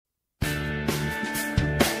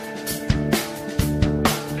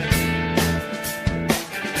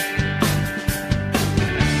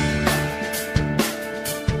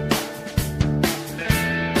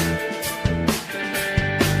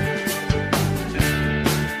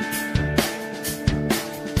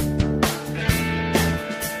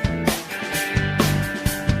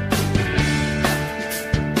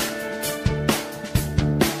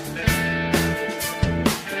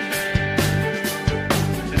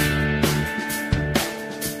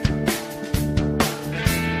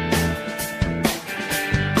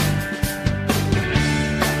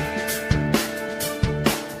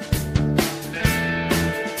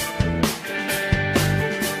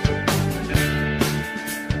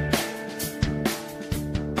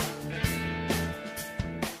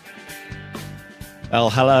Well,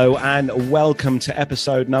 hello and welcome to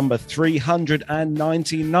episode number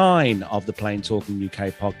 399 of the Plain Talking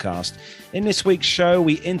UK podcast. In this week's show,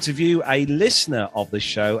 we interview a listener of the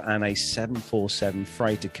show and a 747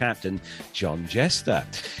 freighter captain, John Jester.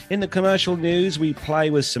 In the commercial news, we play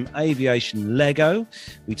with some aviation Lego,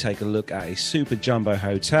 we take a look at a super jumbo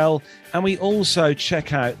hotel, and we also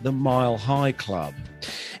check out the Mile High Club.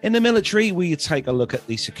 In the military, we take a look at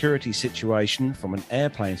the security situation from an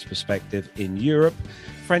airplane's perspective in Europe.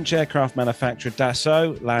 French aircraft manufacturer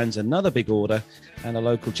Dassault lands another big order, and a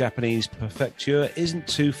local Japanese prefecture isn't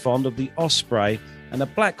too fond of the Osprey, and a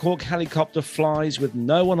Black Hawk helicopter flies with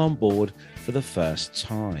no one on board for the first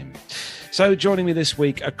time. So joining me this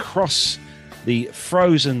week across the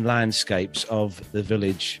frozen landscapes of the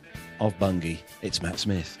village of Bungay, it's Matt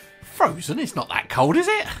Smith. Frozen? It's not that cold, is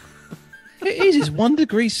it? It is. It's 1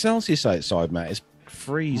 degree Celsius outside, Matt. It's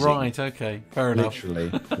freezing. Right. Okay. Fair enough.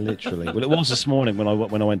 Literally. Well, it was this morning when I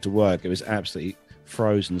went to work. It was absolutely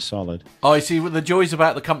frozen solid. I see. What the joys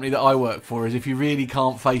about the company that I work for is if you really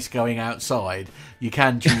can't face going outside, you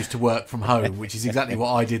can choose to work from home, which is exactly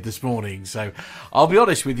what I did this morning. So, I'll be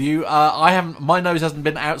honest with you. My nose hasn't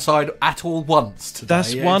been outside at all once today.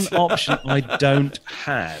 That's one option I don't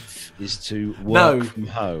have. Is to work from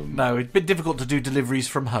home. No, it's a bit difficult to do deliveries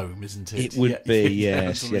from home, isn't it? It would be,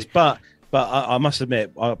 yes. But I must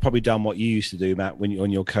admit, I've probably done what you used to do, Matt, when you're on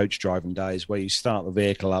your coach driving days, where you start the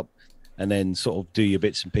vehicle up and then sort of do your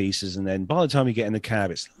bits and pieces, and then by the time you get in the cab,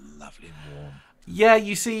 it's lovely and warm. Yeah,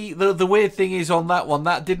 you see, the weird thing is on that one,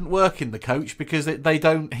 that didn't work in the coach because they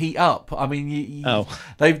don't heat up. I mean,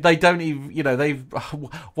 they don't even,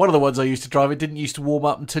 one of the ones I used to drive, it didn't used to warm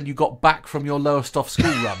up until you got back from your Lowestoft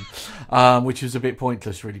school run, which was a bit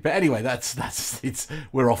pointless, really. But anyway,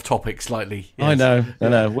 we're off topic slightly. Yes. I know.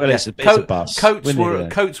 Well, yeah. it's a bus.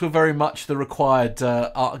 Coats were very much the required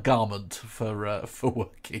garment for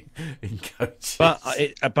working in coaches.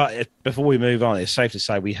 But before we move on, it's safe to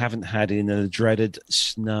say we haven't had in the dreaded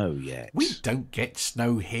snow yet. We don't get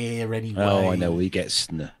snow here anyway. Oh, I know, we get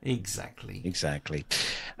snow. Exactly.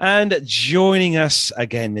 And joining us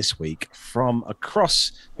again this week from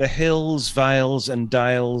across the hills, vales and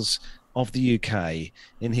dales of the UK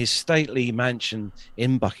in his stately mansion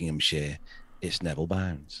in Buckinghamshire, it's Neville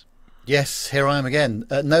Bounds. Yes, here I am again.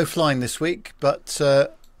 No flying this week, but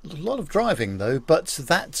a lot of driving though. But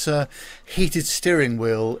that heated steering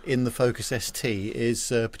wheel in the Focus ST is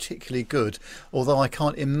particularly good, although I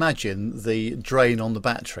can't imagine the drain on the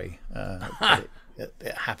battery.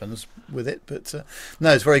 It happens with it, but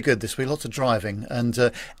no, it's very good this week. Lots of driving,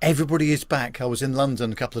 and everybody is back. I was in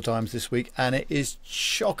London a couple of times this week, and it is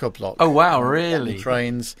chock-a-block. Oh wow, really?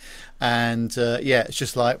 Trains, and it's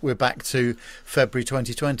just like we're back to February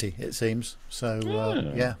 2020. It seems so.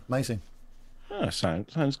 Amazing. Oh,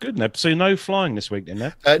 sounds good, Neb. So no flying this week, then,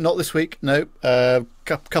 Neb? Not this week, no.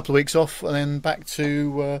 Couple of weeks off, and then back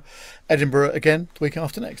to Edinburgh again the week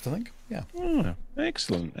after next, I think. Yeah. Oh,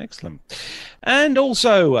 excellent. And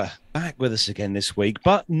also back with us again this week,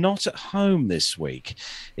 but not at home this week.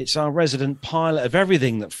 It's our resident pilot of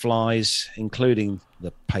everything that flies, including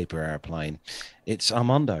the paper airplane. It's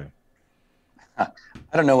Armando. I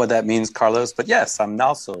don't know what that means, Carlos, but yes, I'm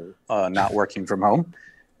also not working from home.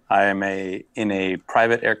 I am in a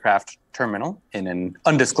private aircraft terminal in an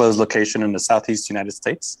undisclosed location in the southeast United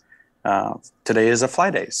States. Today is a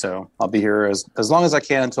fly day, so I'll be here as long as I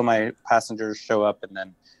can until my passengers show up, and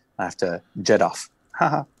then I have to jet off.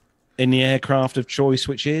 In the aircraft of choice,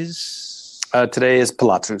 which is? Today is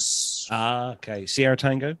Pilatus. Okay. Sierra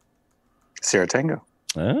Tango? Sierra Tango.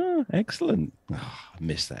 Ah, excellent. Oh, I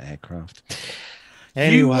miss that aircraft.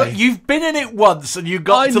 Anyway, you've been in it once, and you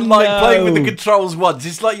got to playing with the controls once.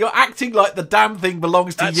 It's like you're acting like the damn thing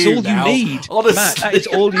belongs to you. That's all you need, honestly. Matt, that is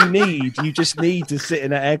all you need. You just need to sit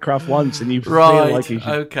in an aircraft once, and you feel like you should.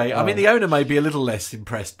 Okay. I mean, the owner may be a little less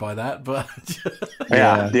impressed by that, but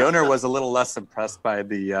yeah, the owner was a little less impressed by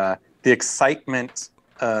the excitement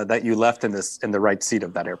that you left in the right seat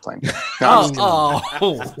of that airplane. No,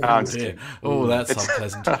 dear. Oh, that's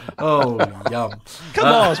unpleasant. Oh, yum. Come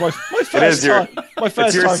on, it's my first time.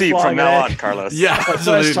 It's your seat from now on, Carlos. Yeah, my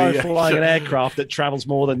first time flying an aircraft that travels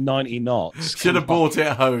more than 90 knots. Should have bought it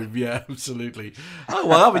at home. Yeah, absolutely. Oh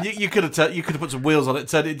well, I mean, you could have put some wheels on it,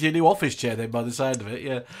 turned it into your new office chair. Then, by the sound of it,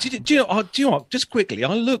 yeah. Do you know what? Just quickly,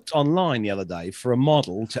 I looked online the other day for a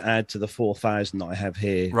model to add to the 4000 that I have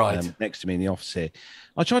here, next to me in the office here.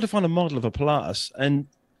 I tried to find a model of a Pilatus, and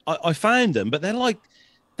I found them, but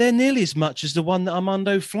they're nearly as much as the one that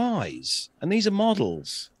Armando flies. And these are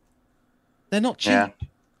models. They're not cheap. Yeah.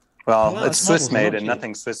 Well, Pilatus, it's Swiss made, and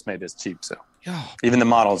nothing Swiss made is cheap. So even the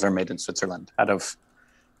models are made in Switzerland out of,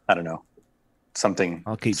 I don't know, something.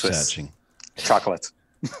 I'll keep Swiss searching. Chocolate.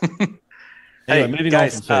 Anyway, moving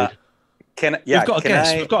guys, on from food. We've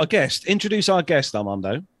got a guest. Introduce our guest,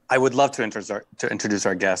 Armando. I would love to introduce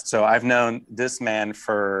our guest. So I've known this man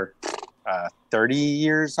for 30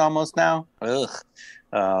 years almost now.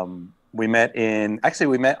 We met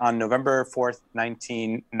on November 4th,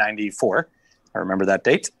 1994. I remember that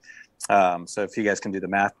date. So if you guys can do the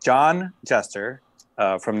math. John Jester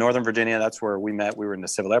from Northern Virginia, that's where we met. We were in the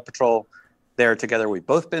Civil Air Patrol there together. We've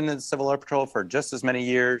both been in the Civil Air Patrol for just as many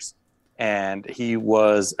years. And he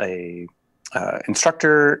was a flight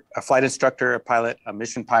instructor, a pilot, a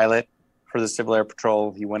mission pilot for the Civil Air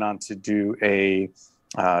Patrol. He went on to do the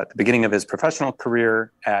beginning of his professional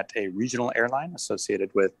career at a regional airline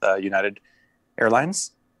associated with United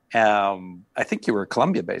Airlines. I think you were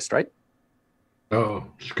Columbia based, right? Oh,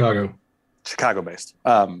 Chicago. Chicago based.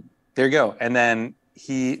 There you go. And then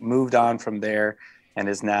he moved on from there and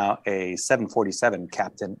is now a 747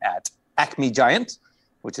 captain at Acme Giant,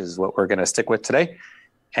 which is what we're going to stick with today.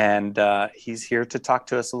 And he's here to talk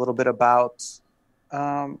to us a little bit about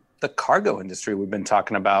the cargo industry we've been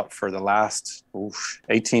talking about for the last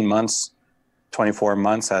 18 months, 24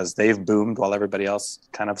 months as they've boomed while everybody else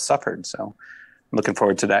kind of suffered. So I'm looking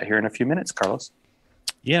forward to that here in a few minutes, Carlos.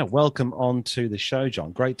 Yeah, welcome on to the show,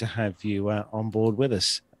 John. Great to have you on board with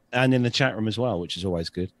us and in the chat room as well, which is always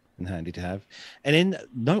good and handy to have. And in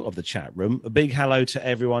note of the chat room, a big hello to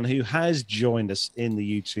everyone who has joined us in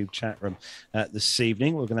the YouTube chat room this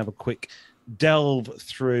evening. We're going to have a quick delve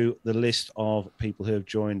through the list of people who have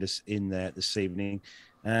joined us in there this evening.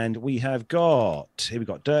 And we've got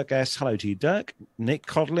Dirk S. Hello to you, Dirk. Nick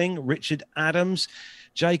Codling, Richard Adams,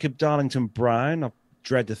 Jacob Darlington Brown. I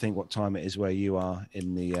dread to think what time it is where you are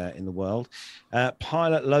in the world.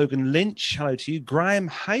 Pilot Logan Lynch, hello to you. Graham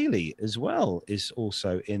Haley as well is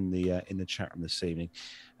also in the chat room this evening.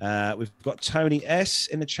 We've got Tony S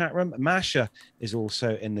in the chat room. Masha is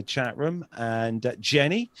also in the chat room, and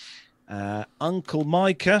Jenny. Uncle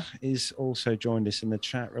Micah is also joined us in the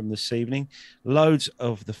chat room this evening. Loads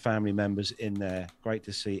of the family members in there. Great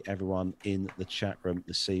to see everyone in the chat room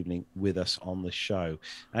this evening with us on the show.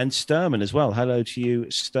 And Sturman as well. Hello to you,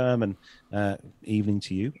 Sturman. Evening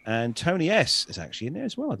to you. And Tony S is actually in there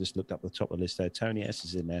as well. I just looked up the top of the list there. Tony S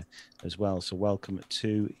is in there as well. So welcome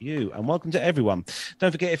to you and welcome to everyone.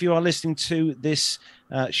 Don't forget, if you are listening to this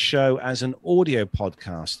show as an audio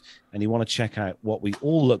podcast and you want to check out what we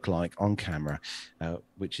all look like on camera,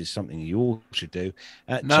 which is something you all should do,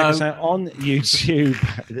 check us out on YouTube.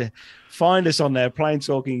 Find us on there, Plane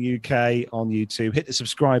Talking UK on YouTube. Hit the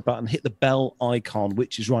subscribe button, hit the bell icon,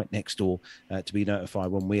 which is right next door, to be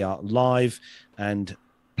notified when we are live and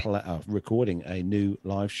recording a new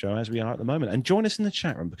live show as we are at the moment. And join us in the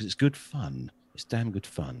chat room because it's good fun. It's damn good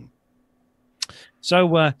fun.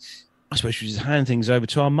 So I suppose we just hand things over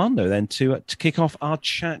to Armando then to kick off our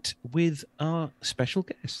chat with our special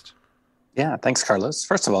guest. Yeah, thanks, Carlos.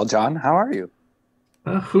 First of all, John, how are you?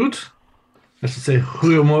 Goed. I should say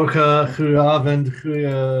goedemorgen, goedenavond,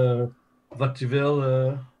 wat je wil,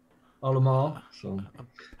 allemaal. So,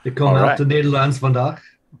 ik kom uit de Nederlands vandaag.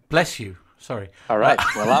 Bless you. Sorry. All right.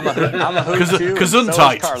 Well, I'm a hoot too.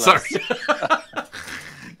 Gesundheit. So Sorry.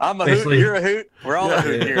 I'm a hoot. You're a hoot. We're all a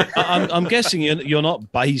hoot here. I'm guessing you're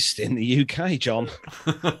not based in the UK, John.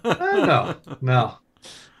 No.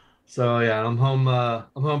 So yeah, I'm home. I'm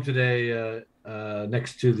home today,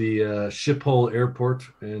 next to the Schiphol Airport,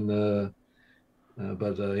 and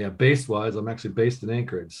but base-wise, I'm actually based in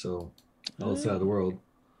Anchorage, so other side of the world.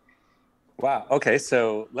 Wow. Okay,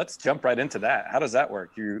 so let's jump right into that. How does that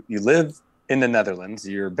work? You live in the Netherlands.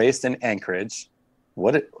 You're based in Anchorage.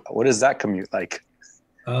 What is that commute like?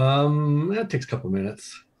 That takes a couple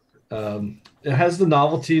minutes. It has the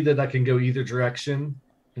novelty that I can go either direction,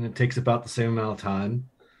 and it takes about the same amount of time.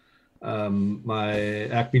 My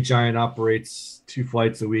Acme Giant operates 2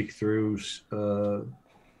 flights a week through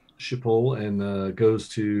Schiphol and goes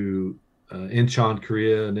to Incheon,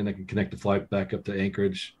 Korea, and then I can connect the flight back up to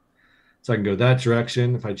Anchorage. So I can go that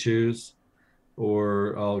direction if I choose,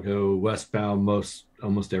 or I'll go westbound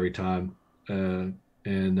almost every time. And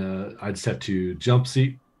I just have to jump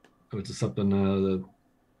seat, which is something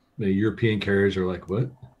the European carriers are like,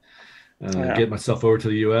 what? Get myself over to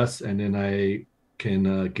the U.S., and then I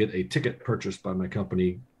can get a ticket purchased by my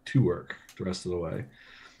company to work the rest of the way.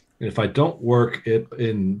 And if I don't work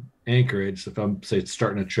in Anchorage, if I'm, say,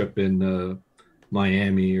 starting a trip in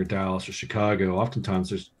Miami or Dallas or Chicago,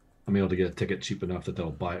 oftentimes I'm able to get a ticket cheap enough that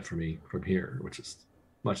they'll buy it for me from here, which is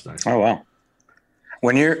much nicer. Oh, wow.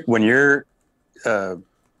 When you're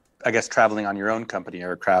I guess traveling on your own company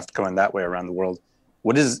aircraft going that way around the world,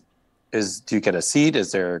 what do you get a seat?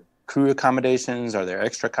 Is there crew accommodations? Are there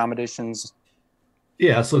extra accommodations?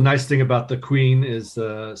 Yeah, so the nice thing about the Queen is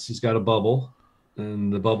she's got a bubble,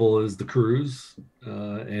 and the bubble is the cruise.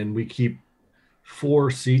 And we keep 4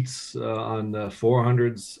 seats on the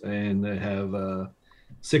 400s, and they have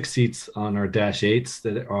 6 seats on our Dash 8s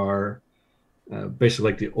that are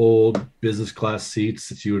basically like the old business class seats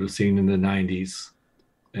that you would have seen in the 90s.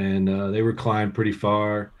 And they recline pretty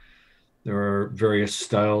far. There are various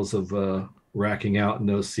styles of racking out in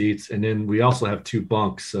those seats. And then we also have 2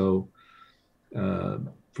 bunks. So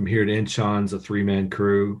from here to Incheon's a 3-man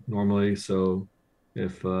crew normally. So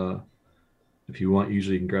if you want,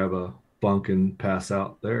 usually you can grab a bunk and pass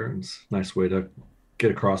out there. It's a nice way to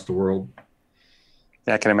get across the world.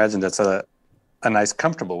 Yeah, I can imagine that's a nice,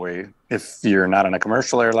 comfortable way. If you're not on a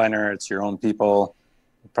commercial airliner, it's your own people.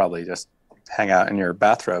 You probably just hang out in your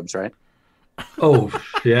bathrobes, right? Oh,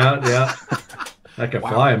 yeah. I can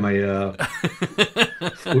fly in my...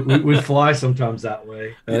 we fly sometimes that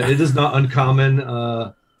way. It is not uncommon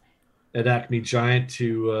at Acme Giant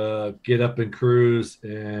to get up and cruise,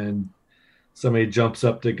 and somebody jumps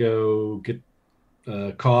up to go get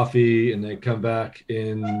coffee, and they come back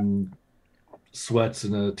in sweats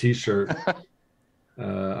and a t-shirt.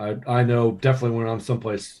 I know definitely when I'm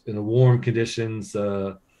someplace in the warm conditions,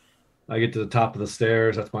 I get to the top of the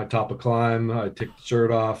stairs. That's my top of climb. I take the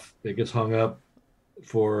shirt off. It gets hung up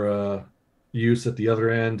for use at the other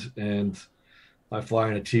end, and I fly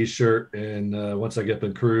in a t-shirt. And once I get up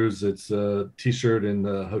and cruise, it's a t-shirt and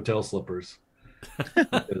hotel slippers.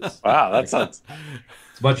 Wow, that sounds...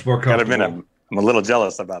 It's much more comfortable. Gotta admit, I'm a little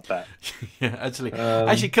jealous about that. Yeah, actually,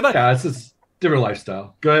 can I? Yeah, it's a different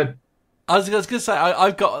lifestyle. Go ahead. I was going to say,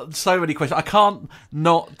 I've got so many questions. I can't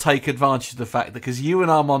not take advantage of the fact that because you and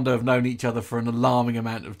Armando have known each other for an alarming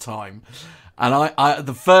amount of time. And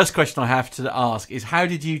the first question I have to ask is, how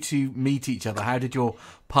did you two meet each other? How did your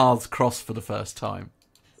paths cross for the first time?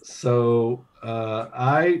 So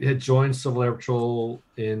I had joined Civil Air Patrol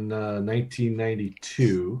in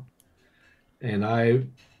 1992, and I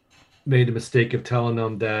made a mistake of telling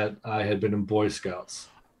them that I had been in Boy Scouts.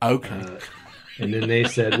 Okay. And then they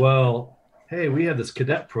said, well, hey, we have this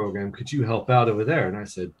cadet program. Could you help out over there? And I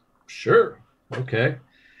said, sure. Okay.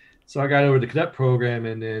 So I got over the cadet program,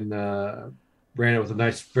 and then ran it with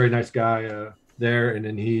a very nice guy there. And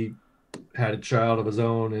then he had a child of his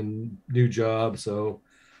own and new job. So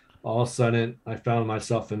all of a sudden I found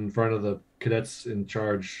myself in front of the cadets in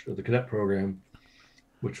charge of the cadet program,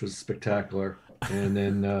 which was spectacular. And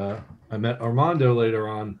then I met Armando later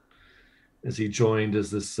on, as he joined as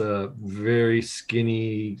this very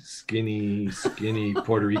skinny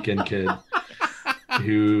Puerto Rican kid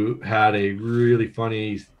who had a really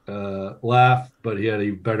funny laugh, but he had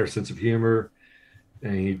a better sense of humor,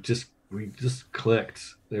 and we just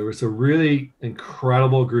clicked. There was a really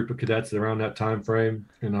incredible group of cadets around that time frame,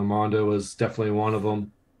 and Armando was definitely one of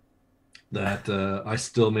them that I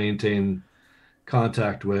still maintain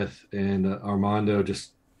contact with. And Armando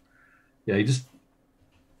he just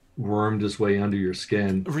wormed his way under your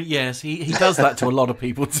skin. Yes, he does that to a lot of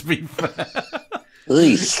people, to be fair.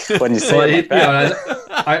 When you say it like that.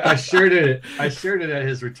 I shared it at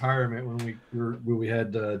his retirement when we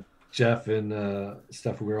had Jeff and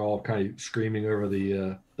stuff. We were all kind of screaming over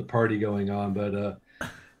the party going on, but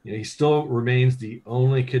he still remains the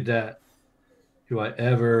only cadet who I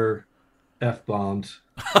ever F-bombed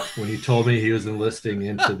when he told me he was enlisting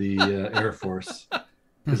into the Air Force.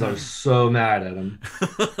 Because I was so mad at him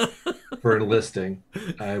for enlisting.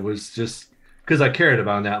 I was just because I cared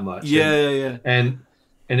about him that much. Yeah. And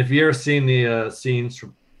if you ever seen the scenes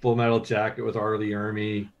from Full Metal Jacket with R. Lee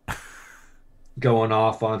Ermey going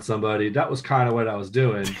off on somebody, that was kind of what I was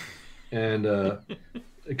doing. And a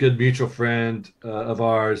good mutual friend of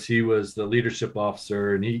ours, he was the leadership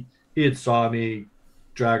officer, and he had saw me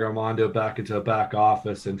drag Armando back into a back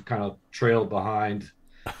office and kind of trailed behind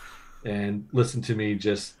and listen to me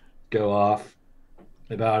just go off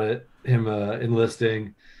about him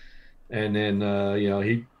enlisting. And then,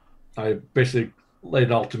 I basically laid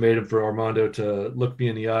an ultimatum for Armando to look me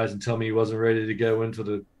in the eyes and tell me he wasn't ready to go into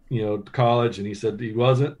the, college. And he said he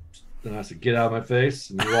wasn't. And I said, get out of my face.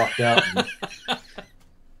 And he walked out.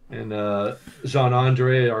 And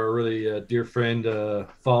Jean-Andre, our really dear friend,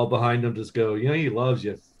 followed behind him, just go, he loves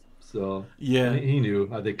you. So yeah, he knew,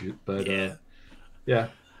 I think, but yeah.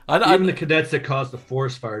 Even the cadets that caused the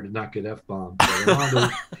forest fire did not get F-bombed. So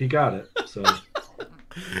he got it. So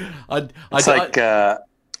it's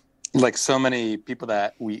like so many people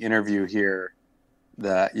that we interview here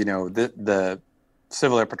that, the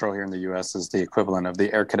Civil Air Patrol here in the U.S. is the equivalent of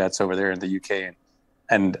the Air Cadets over there in the UK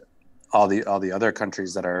and all the other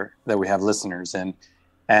countries that we have listeners in.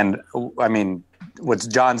 And I mean, what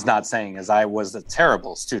John's not saying is I was a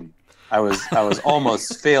terrible student. I was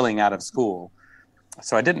almost failing out of school.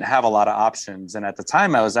 So I didn't have a lot of options. And at the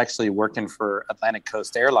time I was actually working for Atlantic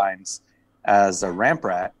Coast Airlines as a ramp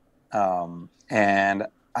rat. And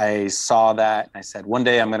I saw that and I said, one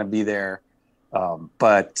day I'm going to be there.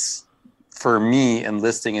 But for me,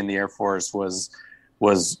 enlisting in the Air Force was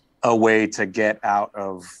a way to get out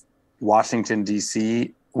of Washington,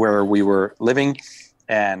 D.C., where we were living,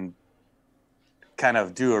 and kind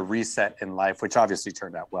of do a reset in life, which obviously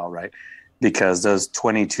turned out well, right? Because those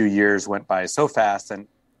 22 years went by so fast, and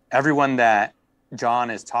everyone that John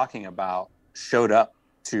is talking about showed up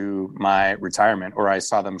to my retirement, or I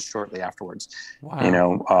saw them shortly afterwards.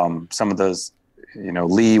 Wow. Some of those,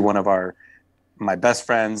 Lee, one of my best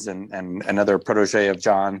friends and another protege of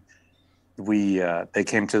John, they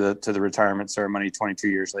came to the retirement ceremony 22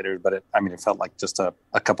 years later, but it felt like just a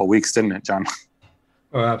couple of weeks, didn't it, John?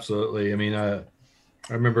 Oh, absolutely. I mean, I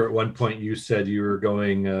remember at one point you said you were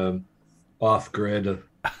going off grid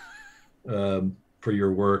for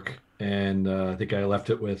your work, and I think I left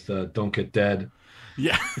it with "Don't Get Dead."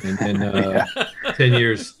 Yeah. And then 10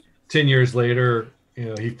 years later,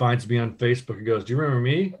 he finds me on Facebook and goes, "Do you remember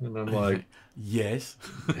me?" And I'm like, "Yes."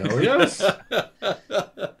 Hell yes.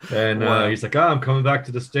 And wow. He's like, "I'm coming back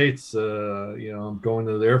to the States. I'm going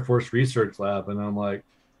to the Air Force Research Lab." And I'm like,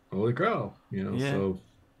 "Holy cow!" Yeah. So.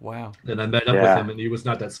 Wow. Then I met up with him, and he was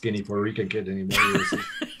not that skinny Puerto Rican kid anymore. He was,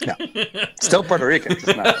 still Puerto Rican, just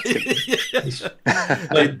not that skinny.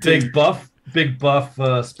 Like big buff,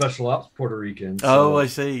 special ops Puerto Rican. So, I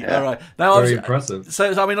see. Yeah. All right. Now, very impressive.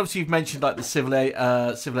 So, obviously, you've mentioned like the Civil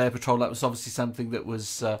Air Patrol. That was obviously something that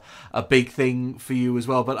was a big thing for you as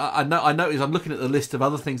well. But I noticed I'm looking at the list of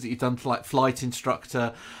other things that you've done, like flight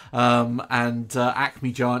instructor and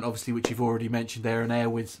Acme Giant, obviously, which you've already mentioned there, and Air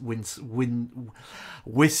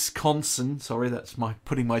Wisconsin. Sorry, that's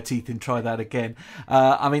putting my teeth in. Try that again.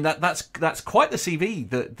 That's quite the CV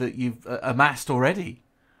that you've amassed already.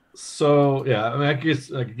 So yeah, I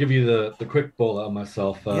guess I could give you the quick bullet on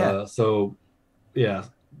myself. So yeah,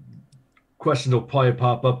 questions will probably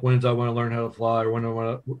pop up. When did I want to learn how to fly, or when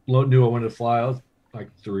I knew I wanted to fly? I was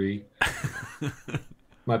like 3.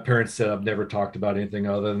 My parents said I've never talked about anything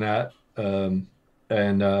other than that.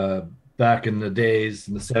 Back in the days,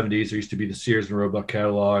 in the 70s, there used to be the Sears and Roebuck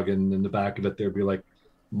catalog, and in the back of it, there'd be like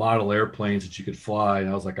model airplanes that you could fly. And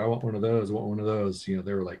I was like, I want one of those.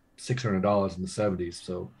 They were like $600 in the 70s.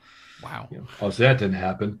 So, wow. Obviously that didn't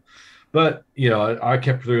happen. But, I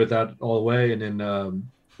kept through with that all the way. And then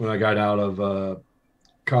when I got out of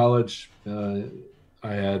college,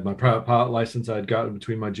 I had my private pilot license I had gotten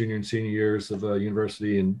between my junior and senior years of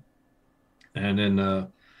university. And then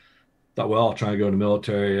thought, well, I'll try to go in the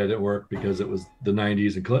military. I didn't work because it was the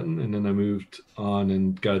 90s in Clinton. And then I moved on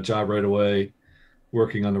and got a job right away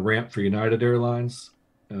working on the ramp for United Airlines,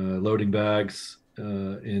 loading bags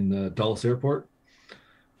in Dulles Airport.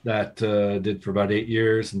 That did for about 8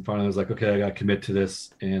 years. And finally I was like, okay, I got to commit to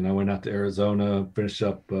this. And I went out to Arizona, finished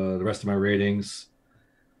up the rest of my ratings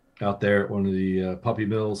out there at one of the puppy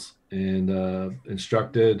mills, and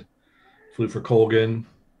instructed, flew for Colgan,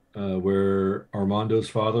 where Armando's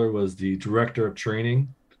father was the director of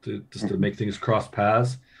training to make things cross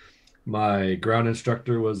paths. My ground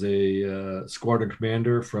instructor was a squadron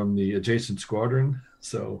commander from the adjacent squadron,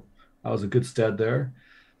 so I was in good stead there.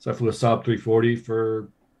 So I flew a Saab 340 for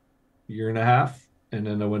a year and a half, and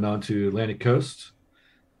then I went on to Atlantic Coast,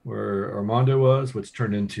 where Armando was, which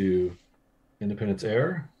turned into Independence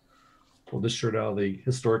Air. Pulled this shirt out of the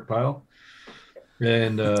historic pile,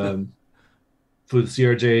 and flew the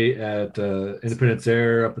CRJ at Independence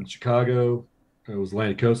Air up in Chicago. It was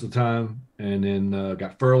Atlantic Coast at the time, and then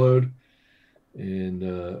got furloughed. And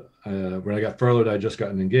when I got furloughed, I just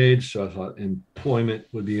gotten engaged, so I thought employment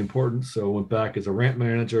would be important. So I went back as a ramp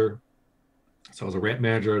manager. So I was a ramp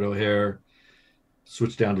manager at O'Hare,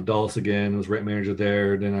 switched down to Dulles again, was ramp manager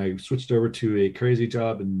there. Then I switched over to a crazy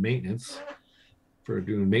job in maintenance for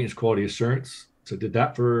doing maintenance quality assurance. So I did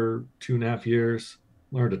that for 2.5 years,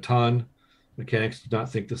 learned a ton. Mechanics did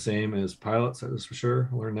not think the same as pilots, that was for sure.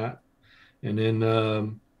 I learned that. And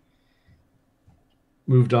then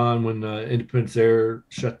moved on when Independence Air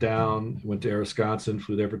shut down, went to Air Wisconsin,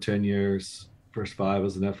 flew there for 10 years. First 5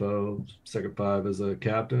 as an FO, second 5 as a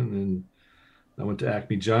captain. And I went to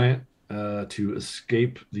Acme Giant to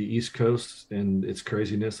escape the East Coast and its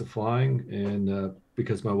craziness of flying. And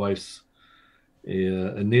because my wife's a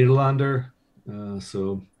Nederlander,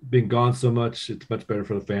 so being gone so much, it's much better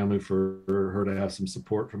for the family, for her to have some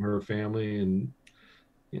support from her family. And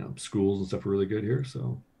schools and stuff are really good here.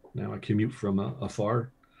 So now I commute from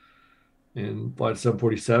afar. in Flight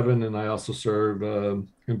 747, and I also served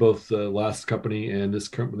in both the last company and this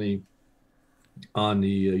company on the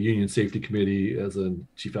Union Safety Committee as a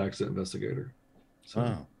chief accident investigator.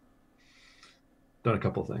 So done a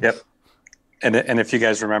couple of things. Yep. And if you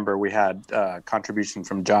guys remember, we had contribution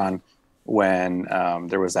from John when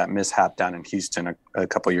there was that mishap down in Houston a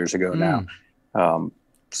couple years ago now.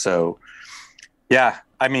 So, yeah,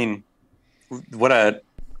 I mean, it's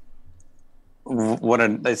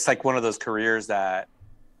like one of those careers that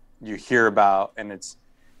you hear about, and it's,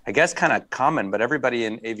 I guess, kind of common, but everybody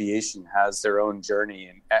in aviation has their own journey.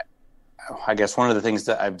 And I guess one of the things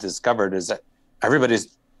that I've discovered is that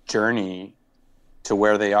everybody's journey to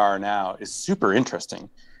where they are now is super interesting.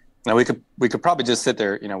 Now we could probably just sit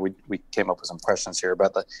there, we came up with some questions here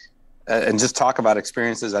about and just talk about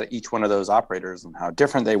experiences at each one of those operators and how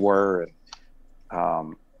different they were,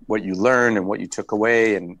 and what you learned and what you took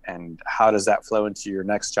away, and how does that flow into your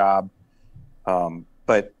next job.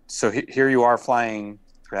 But so here you are flying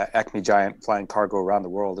Acme Giant, flying cargo around the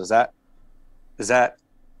world. Is that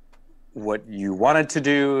what you wanted to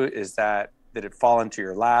do? Did it fall into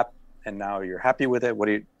your lap and now you're happy with it? What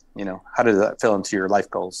do how did that fill into your life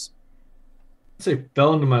goals? I'd say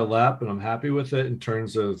fell into my lap and I'm happy with it in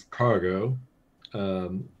terms of cargo.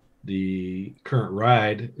 The current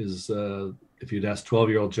ride is, if you'd ask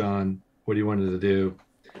 12-year-old John, what do you wanted to do?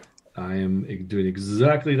 I am doing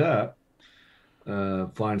exactly that.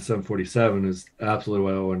 Flying 747 is absolutely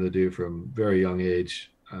what I wanted to do from a very young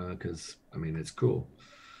age, because, it's cool.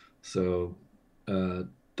 So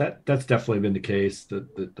that's definitely been the case.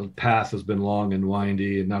 The path has been long and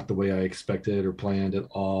windy and not the way I expected or planned at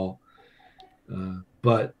all.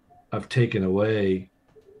 But I've taken away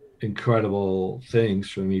incredible things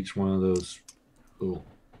from each one of those little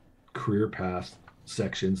career path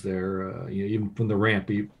sections there. Even from the ramp,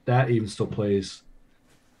 that even still plays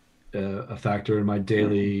a factor in my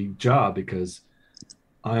daily job, because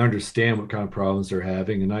I understand what kind of problems they're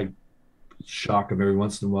having, and I shock them every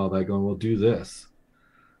once in a while by going, well, do this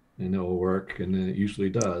and it will work, and then it usually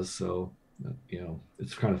does. So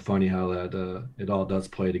it's kind of funny how that it all does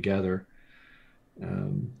play together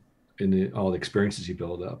in all the experiences you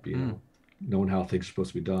build up, knowing how things are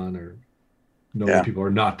supposed to be done, or knowing people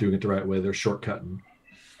are not doing it the right way, they're shortcutting.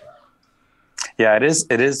 Yeah, it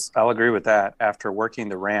is. I'll agree with that. After working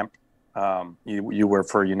the ramp, you were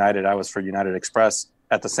for United, I was for United Express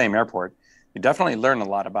at the same airport. You definitely learn a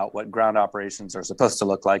lot about what ground operations are supposed to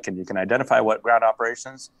look like, and you can identify what ground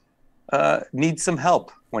operations need some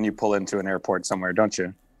help when you pull into an airport somewhere, don't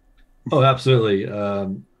you? Oh, absolutely.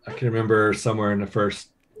 I can remember somewhere in the first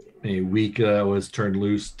week I was turned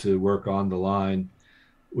loose to work on the line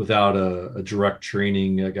without a direct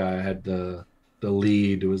training. A guy had the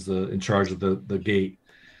lead, was in charge of the gate,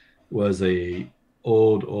 was a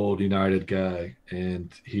old United guy,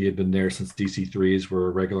 and he had been there since DC-3s were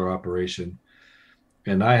a regular operation.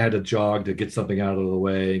 And I had to jog to get something out of the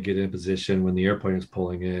way and get in position when the airplane was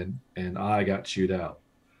pulling in, and I got chewed out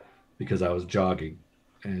because I was jogging.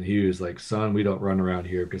 And he was like, son, we don't run around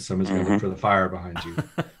here because someone's going to look for the fire behind you.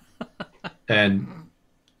 And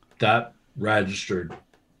that registered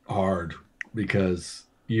hard, because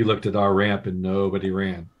you looked at our ramp and nobody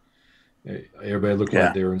ran. Everybody looked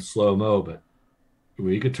like they were in slow-mo, but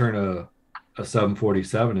we could turn a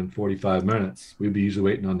 747 in 45 minutes. We'd be usually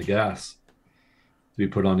waiting on the gas to be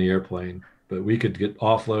put on the airplane. But we could get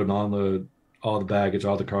offload and unload all the baggage,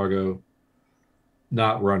 all the cargo,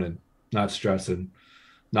 not running, not stressing,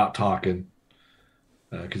 not talking,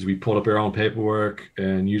 because we pulled up our own paperwork,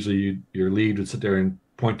 and usually your lead would sit there and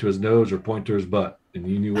point to his nose or point to his butt, and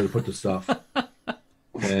you knew where to put the stuff.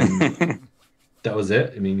 And that was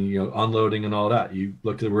it. Unloading and all that. You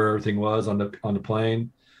looked at where everything was on the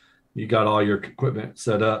plane. You got all your equipment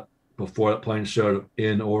set up before the plane showed up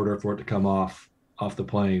in order for it to come off the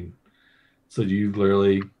plane. So you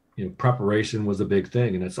literally, preparation was a big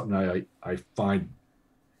thing, and that's something I find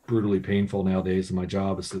brutally painful nowadays in my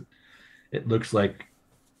job, is that it looks like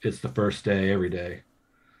it's the first day every day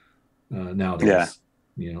nowadays.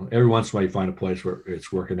 Every once in a while you find a place where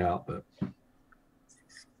it's working out, but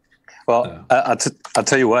I'll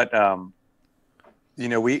tell you what,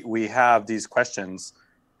 we have these questions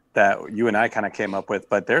that you and I kind of came up with,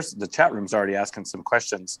 but the chat room's already asking some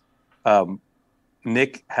questions.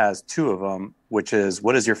 Nick has two of them, which is,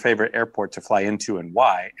 what is your favorite airport to fly into and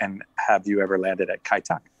why? And have you ever landed at Kai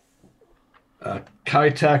Tak? Kai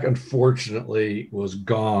Tak, unfortunately, was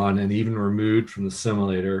gone and even removed from the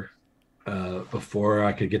simulator before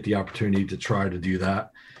I could get the opportunity to try to do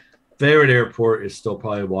that. Favorite airport is still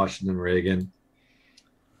probably Washington Reagan,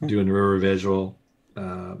 doing the river visual.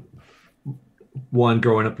 one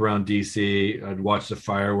growing up around DC, I'd watch the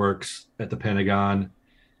fireworks at the Pentagon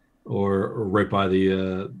or right by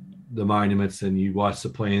the monuments, and you watch the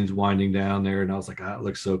planes winding down there. And I was like, it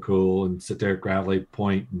looks so cool. And sit there at Gravely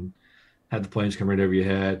Point and had the planes come right over your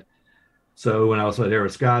head. So when I was there at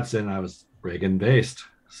Wisconsin, I was Reagan based.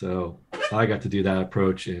 So I got to do that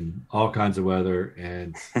approach in all kinds of weather.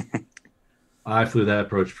 And I flew that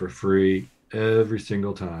approach for free every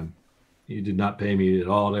single time. You did not pay me at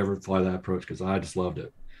all to ever fly that approach because I just loved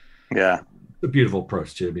it. Yeah. A beautiful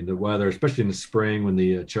approach too. I mean, the weather, especially in the spring when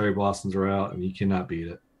the cherry blossoms are out, you cannot beat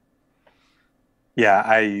it. Yeah,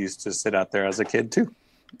 I used to sit out there as a kid too,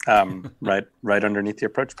 right underneath the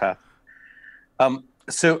approach path.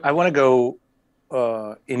 So I want to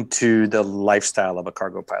go into the lifestyle of a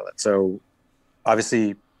cargo pilot. So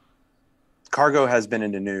obviously, cargo has been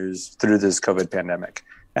in the news through this COVID pandemic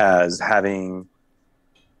as having,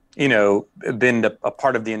 been a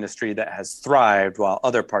part of the industry that has thrived while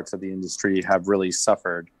other parts of the industry have really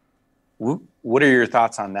suffered. What are your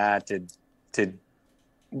thoughts on that?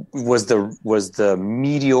 Was the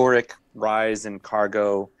meteoric rise in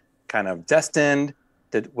cargo kind of destined?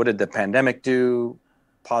 What did the pandemic do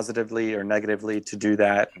positively or negatively to do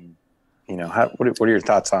that? And, what are your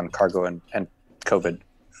thoughts on cargo and COVID?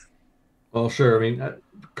 Well, sure. I mean,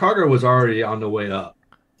 cargo was already on the way up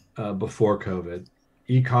before COVID.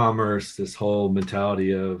 E-commerce, this whole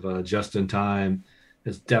mentality of just in time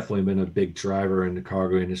has definitely been a big driver in the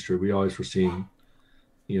cargo industry. We always were seeing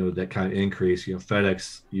that kind of increase.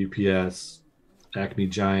 FedEx, UPS, Acme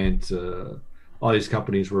Giant, all these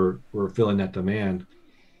companies were filling that demand.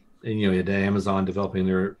 And you had Amazon developing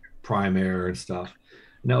their Prime Air and stuff,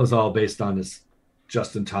 and that was all based on this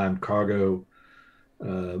just-in-time cargo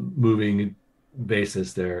moving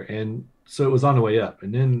basis there. And so it was on the way up.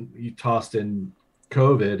 And then you tossed in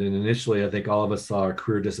COVID, and initially I think all of us saw our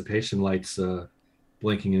career dissipation lights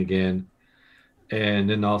blinking again. And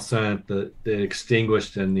then all of a sudden the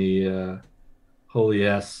extinguished and the holy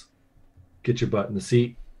yes, get your butt in the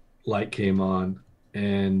seat light came on,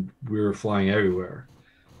 and we were flying everywhere.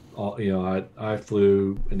 I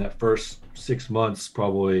flew in that first 6 months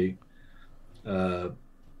probably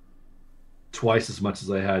twice as much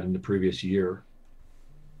as I had in the previous year.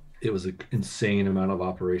 It was an insane amount of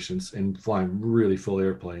operations and flying really full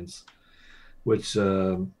airplanes, which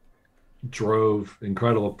drove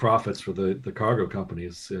incredible profits for the cargo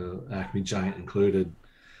companies, Acme Giant included.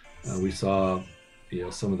 We saw,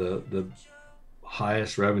 some of the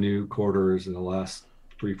highest revenue quarters in the last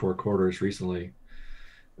 3-4 quarters recently,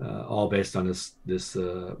 all based on this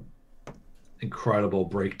incredible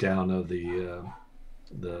breakdown of the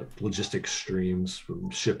logistics streams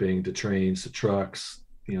from shipping to trains to trucks.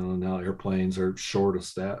 Now airplanes are short of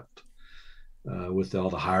staffed with all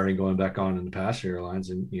the hiring going back on in the passenger airlines,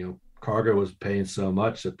 and cargo was paying so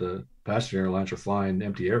much that the passenger airlines were flying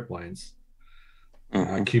empty airplanes.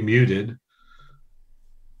 Mm-hmm. I commuted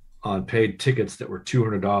on paid tickets that were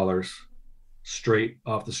 $200 straight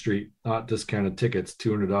off the street, not discounted tickets,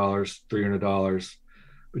 $200, $300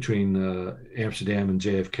 between Amsterdam and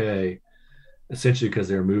JFK, essentially because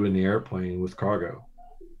they were moving the airplane with cargo.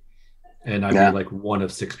 And I'd be like one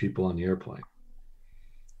of 6 people on the airplane.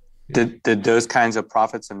 Did those kinds of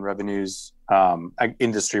profits and revenues,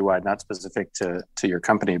 industry-wide, not specific to your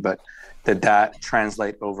company, but did that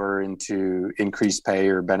translate over into increased pay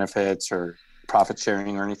or benefits or profit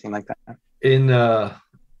sharing or anything like that? In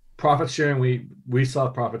profit sharing, we saw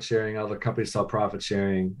profit sharing. Other companies saw profit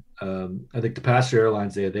sharing. I think the passenger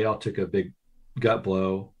airlines, they all took a big gut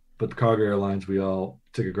blow, but the cargo airlines, we all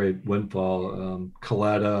took a great windfall.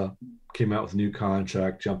 Kalitta came out with a new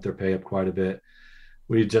contract, jumped their pay up quite a bit.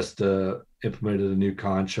 We just implemented a new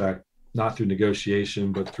contract, not through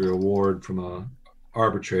negotiation, but through award from a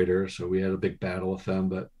arbitrator. So we had a big battle with them,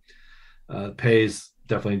 but pays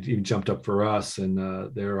definitely even jumped up for us,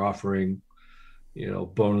 and they're offering,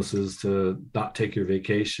 bonuses to not take your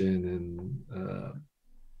vacation and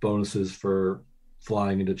bonuses for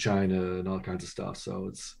flying into China and all kinds of stuff.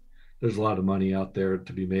 So there's a lot of money out there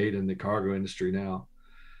to be made in the cargo industry now.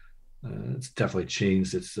 It's definitely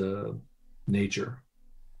changed its nature.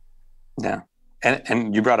 Yeah.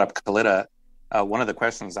 And you brought up Kalitta. One of the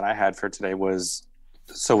questions that I had for today was,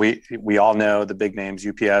 so we all know the big names,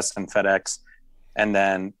 UPS and FedEx, and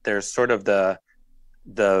then there's sort of the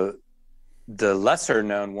lesser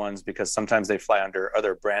known ones because sometimes they fly under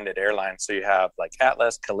other branded airlines. So you have like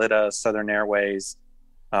Atlas, Kalitta, Southern Airways.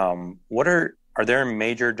 Are there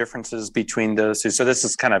major differences between those two? So this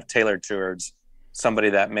is kind of tailored towards somebody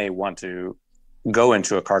that may want to go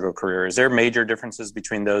into a cargo career. Is there major differences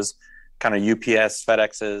between those kind of UPS,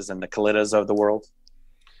 FedExes, and the Kalittas of the world?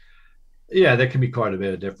 Yeah, there can be quite a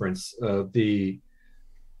bit of difference. The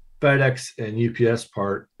FedEx and UPS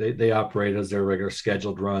part, they operate as their regular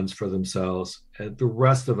scheduled runs for themselves. And the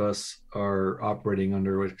rest of us are operating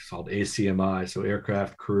under what's called ACMI, so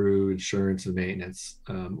aircraft crew insurance and maintenance,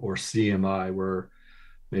 or CMI, where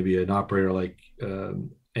maybe an operator like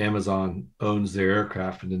Amazon owns their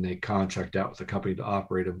aircraft and then they contract out with a company to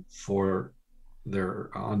operate them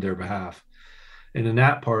on their behalf. And in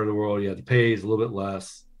that part of the world, yeah, the pay is a little bit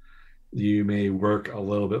less. You may work a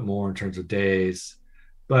little bit more in terms of days,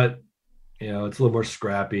 but it's a little more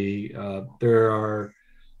scrappy. There are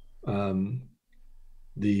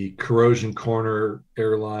the Corrosion Corner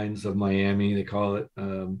Airlines of Miami, they call it,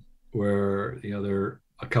 where there are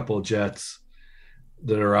a couple of jets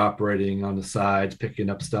that are operating on the sides, picking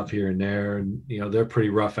up stuff here and there, and they're pretty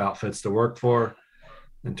rough outfits to work for.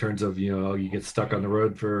 In terms of you get stuck on the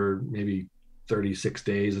road for maybe 36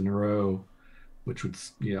 days in a row, which would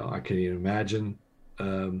I can't even imagine.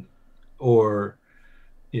 Or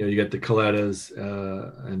you get the Coletas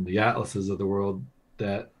and the Atlases of the world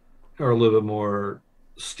that are a little bit more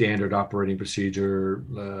standard operating procedure,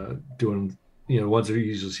 doing ones that you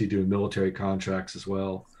usually see doing military contracts as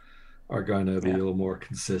well are going to be a little more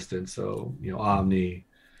consistent. So Omni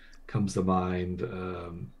comes to mind,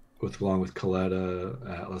 along with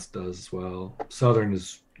Coletta. Atlas does as well. Southern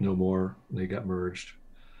is no more; they got merged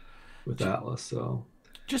with Atlas. So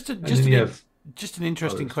just an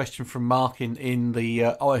interesting question from Mark in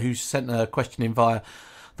the who sent a question in via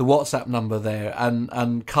the WhatsApp number there,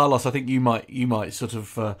 and Carlos, I think you might sort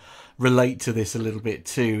of relate to this a little bit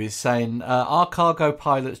too. Is saying are cargo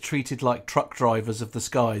pilots treated like truck drivers of the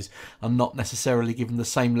skies and not necessarily given the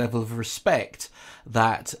same level of respect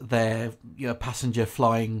that their passenger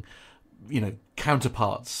flying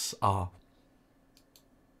counterparts are?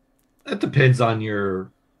 That depends on your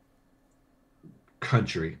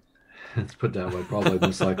country. Let's put it that way. Probably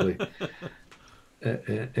most likely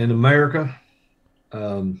in America.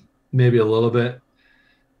 Maybe a little bit.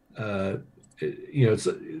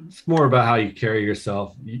 It's more about how you carry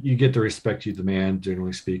yourself. You get the respect you demand,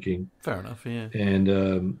 generally speaking. Fair enough, yeah.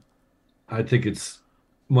 And I think it's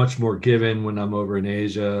much more given when I'm over in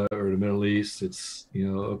Asia or the Middle East. It's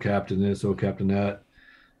oh captain this, oh captain that,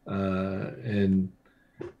 and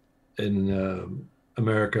in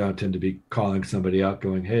America, I tend to be calling somebody out,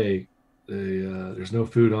 going, "Hey, there's no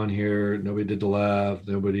food on here. Nobody did the lab.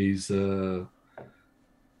 Nobody's."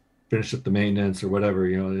 Finish up the maintenance or whatever.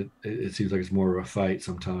 It seems like it's more of a fight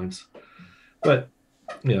sometimes, but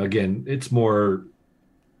again, it's more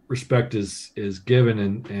respect is given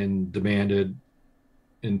and demanded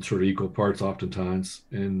in sort of equal parts oftentimes,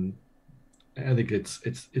 and I think it's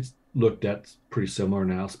looked at pretty similar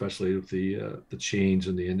now, especially with the change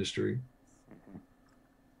in the industry.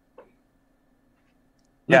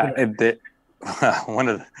 Yeah, one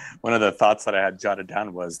of the thoughts that I had jotted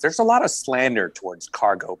down was there's a lot of slander towards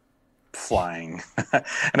cargo flying.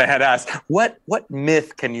 And I had asked, what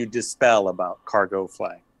myth can you dispel about cargo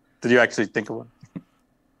flying? Did you actually think of one?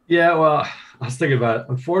 Yeah, well, I was thinking about it.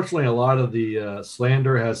 Unfortunately, a lot of the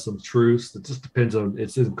slander has some truths. It just depends on,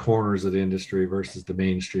 it's in corners of the industry versus the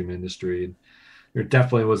mainstream industry. And there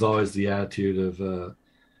definitely was always the attitude of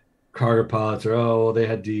cargo pilots are, they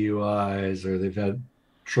had DUIs or they've had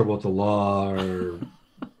trouble with the law or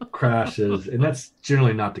crashes. And that's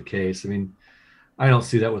generally not the case. I mean, I don't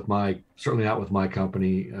see that certainly not with my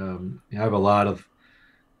company. I have a lot of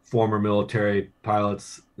former military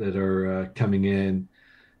pilots that are coming in.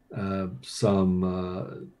 A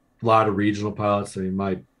lot of regional pilots. I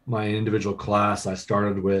mean, my individual class I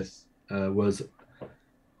started with was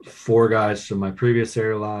 4 guys from my previous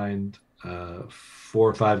airline, 4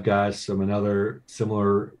 or 5 guys from another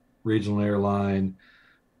similar regional airline,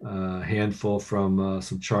 a handful from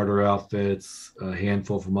some charter outfits, a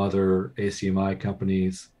handful from other ACMI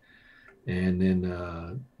companies, and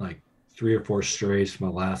then like 3 or 4 strays from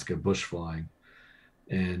Alaska bush flying.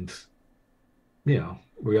 And we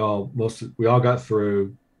all got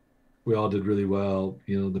through. We all did really well.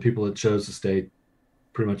 The people that chose to stay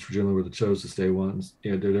pretty much generally were the chose to stay ones.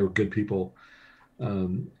 They were good people.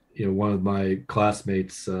 One of my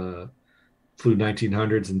classmates flew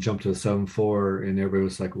 1900s and jumped to a 747, and everybody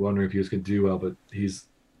was like wondering if he was going to do well, but he's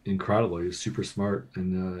incredible. He's super smart,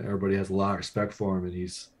 and everybody has a lot of respect for him, and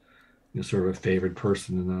he's sort of a favored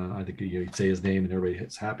person. And I think you'd say his name and everybody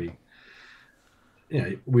gets happy.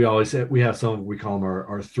 We have some, we call them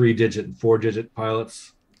our 3-digit and 4-digit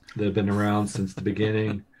pilots that have been around since the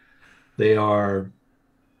beginning. They are,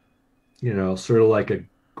 sort of like a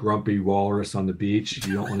grumpy walrus on the beach.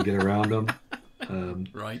 You don't want to get around them.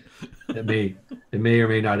 Right. It may or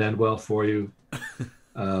may not end well for you.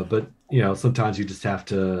 But sometimes you just have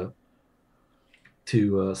to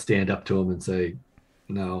stand up to them and say,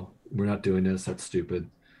 no, we're not doing this. That's stupid.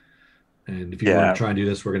 And if you want to try and do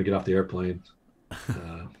this, we're going to get off the airplane.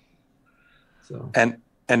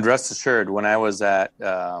 And rest assured, when I was at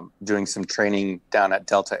doing some training down at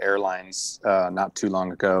Delta Airlines not too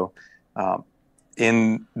long ago,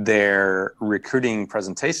 in their recruiting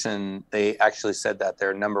presentation, they actually said that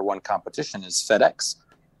their number one competition is FedEx.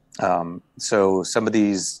 So some of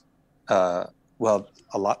these, almost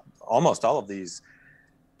all of these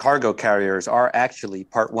cargo carriers are actually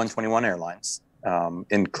Part 121 airlines,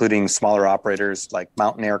 including smaller operators like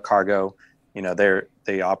Mountain Air Cargo.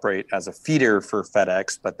 They operate as a feeder for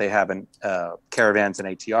FedEx, but they have caravans and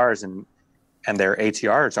ATRs, and their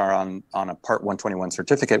ATRs are on a Part 121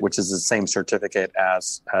 certificate, which is the same certificate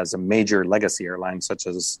as a major legacy airline such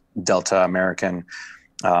as Delta, American,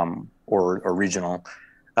 or regional.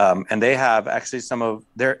 And they have actually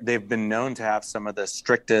they've been known to have some of the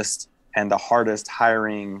strictest and the hardest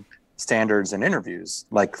hiring standards and interviews,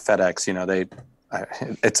 like FedEx.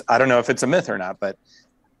 I don't know if it's a myth or not, but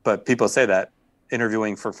people say that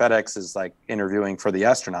interviewing for FedEx is like interviewing for the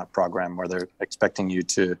astronaut program, where they're expecting you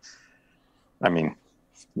to,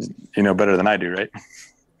 better than I do, right?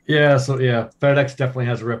 Yeah. So FedEx definitely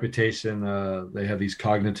has a reputation. They have these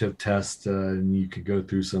cognitive tests, and you can go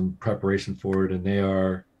through some preparation for it, and they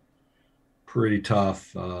are pretty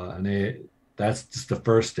tough. That's just the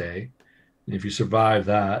first day. And if you survive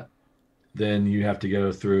that, then you have to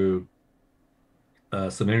go through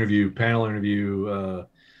some panel interview,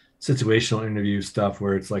 situational interview stuff,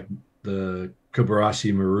 where it's like the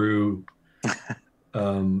Kobayashi Maru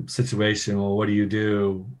situation. Well, what do you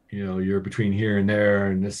do? You're between here and there,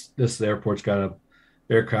 and this airport's got a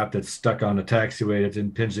aircraft that's stuck on a taxiway that's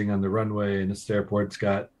impinging on the runway, and this airport's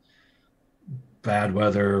got bad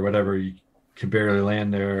weather or whatever. You can barely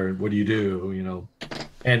land there. What do you do?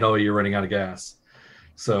 And you're running out of gas.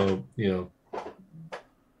 So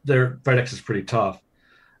FedEx is pretty tough,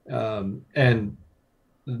 but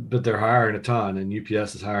they're hiring a ton, and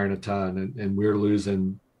UPS is hiring a ton, and we're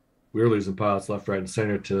losing pilots left, right, and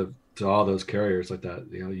center to all those carriers like that.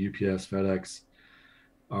 UPS, FedEx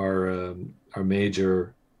are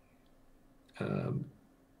major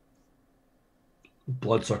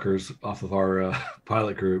bloodsuckers off of our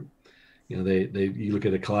pilot group. You look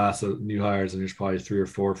at a class of new hires, and there's probably 3 or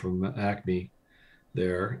 4 from Acme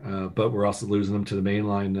there, but we're also losing them to the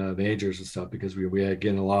mainline majors and stuff, because we had,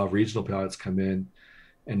 again, a lot of regional pilots come in,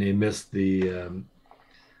 and they missed the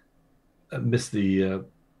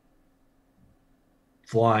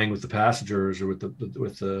flying with the passengers or with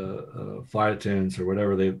the flight attendants or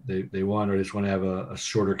whatever they want, or they just want to have a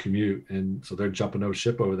shorter commute, and so they're jumping over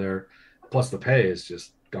ship over there. Plus the pay is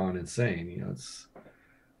just gone insane. It's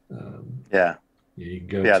you can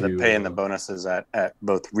go the pay and the bonuses at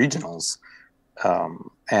both regionals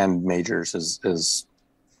and majors is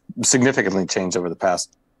significantly changed over the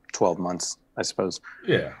past 12 months, I suppose.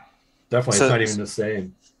 Yeah, definitely. So, it's not even the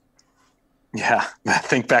same. Yeah,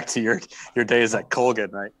 think back to your days at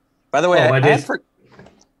Colgan, right? By the way,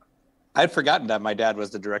 I'd forgotten that my dad was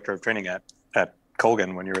the director of training at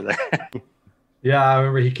Colgan when you were there. Yeah, I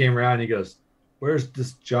remember he came around and he goes, "Where's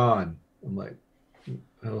this John?" I'm like,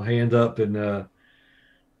 hand up, and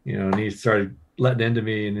and he started letting into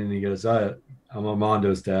me, and then he goes, "I'm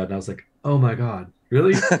Armando's dad," and I was like, "Oh my God,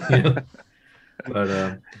 really?"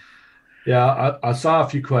 But I saw a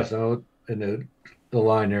few questions in the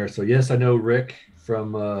line there. So yes, I know Rick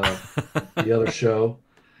from the other show,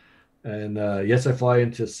 and yes, I fly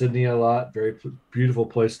into Sydney a lot. Very beautiful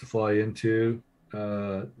place to fly into.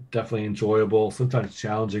 Definitely enjoyable. Sometimes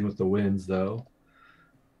challenging with the winds, though.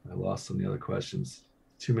 I lost some of the other questions.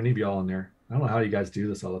 Too many of y'all in there. I don't know how you guys do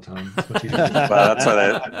this all the time. It's much easier. Well, that's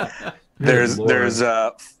why there's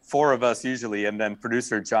 4 of us usually, and then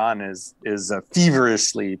producer John is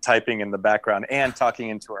feverishly typing in the background and talking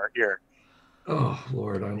into our ear. Oh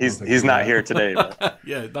Lord, he's not here today. But.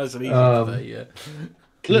 Yeah, nice and easy today. Yeah.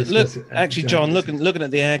 Look, actually, John, looking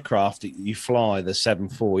at the aircraft that you fly, the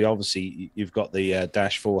 747, obviously you've got the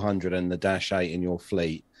Dash 400 and the Dash 8 in your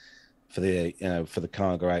fleet for the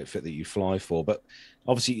cargo outfit that you fly for. But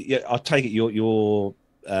obviously, I take it you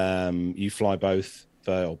fly both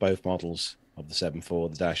models of the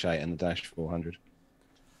 747, the Dash 8 and the Dash 400.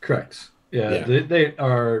 Correct. Yeah. They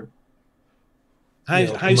are.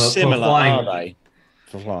 How similar are they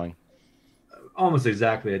for flying? Almost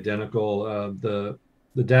exactly identical.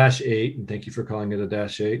 The Dash 8, and thank you for calling it a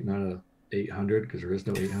Dash 8, not a 800, because there is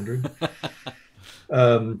no 800.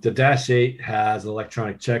 The Dash 8 has an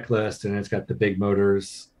electronic checklist, and it's got the big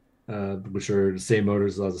motors, which are the same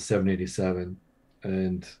motors as the 787.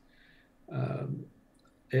 and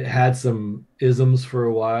it had some isms for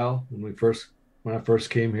a while when I first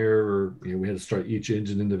came here. Or we had to start each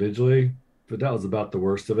engine individually, but that was about the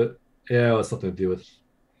worst of it. Yeah, it was something to do with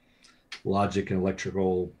logic and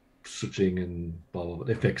electrical switching and blah blah blah.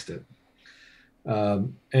 They fixed it,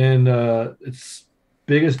 and its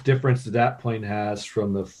biggest difference that plane has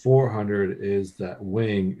from the 400 is that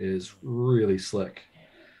wing is really slick.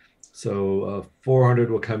 So 400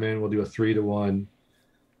 will come in, we'll do a 3-to-1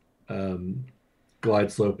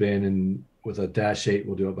 glide slope in, and with a Dash 8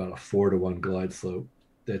 we'll do about a 4-to-1 glide slope.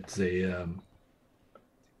 That's a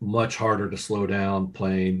much harder to slow down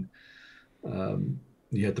plane.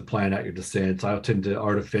 You have to plan out your descents. I tend to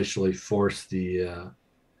artificially force the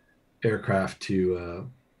aircraft to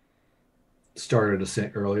start a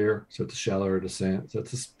descent earlier, so it's a shallower descent. So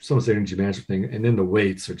that's some of the energy management thing. And then the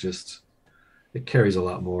weights are just, it carries a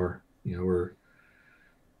lot more. We're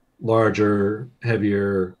larger,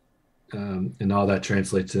 heavier, and all that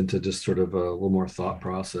translates into just sort of a little more thought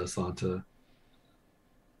process onto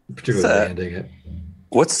particularly landing it.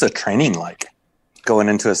 What's the training like going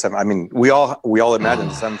into a 7? I mean, we all imagine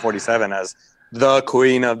the 747 as the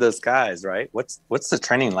queen of the skies, right? What's the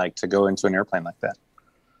training like to go into an airplane like that?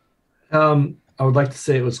 I would like to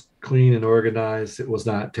say it was clean and organized. It was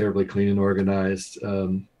not terribly clean and organized.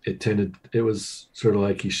 It was sort of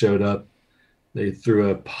like you showed up, they threw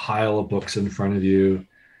a pile of books in front of you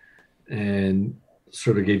and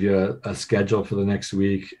sort of gave you a schedule for the next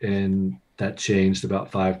week. And that changed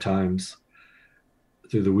about 5 times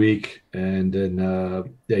through the week. And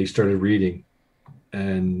then, you started reading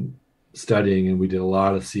and studying, and we did a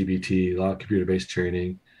lot of CBT, a lot of computer-based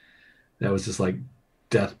training. That was just like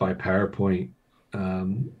death by PowerPoint,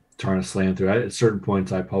 trying to slam through. At certain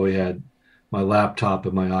points, I probably had my laptop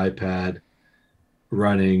and my iPad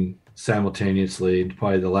running simultaneously, and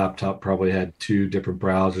probably the laptop probably had 2 different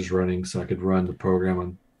browsers running, so I could run the program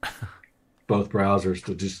on both browsers,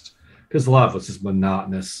 to just, because a lot of it's just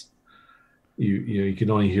monotonous. You can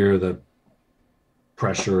only hear the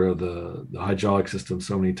pressure of the hydraulic system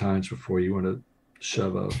so many times before you want to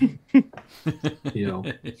shove a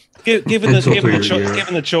given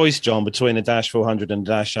the choice, John, between a Dash 400 and a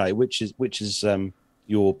Dash 8, which is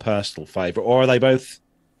your personal favorite, or are they both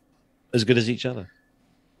as good as each other?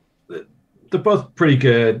 They're both pretty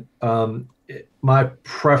good. My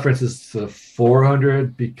preference is the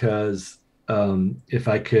 400 because if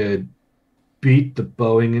I could beat the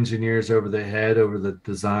Boeing engineers over the head over the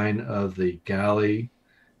design of the galley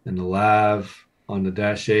and the lav on the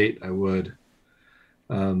Dash 8, I would.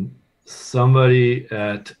 Somebody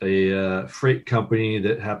at a freight company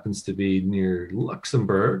that happens to be near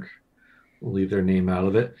Luxembourg, we'll leave their name out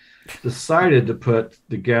of it, decided to put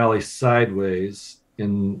the galley sideways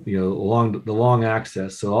in, along the long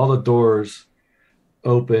axis. So all the doors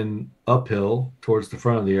open uphill towards the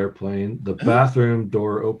front of the airplane. The bathroom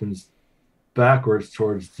door opens backwards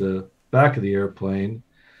towards the back of the airplane.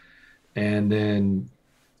 And then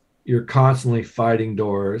you're constantly fighting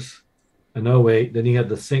doors. And then you have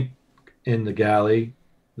the sink in the galley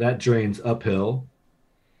that drains uphill.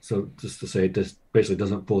 So just to say, it just basically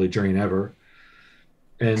doesn't fully drain ever.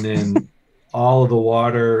 And then all of the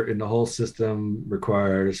water in the whole system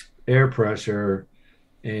requires air pressure.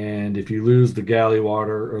 And if you lose the galley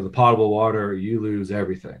water or the potable water, you lose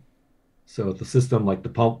everything. So if the system, like the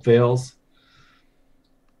pump, fails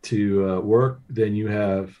to work, then you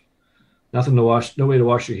have nothing to wash, no way to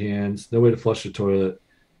wash your hands, no way to flush the toilet,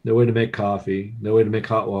 no way to make coffee, no way to make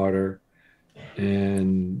hot water,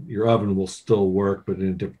 and your oven will still work, but in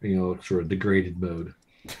a different, sort of degraded mode.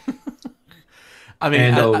 I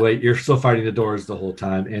mean, you're still fighting the doors the whole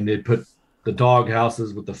time. And they put the dog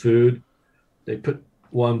houses with the food, they put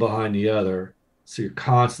one behind the other, so you're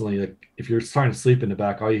constantly, like, if you're starting to sleep in the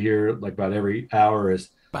back, all you hear like about every hour is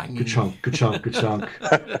banging, ka-chunk, ka-chunk, ka-chunk.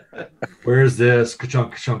 Where's this?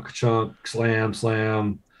 Ka-chunk, ka-chunk, ka-chunk, slam,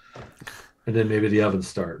 slam. And then maybe the ovens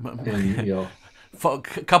start, and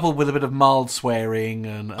coupled with a bit of mild swearing.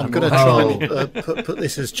 And I'm going to try and put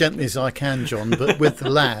this as gently as I can, John. But with the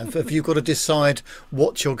lav, have you got to decide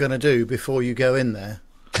what you're going to do before you go in there?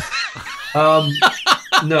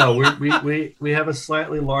 No, we have a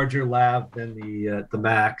slightly larger lav than the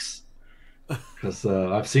Max, because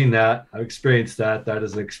I've seen that, I've experienced that. That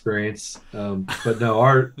is an experience. But no,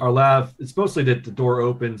 our lav, it's mostly that the door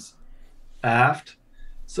opens aft.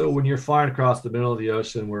 So when you're flying across the middle of the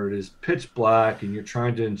ocean where it is pitch black and you're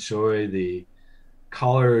trying to enjoy the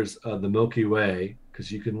colors of the Milky Way,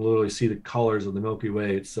 because you can literally see the colors of the Milky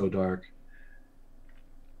Way, it's so dark.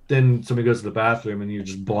 Then somebody goes to the bathroom and you're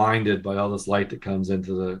just blinded by all this light that comes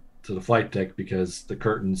into the flight deck because the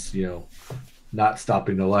curtains, not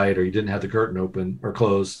stopping the light, or you didn't have the curtain open or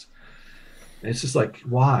closed. And it's just like,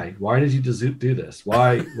 why? Why did you do this?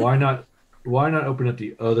 Why not open it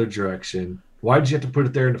the other direction? Why did you have to put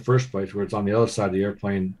it there in the first place where it's on the other side of the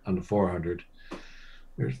airplane on the 400?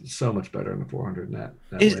 There's so much better on the 400 in that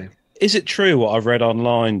way. Is it true what I've read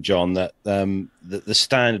online, John, that the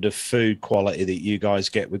standard of food quality that you guys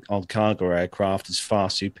get on cargo aircraft is far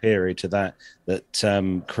superior to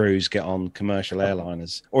that crews get on commercial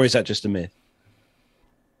airliners? Or is that just a myth?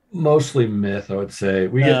 Mostly myth, I would say.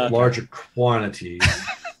 We get larger quantities.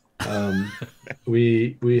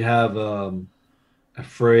 We have a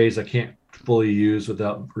phrase I can't fully use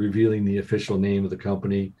without revealing the official name of the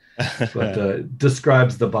company, but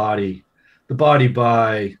describes the body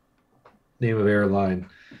by name of airline,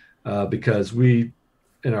 because we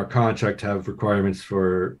in our contract have requirements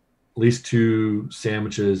for at least 2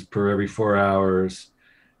 sandwiches per every 4 hours.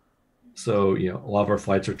 So a lot of our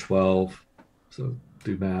flights are 12, so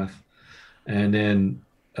do math. And then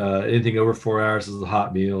anything over 4 hours is a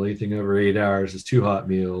hot meal. Anything over 8 hours is 2 hot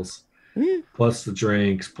meals, plus the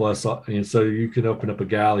drinks, plus, and so you can open up a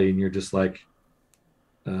galley and you're just like,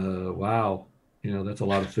 wow, that's a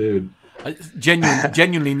lot of food.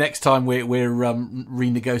 Genuinely, next time we're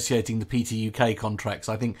renegotiating the PT UK contracts,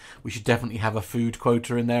 I think we should definitely have a food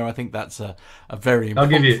quota in there. I think that's a very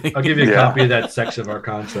important thing. I'll give you a copy of that section of our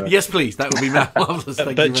contract. Yes, please. That would be marvelous.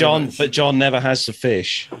 But John never has the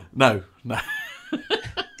fish. No. I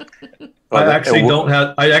actually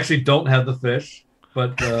don't have the fish,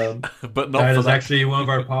 but but that is actually one of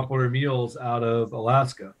our popular meals out of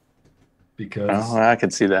Alaska, because I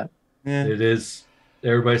can see that. Yeah. It is.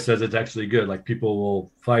 Everybody says it's actually good. Like, people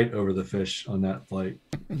will fight over the fish on that flight.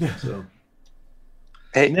 So,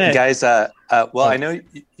 hey guys, I know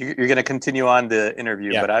you're going to continue on the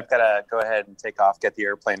interview, but I've got to go ahead and take off, get the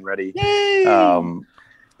airplane ready. Yay!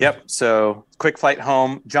 Yep. So quick flight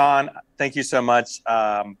home. John, thank you so much.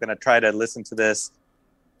 I'm going to try to listen to this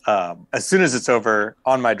as soon as it's over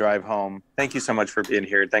on my drive home. Thank you so much for being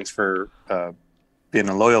here. Thanks for being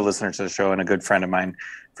a loyal listener to the show and a good friend of mine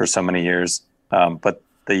for so many years. But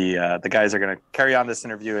the guys are going to carry on this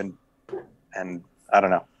interview and I don't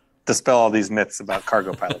know, dispel all these myths about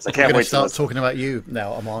cargo pilots. I can't wait to start talking about you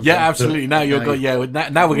now, Amon. Yeah, absolutely. Now you're going. Yeah,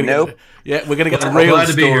 now we're going to we're going to get the real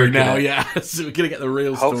story now. Yeah, so we're going to get the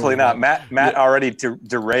real story. Hopefully not. Matt already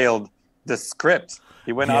derailed the script.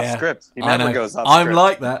 He went off script. He never goes off script. I'm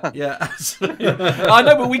like that. Yeah, I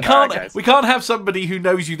know, but we can't. We can't have somebody who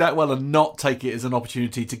knows you that well and not take it as an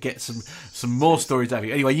opportunity to get some more stories out of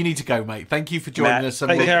you. Anyway, you need to go, mate. Thank you for joining us.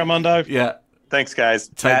 Take care, Armando. Yeah. Thanks, guys.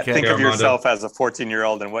 Matt, think of yourself as a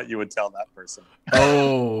 14-year-old and what you would tell that person.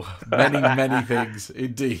 Oh, many things,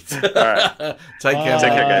 indeed. All right. Take care,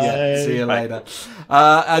 guys. Yeah. See you later.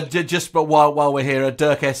 Just but while we're here,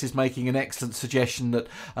 Dirk S is making an excellent suggestion that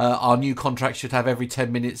our new contract should have every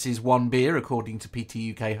 10 minutes is 1 beer, according to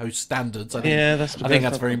PT UK host standards. I think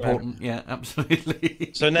that's very important. Yeah,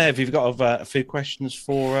 absolutely. So, Nev, you've got a few questions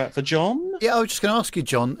for John? Yeah, I was just going to ask you,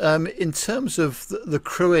 John, in terms of the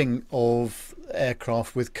crewing of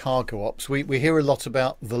aircraft with cargo ops, we hear a lot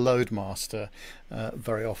about the loadmaster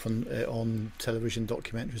very often on television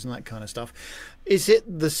documentaries and that kind of stuff. Is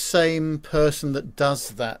it the same person that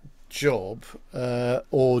does that job,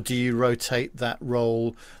 or do you rotate that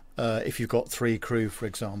role if you've got 3 crew, for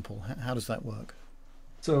example? How does that work?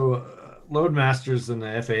 So loadmasters in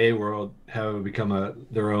the FAA world have become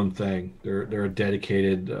their own thing. They're a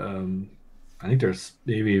dedicated, I think there's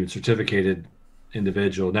maybe even certificated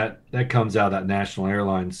individual that comes out of that National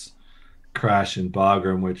Airlines crash in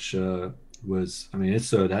Bagram, which was, I mean,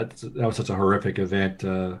 that was such a horrific event.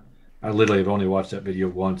 I literally have only watched that video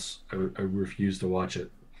once. I refuse to watch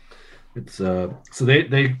it. It's so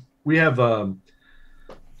we have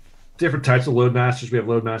different types of loadmasters. We have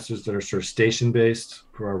loadmasters that are sort of station based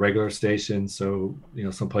for our regular stations. So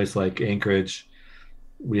someplace like Anchorage,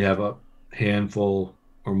 we have a handful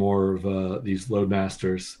or more of these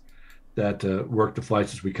loadmasters that work the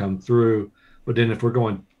flights as we come through. But then if we're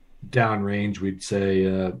going downrange, we'd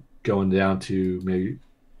say going down to maybe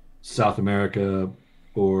South America,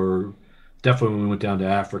 or definitely when we went down to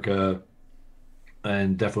Africa,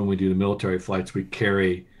 and definitely when we do the military flights, we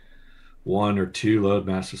carry 1 or 2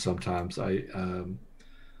 loadmasters sometimes. I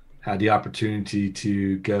had the opportunity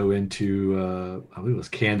to go into, I believe it was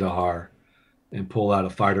Kandahar, and pull out a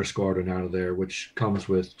fighter squadron out of there, which comes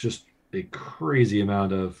with just a crazy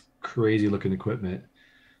amount of crazy looking equipment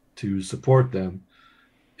to support them.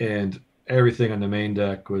 And everything on the main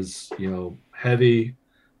deck was, heavy,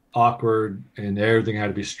 awkward, and everything had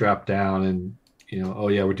to be strapped down. And,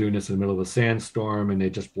 we're doing this in the middle of a sandstorm, and they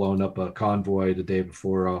just blown up a convoy the day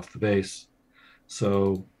before off the base.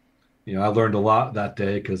 So, I learned a lot that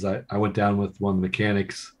day because I went down with one of the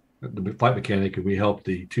mechanics, the flight mechanic, and we helped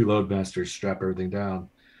the two loadmasters strap everything down.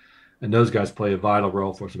 And those guys play a vital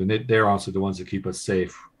role for us. I mean, they're honestly the ones that keep us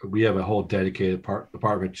safe. We have a whole dedicated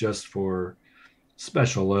department just for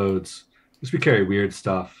special loads, because we carry weird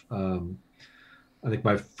stuff. I think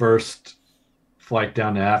my first flight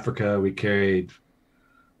down to Africa, we carried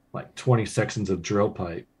like 20 sections of drill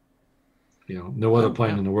pipe. No other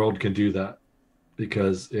plane in the world can do that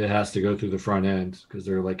because it has to go through the front end because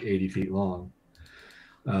they're like 80 feet long.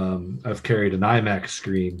 I've carried an IMAX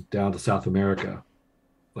screen down to South America.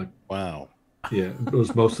 Like, wow. Yeah, it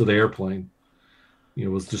was most of the airplane. It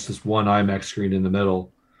was just this one IMAX screen in the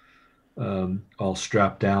middle, all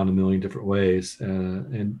strapped down a million different ways.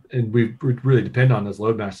 And we really depend on those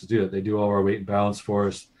loadmasters to do it. They do all our weight and balance for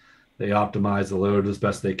us. They optimize the load as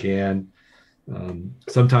best they can.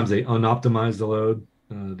 Sometimes they unoptimize the load.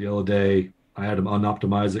 The other day, I had them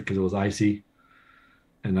unoptimize it because it was icy,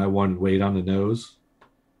 and I wanted weight on the nose.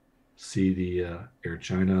 See the Air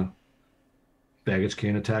China baggage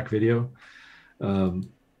can attack video. So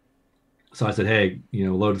I said, hey,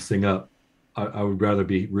 load this thing up. I would rather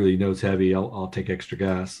be really nose heavy. I'll take extra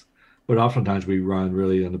gas. But oftentimes we run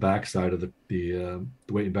really on the backside of the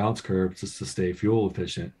weight and balance curve just to stay fuel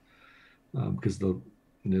efficient. Because the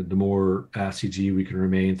more ASCII we can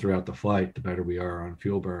remain throughout the flight, the better we are on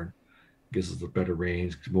fuel burn. It gives us a better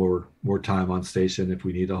range, more time on station if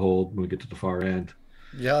we need to hold when we get to the far end.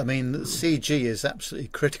 Yeah, I mean, CG is absolutely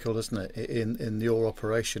critical, isn't it, in your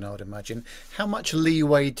operation, I would imagine. How much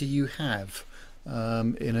leeway do you have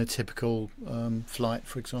in a typical flight,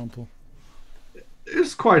 for example?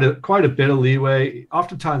 There's quite a bit of leeway.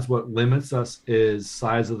 Oftentimes what limits us is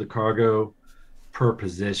size of the cargo per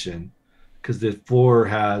position, because the floor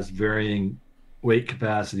has varying weight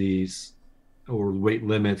capacities or weight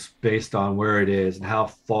limits based on where it is and how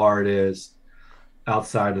far it is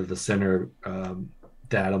outside of the center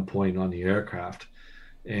data point on the aircraft.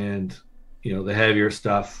 And the heavier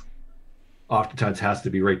stuff oftentimes has to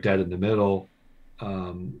be right dead in the middle.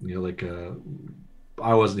 I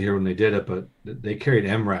wasn't here when they did it, but they carried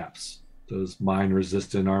MRAPs, those mine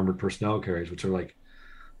resistant armored personnel carriers, which are like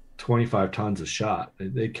 25 tons a shot.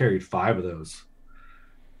 They carried 5 of those,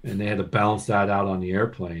 and they had to balance that out on the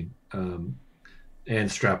airplane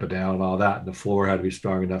and strap it down and all that, and the floor had to be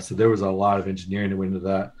strong enough. So there was a lot of engineering that went into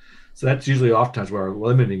that. So that's usually oftentimes where our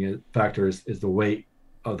limiting factor is the weight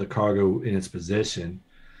of the cargo in its position.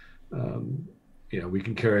 We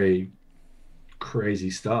can carry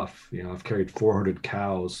crazy stuff. I've carried 400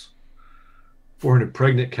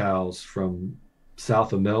 pregnant cows from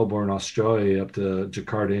south of Melbourne, Australia, up to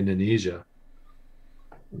Jakarta, Indonesia.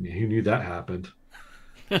 I mean, who knew that happened?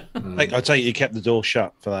 I tell you kept the door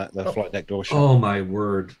shut for that, the flight deck door shut. Oh my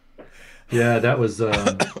word! Yeah, that was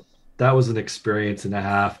that was an experience and a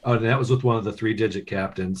half. Oh, and that was with one of the 3-digit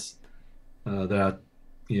captains that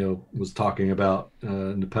was talking about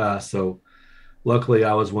in the past. So luckily,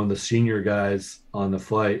 I was one of the senior guys on the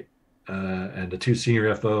flight, and the 2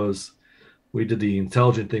 senior FOs. We did the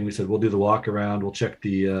intelligent thing. We said we'll do the walk around. We'll check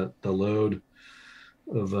the load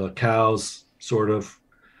of cows, sort of.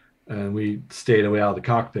 And we stayed away out of the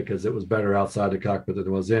cockpit because it was better outside the cockpit than it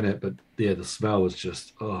was in it. But yeah, the smell was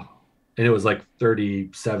just, and it was like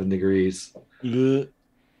 37 degrees.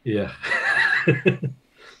 Yeah.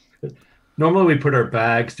 Normally we put our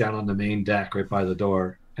bags down on the main deck right by the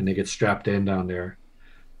door, and they get strapped in down there.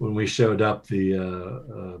 When we showed up,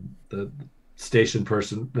 the station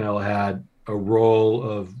personnel had a roll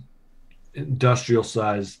of industrial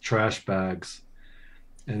sized trash bags.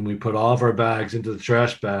 And we put all of our bags into the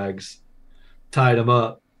trash bags, tied them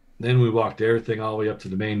up. Then we walked everything all the way up to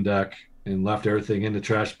the main deck and left everything in the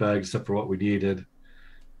trash bags except for what we needed.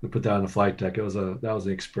 We put that on the flight deck. That was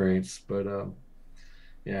an experience. But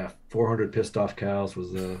 400 pissed off cows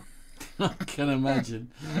was I can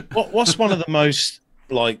imagine. What's one of the most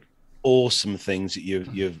awesome things that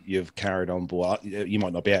you've carried on board? You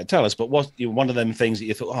might not be able to tell us, but what's one of them things that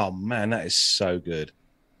you thought, oh man, that is so good.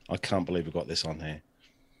 I can't believe we got this on here.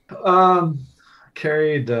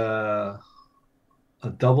 Carried a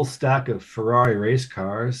double stack of Ferrari race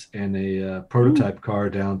cars and a prototype car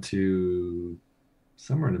down to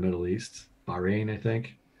somewhere in the Middle East, Bahrain, I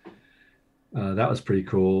think. That was pretty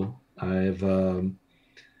cool. I've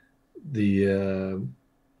the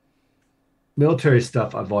military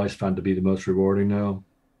stuff I've always found to be the most rewarding now.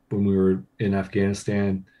 When we were in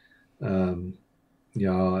Afghanistan, I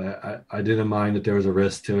didn't mind that there was a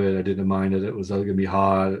risk to it. I didn't mind that it was going to be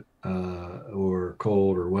hot or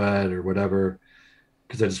cold or wet or whatever,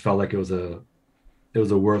 because I just felt like it was a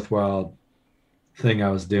worthwhile thing I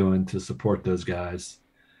was doing to support those guys,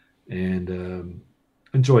 and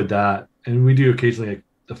enjoyed that. And we do occasionally like,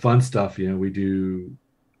 the fun stuff. We do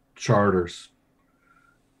charters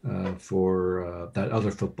for that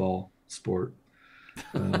other football sport,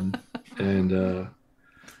 and the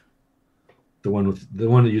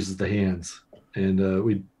one that uses the hands, and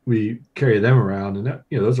we carry them around, and that,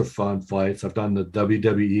 those are fun flights. I've done the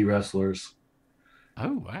WWE wrestlers.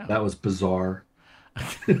 Oh wow, that was bizarre.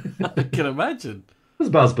 I can imagine. It was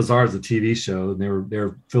about as bizarre as a TV show, and they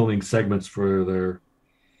were filming segments for their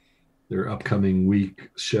upcoming week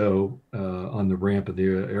show on the ramp at the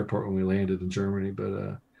airport when we landed in Germany.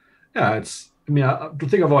 But yeah, the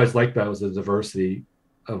thing I've always liked about was the diversity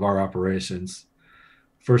of our operations.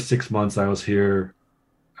 First 6 months I was here,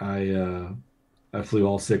 I flew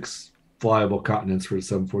all 6 flyable continents for the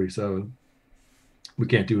 747. We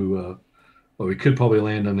can't do well, we could probably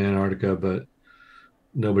land on Antarctica, but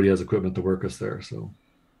nobody has equipment to work us there. So,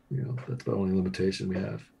 that's the only limitation we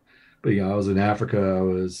have. But I was in Africa, I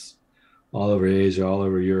was all over Asia, all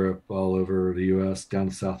over Europe, all over the US, down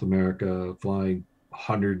to South America, flying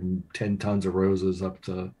 110 tons of roses up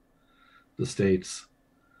to the States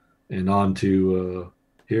and on to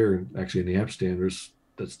here, actually in the Amsterdam,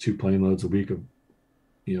 that's 2 plane loads a week of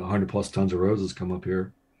 100 plus tons of roses come up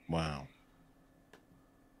here. Wow.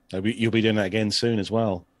 You'll be doing that again soon as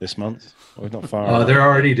well this month. Or not far. They're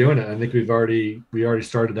already doing it. I think we already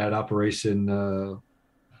started that operation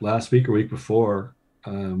last week or week before.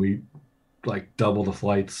 We like double the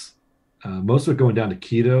flights. Most of it going down to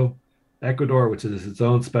Quito, Ecuador, which is its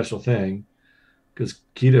own special thing because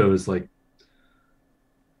Quito is like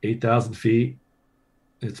 8,000 feet.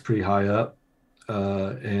 It's pretty high up,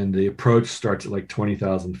 and the approach starts at like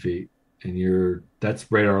 20,000 feet, and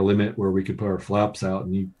that's radar limit where we can put our flaps out,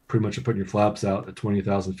 and you pretty much are putting your flaps out at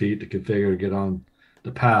 20,000 feet to configure to get on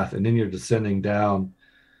the path, and then you're descending down,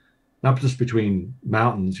 not just between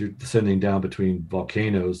mountains, you're descending down between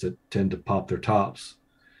volcanoes that tend to pop their tops,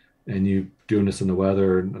 and you doing this in the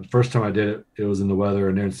weather. And the first time I did it, it was in the weather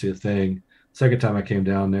and didn't see a thing. Second time I came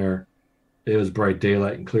down there, it was bright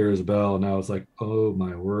daylight and clear as a bell. And I was like, oh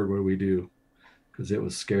my word, what do we do? Because it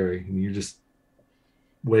was scary. And you're just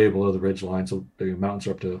way below the ridge line. So the mountains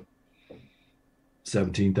are up to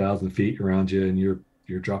 17,000 feet around you, and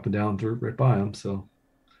you're dropping down through right by them. So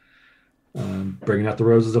bringing out the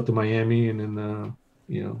roses up to Miami, and then,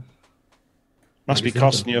 must be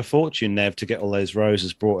costing you a fortune, Nev, to get all those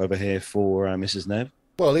roses brought over here for Mrs. Nev.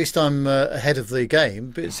 Well, at least I'm ahead of the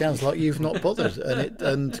game, but it sounds like you've not bothered.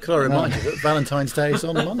 And could I remind you that Valentine's Day is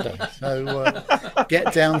on Monday, so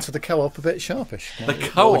get down to the Co-op a bit sharpish. The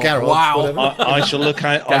Co-op, garage, wow! I shall look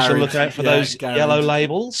out. I shall look out for those yellow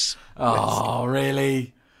labels. Oh,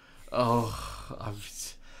 really? Oh, I'm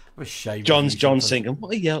ashamed. John's thinking,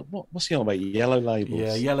 what's he on about? Yellow labels?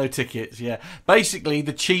 Yeah, yellow tickets. Yeah, basically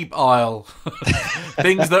the cheap aisle,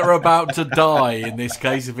 things that are about to die. In this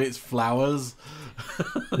case, if it's flowers.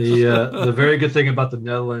 The very good thing about the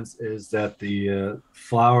Netherlands is that the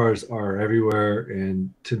flowers are everywhere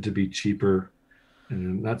and tend to be cheaper,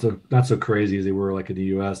 and not so crazy as they were like in the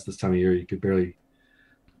U.S. this time of year. You could barely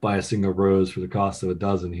buy a single rose for the cost of a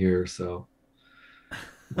dozen here. So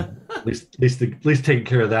at least taking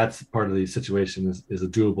care of that part of the situation is a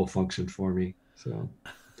doable function for me. So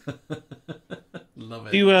love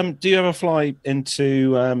it. Do you ever fly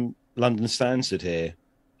into London Stansted here,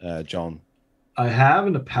 John? I have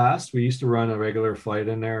in the past. We used to run a regular flight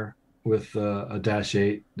in there with a Dash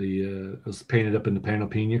 8. It was painted up in the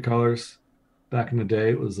Panalpina colors back in the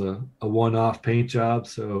day. It was a one-off paint job.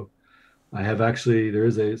 So I have actually, there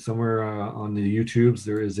is somewhere on the YouTubes,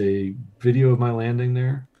 there is a video of my landing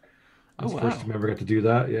there. That's the first time I ever got to do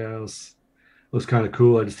that. Yeah, it was kind of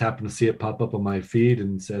cool. I just happened to see it pop up on my feed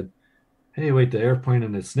and said, hey, wait, the airplane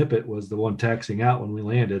in the snippet was the one taxiing out when we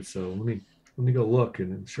landed. So let me go look,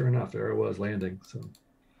 and sure enough, there I was landing. So,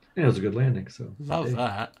 yeah, it was a good landing. So, love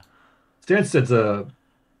that. Stansted's a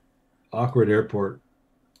awkward airport,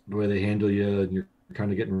 the way they handle you, and you're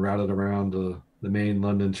kind of getting routed around the main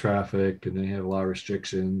London traffic, and they have a lot of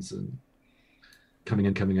restrictions and coming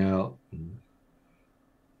in, coming out. And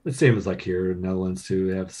the same as like here in the Netherlands too.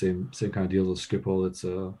 They have the same kind of deals with Schiphol. It's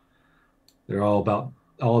they're all about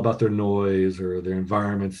their noise or their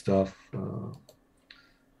environment stuff.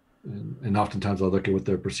 And oftentimes I'll look at what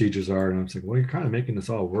their procedures are, and I'm saying, well, you're kind of making this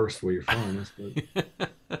all worse the way you're flying this.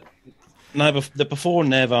 But... No, before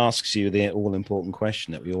Nev asks you the all-important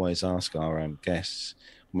question that we always ask our guests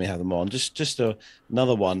when we have them on, just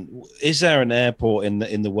another one. Is there an airport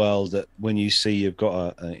in the world that when you see you've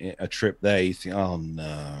got a trip there, you think, oh,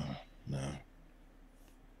 no.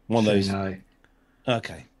 One of those. Shanghai.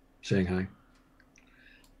 Okay. Shanghai.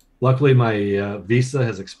 luckily my visa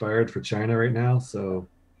has expired for China right now, so,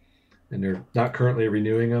 and they're not currently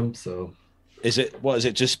renewing them. So is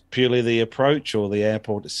it just purely the approach or the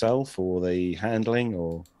airport itself or the handling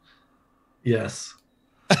or? Yes.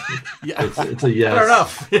 Yeah. It's a yes. Fair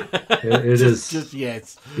enough. It is just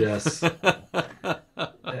yes. Yes.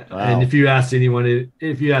 Wow. And if you ask any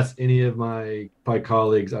of my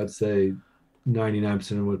colleagues, I'd say 99% of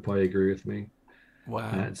them would probably agree with me.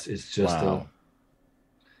 Wow. It's just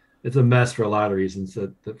it's a mess for a lot of reasons.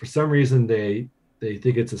 That for some reason they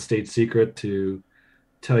think it's a state secret to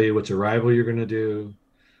tell you which arrival you're going to do,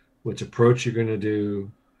 which approach you're going to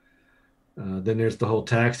do. Then there's the whole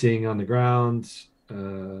taxiing on the ground.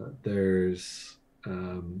 There's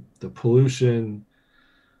the pollution.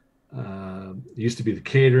 It used to be the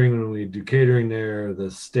catering. When we do catering there, the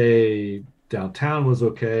stay downtown was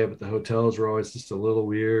okay, but the hotels were always just a little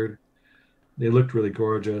weird. They looked really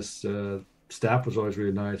gorgeous. Staff was always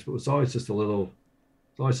really nice, but it was always just a little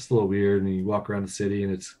weird. And you walk around the city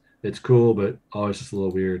and it's cool, but always just a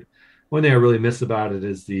little weird. One thing I really miss about it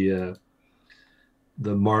is the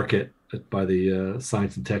market by the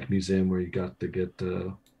Science and Tech Museum, where you got to get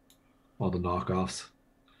all the knockoffs.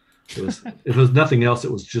 If it was nothing else,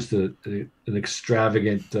 it was just an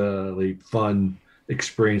extravagantly fun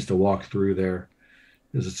experience to walk through there.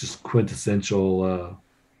 It's just quintessential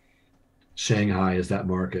Shanghai is that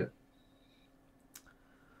market.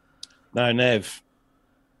 Now, Nev,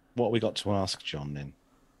 what we got to ask John then?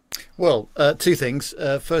 Well, two things.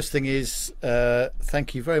 First thing is,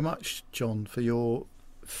 thank you very much, John, for your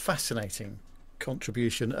fascinating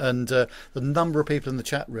contribution, and the number of people in the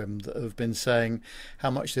chat room that have been saying how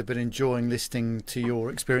much they've been enjoying listening to your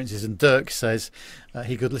experiences. And Dirk says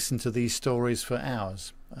he could listen to these stories for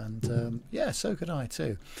hours, and so could I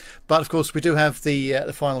too. But of course, we do have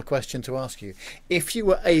the final question to ask you. If you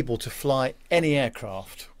were able to fly any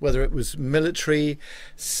aircraft, whether it was military,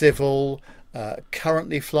 civil,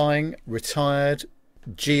 currently flying, retired,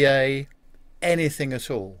 GA, anything at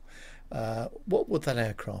all, what would that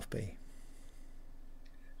aircraft be?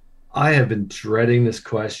 I have been dreading this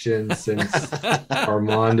question since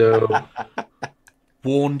Armando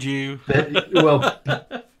warned you.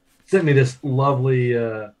 Sent me this lovely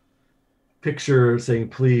picture saying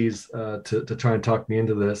please to try and talk me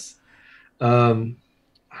into this. I'm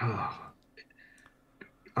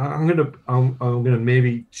gonna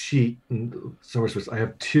maybe cheat in some respects. I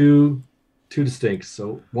have two distinct.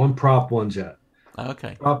 So one prop, one jet.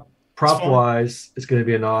 Okay. Prop wise, it's going to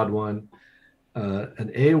be an odd one.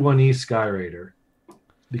 An A1E Skyraider,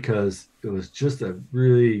 because it was just a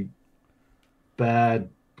really bad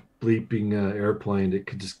bleeping airplane that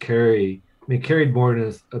could just carried more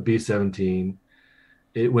than a B-17.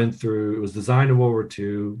 It was designed in World War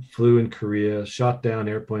II, flew in Korea, shot down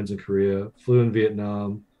airplanes in Korea, flew in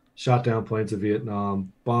Vietnam, shot down planes in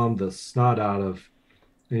Vietnam, bombed the snot out of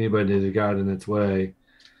anybody that got in its way.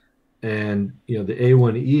 And, the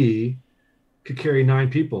A1E could carry 9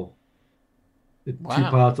 people. Wow. 2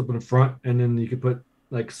 pilots up in the front, and then you could put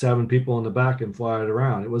like 7 people in the back and fly it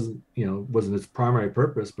around. It wasn't its primary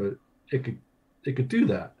purpose, but it could do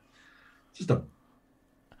that. Just a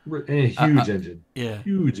huge engine. Yeah.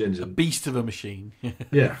 Huge engine. A beast of a machine.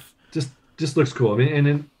 Yeah. Just looks cool. I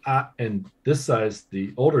mean, and this size,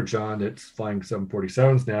 the older John that's flying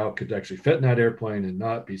 747s now could actually fit in that airplane and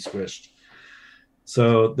not be squished.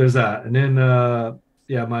 So there's that. And then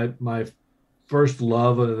my first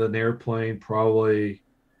love of an airplane, probably,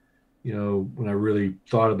 when I really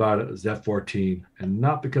thought about it, was F-14, and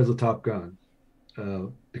not because of Top Gun,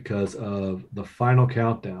 because of the Final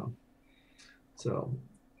Countdown. So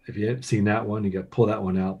if you haven't seen that one, you got to pull that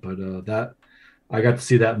one out. But I got to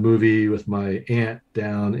see that movie with my aunt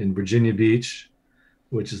down in Virginia Beach,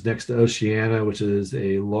 which is next to Oceana, which is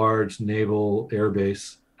a large naval air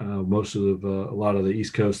base. Most of a lot of the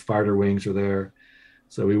East Coast fighter wings are there.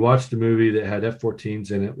 So we watched a movie that had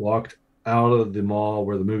F-14s in it, walked out of the mall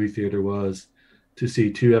where the movie theater was to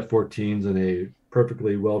see 2 F-14s and a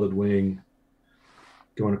perfectly welded wing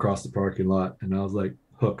going across the parking lot. And I was like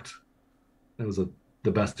hooked. It was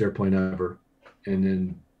the best airplane ever. And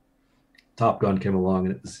then Top Gun came along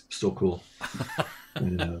and it was still cool.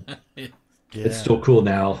 And, It's still cool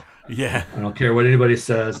now. Yeah. I don't care what anybody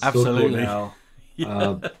says. It's Absolutely. Still cool now.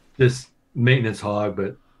 Yeah. This maintenance hog,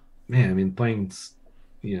 but man, I mean, planes,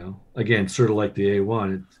 again, sort of like the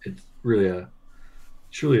A1, it's really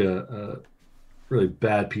truly a really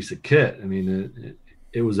bad piece of kit. I mean,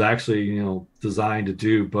 it was actually, designed to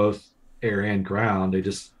do both air and ground. They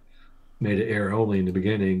just made it air only in the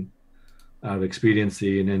beginning out of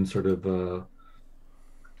expediency. And then sort of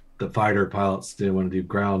the fighter pilots didn't want to do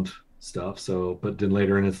ground stuff. So, but then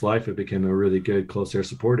later in its life, it became a really good close air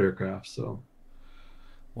support aircraft. So,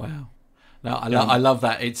 wow. No, I love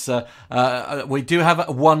that. It's we do have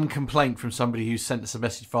one complaint from somebody who sent us a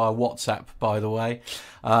message via WhatsApp, by the way.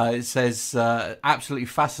 It says, absolutely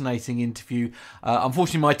fascinating interview.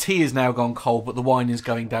 Unfortunately, my tea is now gone cold, but the wine is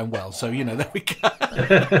going down well. So, there we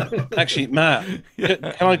go. Actually, Matt,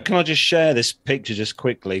 can I just share this picture just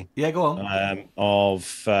quickly? Yeah, go on.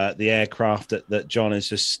 Of the aircraft that John is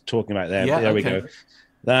just talking about there. Yeah, there we go.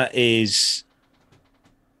 That is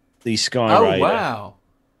the Sky Raider. Oh, wow.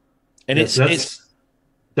 And yes,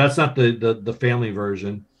 that's not the family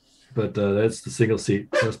version, but that's the single seat.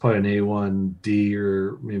 So it's probably an A1D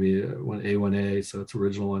or maybe one A1A. So it's the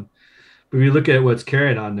original one. But if you look at what's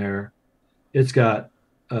carried on there, it's got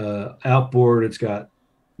outboard. It's got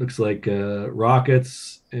looks like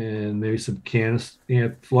rockets and maybe some cans.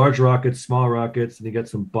 Large rockets, small rockets, and you got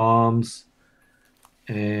some bombs.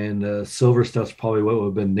 And silver stuff's probably what would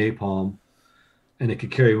have been napalm, and it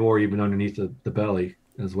could carry more even underneath the belly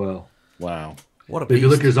as well. Wow. What a But if you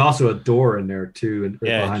look, there's also a door in there too, and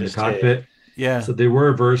Yeah, behind the just cockpit. Yeah. So there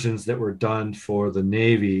were versions that were done for the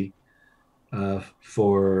Navy,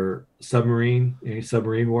 for submarine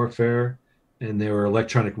warfare, and they were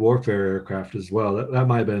electronic warfare aircraft as well. That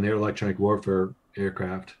might have been an electronic warfare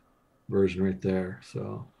aircraft version right there.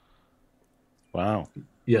 So, wow.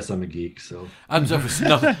 Yes, I'm a geek. So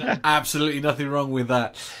absolutely nothing wrong with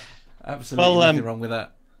that. Absolutely nothing wrong with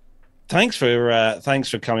that. Thanks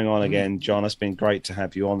for coming on again, John. It's been great to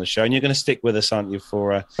have you on the show, and you're going to stick with us, aren't you,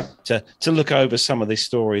 for to look over some of these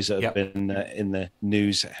stories that have been in the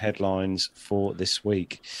news headlines for this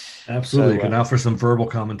week. Absolutely. So, now for some verbal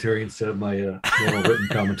commentary instead of my normal written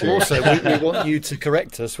commentary. Also, we want you to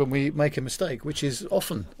correct us when we make a mistake, which is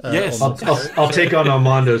often. Yes, I'll take on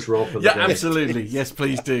Armando's role for the day. Absolutely. Yes,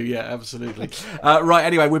 please do. Yeah, absolutely. Right.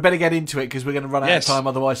 Anyway, we better get into it because we're going to run out of time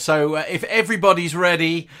otherwise. So, if everybody's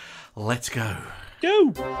ready. Let's go.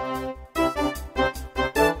 Go.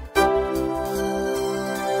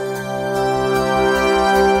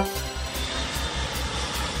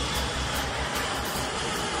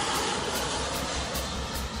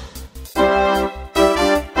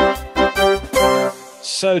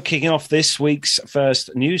 So, kicking off this week's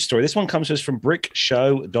first news story. This one comes to us from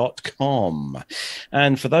brickshow.com.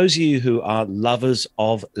 And for those of you who are lovers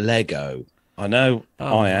of Lego, I know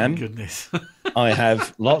I am. Goodness. I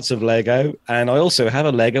have lots of Lego, and I also have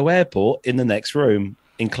a Lego airport in the next room,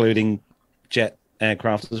 including jet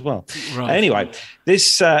aircraft as well. Right. Anyway,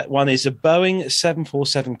 this one is a Boeing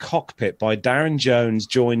 747 cockpit by Darren Jones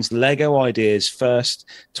joins Lego Ideas first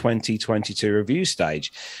 2022 review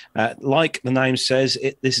stage. Like the name says,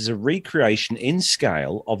 this is a recreation in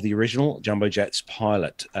scale of the original Jumbo Jet's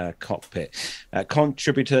pilot cockpit.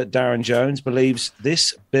 Contributor Darren Jones believes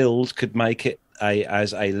this build could make it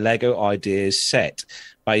as a Lego Ideas set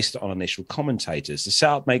based on initial commentators. The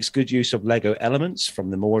setup makes good use of Lego elements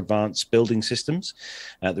from the more advanced building systems.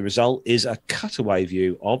 The result is a cutaway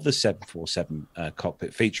view of the 747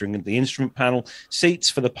 cockpit featuring the instrument panel, seats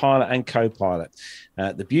for the pilot and co-pilot.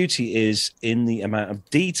 The beauty is in the amount of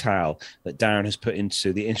detail that Darren has put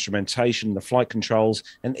into the instrumentation, the flight controls,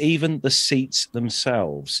 and even the seats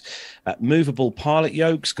themselves. Movable pilot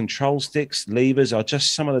yokes, control sticks, levers are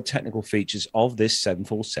just some of the technical features of this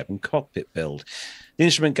 747 cockpit build. The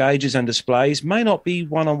instrument gauges and displays may not be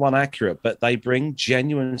one-on-one accurate, but they bring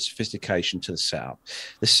genuine sophistication to the setup.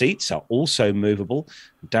 The seats are also movable.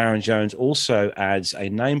 Darren Jones also adds a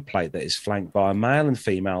nameplate that is flanked by a male and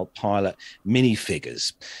female pilot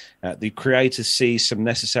minifigures. The creators see some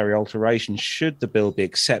necessary alterations should the build be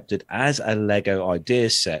accepted as a Lego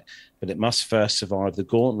Ideas set, but it must first survive the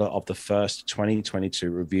gauntlet of the first 2022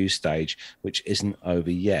 review stage, which isn't over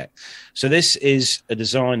yet. So this is a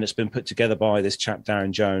design that's been put together by this chap, Darren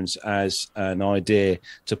Jones, as an idea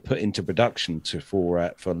to put into production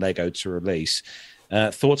for Lego to release.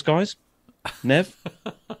 Thoughts, guys? Nev?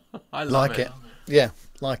 I like it. Yeah,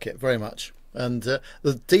 like it very much. And the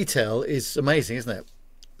detail is amazing, isn't it?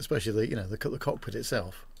 Especially the cockpit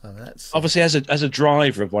itself. I mean, that's obviously as a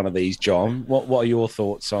driver of one of these, John. What are your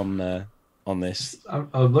thoughts on this? I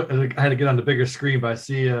had to get on the bigger screen, but I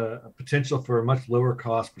see a potential for a much lower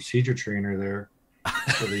cost procedure trainer there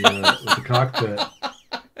for the with the cockpit.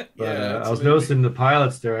 But I was noticing the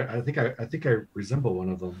pilots there. I think I resemble one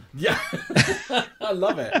of them. Yeah, I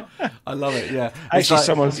love it. Yeah,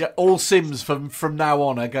 actually, all Sims from now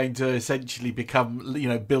on are going to essentially become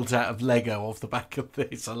built out of Lego off the back of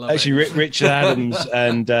this. I love it. Actually, Richard Adams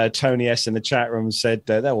and Tony S in the chat room said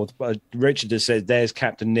Richard has said there's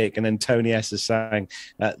Captain Nick, and then Tony S is saying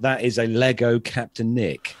that is a Lego Captain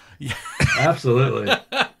Nick. Yeah, absolutely.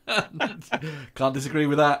 Can't disagree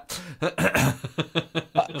with that.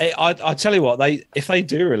 I tell you what, if they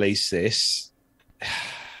do release this,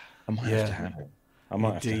 I might have to have it. I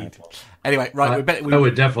might have to have one. Anyway, right. I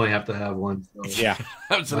would definitely have to have one. So. Yeah,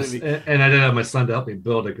 absolutely. And I didn't have my son to help me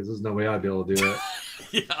build it because there's no way I'd be able to do it.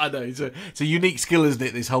 Yeah, I know. It's a unique skill, isn't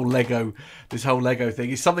it? This whole Lego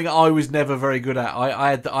thing. It's something I was never very good at.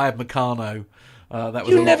 I had Meccano. That was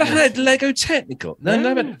you never had Lego Technical? No,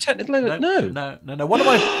 never technical Lego. No.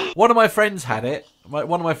 One of my friends had it.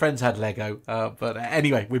 One of my friends had Lego. But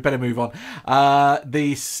anyway, we better move on.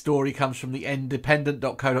 This story comes from the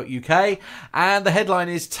independent.co.uk, and the headline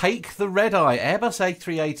is "Take the Red Eye Airbus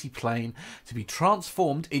A380 plane to be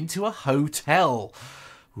transformed into a hotel."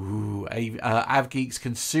 Ooh, AvGeeks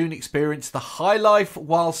can soon experience the high life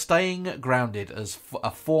while staying grounded, as a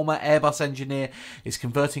former Airbus engineer is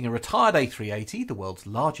converting a retired A380, the world's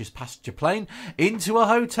largest passenger plane, into a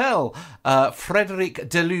hotel. Frederic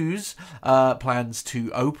Deleuze plans to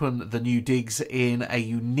open the new digs in a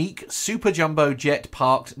unique super jumbo jet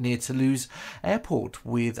parked near Toulouse Airport,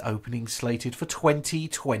 with openings slated for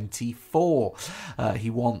 2024. He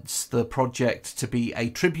wants the project to be a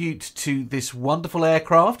tribute to this wonderful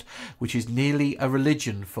aircraft, which is nearly a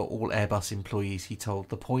religion for all Airbus employees, he told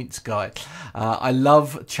The Points guy. I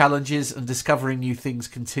love challenges and discovering new things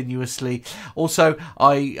continuously. Also,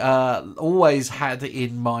 I always had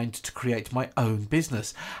in mind to create my own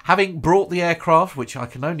business. Having brought the aircraft, which I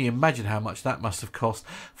can only imagine how much that must have cost,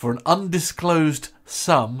 for an undisclosed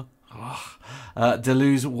sum,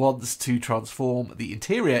 Deleuze wants to transform the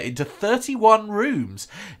interior into 31 rooms,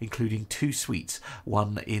 including 2 suites,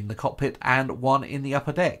 one in the cockpit and one in the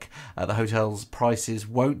upper deck. The hotel's prices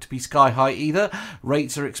won't be sky high either.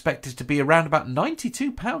 Rates are expected to be around about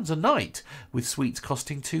 £92 a night, with suites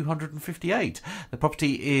costing $258. The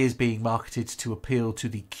property is being marketed to appeal to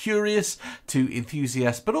the curious, to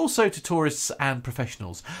enthusiasts, but also to tourists and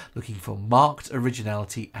professionals looking for marked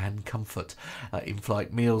originality and comfort.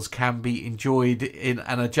 In-flight meals can be enjoyed in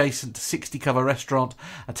an adjacent 60-cover restaurant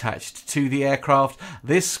attached to the aircraft.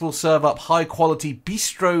 This will serve up high-quality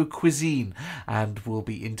bistro cuisine and will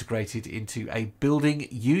be integrated into a building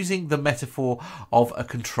using the metaphor of a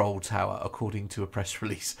control tower, according to a press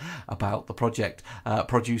release about the project.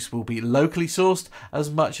 Produce will be locally sourced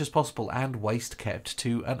as much as possible and waste kept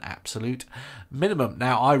to an absolute minimum.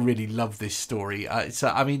 Now, I really love this story.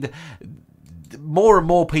 More and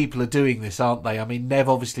more people are doing this, aren't they? I mean, Nev,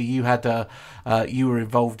 obviously you had you were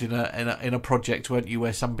involved in a project, weren't you,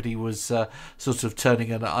 where somebody was sort of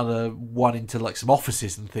turning one into like some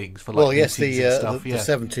offices and things for like the stuff. The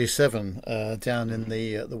 727 down in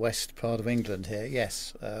the west part of England here,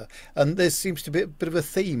 yes, and there seems to be a bit of a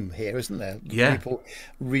theme here, isn't there? Yeah, people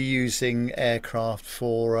reusing aircraft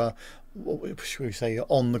for what should we say,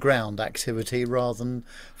 on the ground activity rather than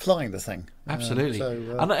flying the thing. Absolutely.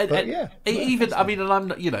 We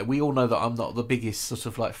all know that I'm not the biggest sort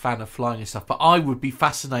of like fan of flying and stuff, but I would be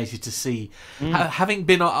fascinated to see, having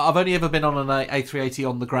been I've only ever been on an A380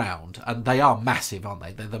 on the ground, and they are massive, aren't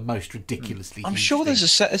they? They're the most ridiculously I'm huge sure thing.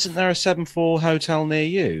 isn't there a 7-4 hotel near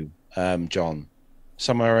you, John?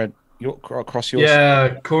 Somewhere across your...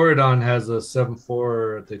 Yeah, Corridon has a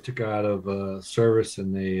 7-4 they took out of service,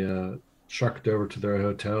 and they trucked over to their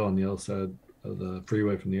hotel on the other side of the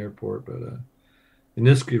freeway from the airport. But in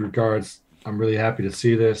this regards, I'm really happy to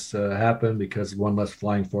see this happen, because one less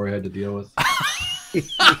flying forehead to deal with.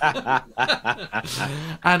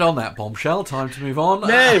 And on that bombshell, time to move on.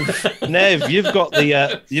 Nev, you've got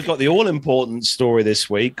the all-important story this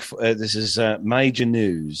week. This is major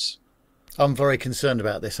news. I'm very concerned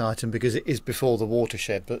about this item because it is before the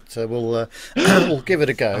watershed, but we'll give it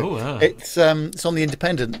a go. It's on the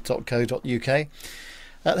independent.co.uk.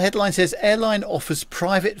 The headline says, airline offers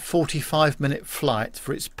private 45-minute flight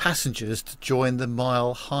for its passengers to join the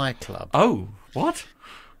Mile High Club. Oh, what?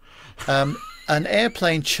 An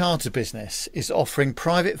airplane charter business is offering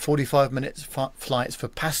private 45-minute flights for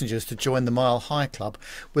passengers to join the Mile High Club,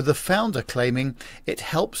 with the founder claiming it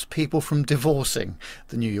helps people from divorcing,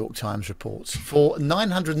 the New York Times reports. For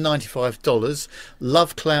 $995,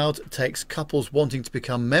 Love Cloud takes couples wanting to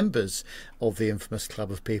become members of the infamous club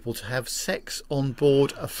of people to have sex on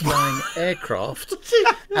board a flying aircraft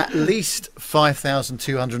at least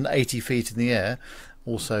 5,280 feet in the air,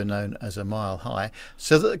 also known as a mile high,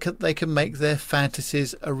 so that they can make their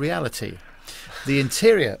fantasies a reality. The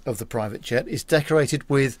interior of the private jet is decorated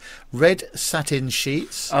with red satin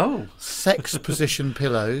sheets, sex position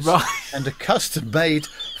pillows, and a custom-made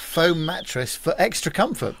foam mattress for extra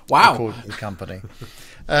comfort, according to the company.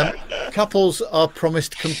 Couples are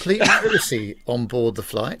promised complete privacy on board the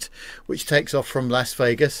flight, which takes off from Las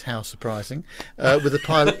Vegas. How surprising. With the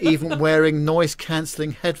pilot even wearing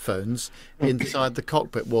noise-cancelling headphones inside the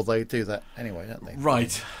cockpit. Well, they do that anyway, don't they?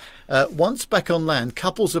 Right. Once back on land,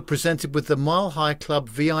 couples are presented with the Mile High Club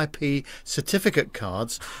VIP certificate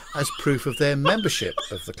cards as proof of their membership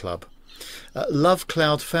of the club. Love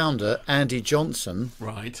Cloud founder Andy Johnson,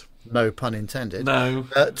 right, no pun intended,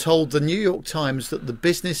 told the New York Times that the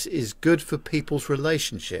business is good for people's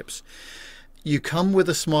relationships. You come with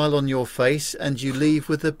a smile on your face and you leave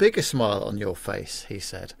with a bigger smile on your face, he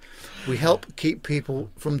said. We help keep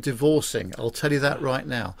people from divorcing. I'll tell you that right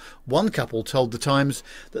now. One couple told the Times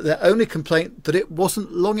that their only complaint that it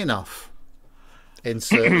wasn't long enough.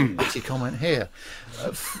 Insert witty comment here.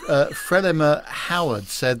 Frelima Howard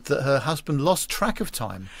said that her husband lost track of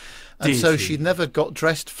time. And so she never got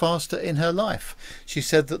dressed faster in her life. She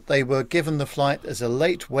said that they were given the flight as a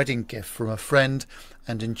late wedding gift from a friend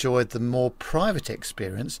and enjoyed the more private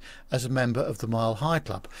experience as a member of the Mile High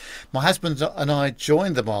Club. My husband and I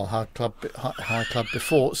joined the Mile High Club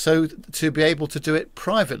before, so to be able to do it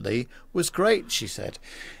privately was great, she said.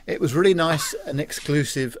 It was really nice and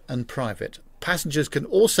exclusive and private. Passengers can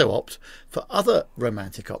also opt for other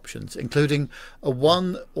romantic options, including a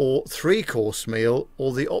 1 or 3 course meal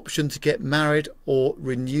or the option to get married or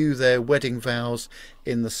renew their wedding vows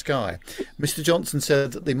in the sky. Mr. Johnson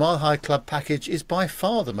said that the Mile High Club package is by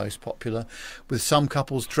far the most popular, with some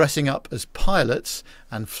couples dressing up as pilots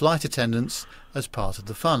and flight attendants as part of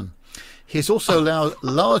the fun. He has also allowed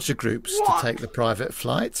larger groups to take the private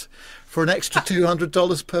flight for an extra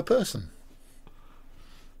 $200 per person.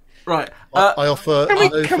 Right. I offer. Can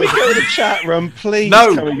we go to the chat room, please?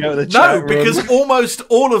 No, can we go to the chat room? Because almost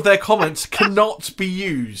all of their comments cannot be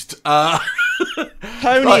used.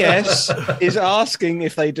 Tony S is asking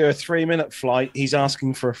if they do a 3-minute flight. He's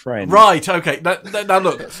asking for a friend. Right. Okay. Now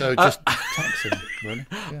look. So just text him, really.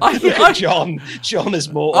 Yeah. Look at John. John is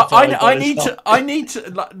mortified. I need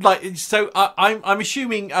to. So I'm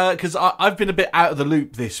assuming because I've been a bit out of the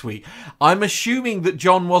loop this week. I'm assuming that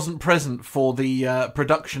John wasn't present for the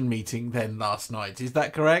production meeting then last night. Is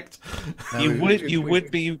that correct? No, you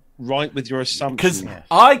would be right with your assumption. Because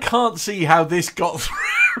I can't see how this got through.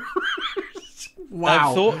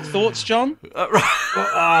 Wow. Thoughts, John?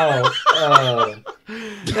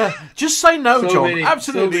 Just say no, John.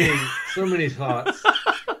 Absolutely. So many thoughts.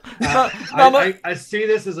 I see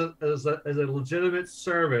this as a legitimate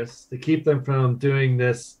service to keep them from doing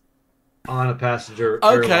this on a passenger.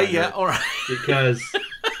 Okay, yeah, all right. Because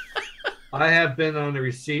I have been on the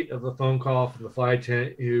receipt of the phone call from the flight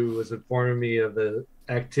attendant who was informing me of the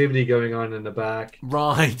activity going on in the back.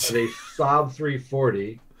 Right. Of a Saab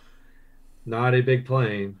 340. Not a big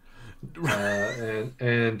plane,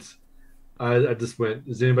 and I just went,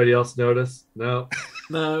 does anybody else notice? No.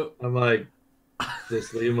 I'm like,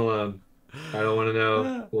 just leave them alone. I don't want to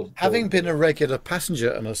know. Having been a regular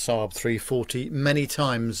passenger on a Saab 340 many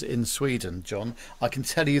times in Sweden, John, I can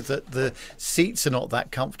tell you that the seats are not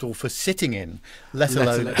that comfortable for sitting in, let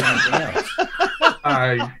alone anything else.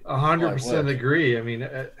 I 100% agree. I mean,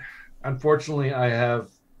 unfortunately, I've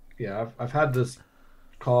had this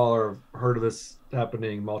call or heard of this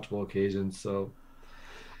happening multiple occasions, so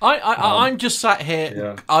I'm just sat here.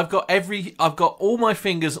 Yeah. I've got all my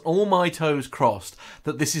fingers, all my toes crossed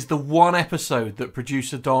that this is the one episode that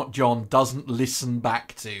producer John doesn't listen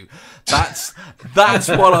back to. That's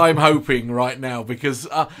what I'm hoping right now, because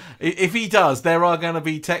if he does, there are going to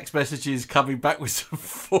be text messages coming back with some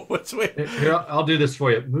forwards. Here, I'll do this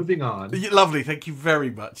for you. Moving on. Lovely, thank you very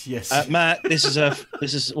much. Yes, Matt. This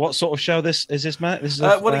is what sort of show this is, Matt? This is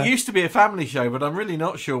it used to be a family show, but I'm really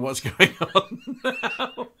not sure what's going on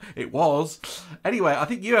now. It was. Anyway, I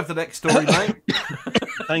think you have the next story, mate.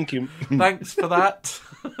 Thank you. Thanks for that.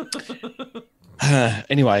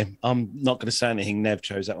 Anyway, I'm not going to say anything. Nev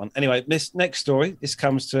chose that one. Anyway, this next story, this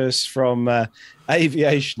comes to us from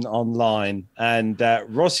Aviation Online, and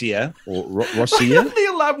Rossier, Neil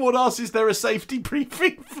Lamwood asks, is there a safety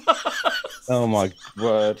briefing first? Oh, my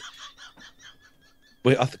word.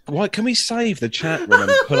 Why can we save the chat room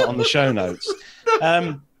and put it on the show notes?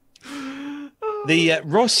 The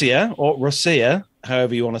Rossier,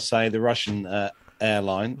 however you want to say, the Russian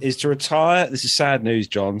airline, is to retire. This is sad news,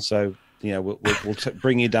 John. So we'll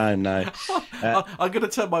bring you down now. I'm going to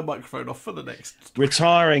turn my microphone off for the next.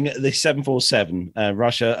 Retiring the 747,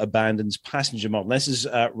 Russia abandons passenger model. This is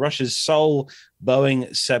Russia's sole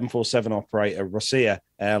Boeing 747 operator Rossiya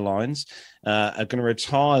Airlines are going to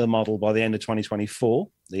retire the model by the end of 2024.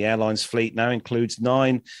 The airline's fleet now includes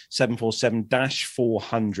 9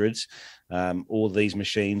 747-400s. All of these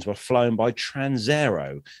machines were flown by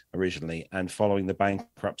Transaero originally, and following the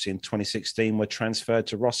bankruptcy in 2016 were transferred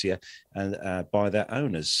to Rossiya and by their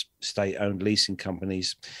owners, state-owned leasing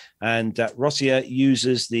companies. And Rossiya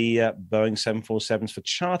uses the Boeing 747s for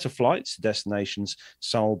charter flights to destinations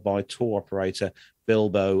sold by tour operator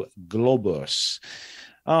Bilbao Globus.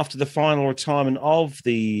 After the final retirement of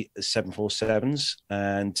the 747s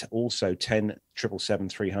and also 10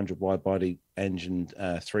 777-300 wide-body engine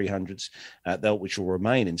 300s, which will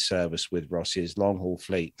remain in service with Rossiya's long-haul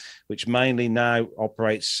fleet, which mainly now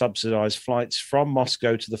operates subsidized flights from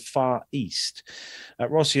Moscow to the Far East.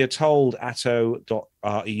 Rossiya told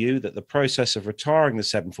Atto.ru that the process of retiring the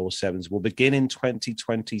 747s will begin in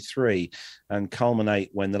 2023 and culminate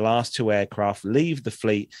when the last 2 aircraft leave the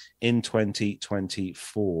fleet in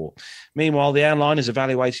 2024. Meanwhile, the airline is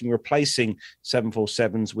evaluating replacing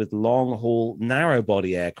 747s with long-haul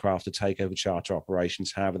narrow-body aircraft to take over charter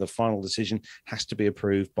operations. However, the final decision has to be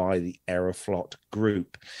approved by the Aeroflot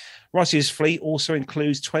Group. Rossiya's fleet also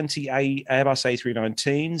includes 20 Airbus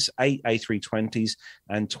A319s, 8 A320s,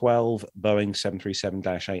 and 12 Boeing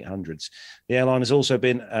 737-800s. The airline has also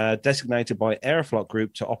been designated by Aeroflot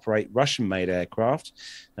Group to operate Russian-made aircraft.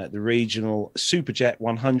 The regional Superjet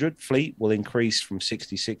 100 fleet will increase from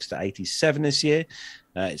 66 to 87 this year.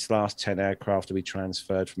 Its last 10 aircraft will be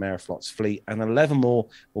transferred from Aeroflot's fleet, and 11 more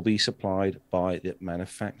will be supplied by the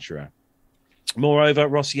manufacturer. Moreover,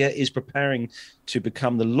 Rossiya is preparing to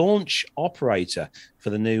become the launch operator for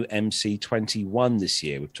the new MC-21 this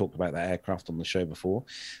year. We've talked about that aircraft on the show before.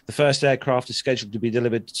 The first aircraft is scheduled to be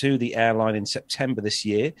delivered to the airline in September this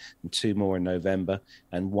year, and 2 more in November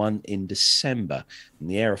and 1 in December. And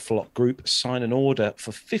the Aeroflot Group signed an order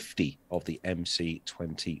for 50 of the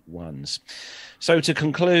MC-21s. So to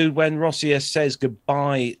conclude, when Rossiya says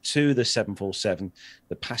goodbye to the 747,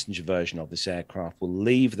 the passenger version of this aircraft will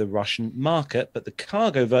leave the Russian market, but the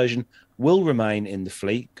cargo version will remain in the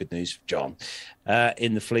fleet. Good news, John.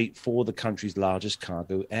 In the fleet for the country's largest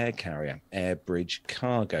cargo air carrier, Airbridge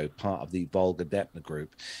Cargo, part of the Volga-Depna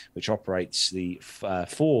Group, which operates the 4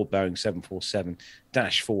 Boeing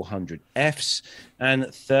 747-400Fs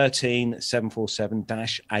and 13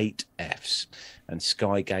 747-8Fs. And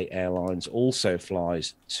Skygate Airlines also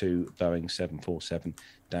flies 2 Boeing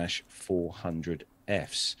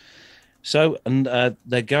 747-400Fs. So, and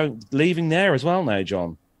they're leaving there as well now,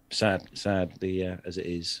 John. Sadly, as it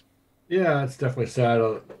is. Yeah, it's definitely sad.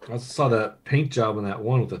 I saw that paint job on that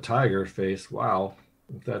one with the tiger face. Wow,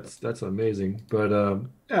 that's amazing. But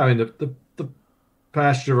yeah, I mean the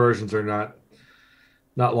passenger versions are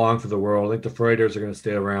not long for the world. I think the freighters are going to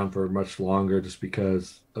stay around for much longer just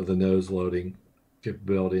because of the nose loading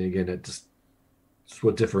capability. Again, it's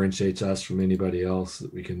what differentiates us from anybody else,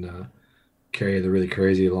 that we can carry the really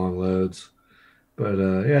crazy long loads. But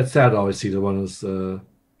yeah, it's sad to always see the ones the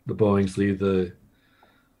Boeings lead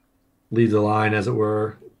the line, as it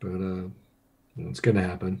were. But it's going to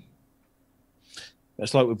happen.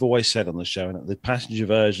 It's like we've always said on the show, the passenger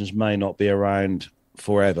versions may not be around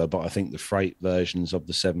forever, but I think the freight versions of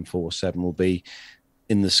the 747 will be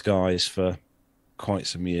in the skies for quite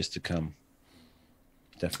some years to come.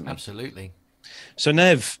 Definitely. Absolutely. So,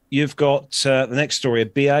 Nev, you've got the next story, a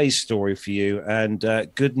BA story for you, and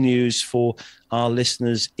good news for our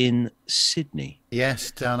listeners in Sydney.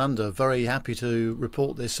 Yes, down under. Very happy to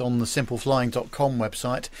report this on the simpleflying.com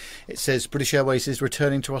website. It says British Airways is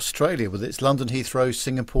returning to Australia with its London Heathrow,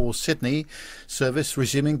 Singapore, Sydney service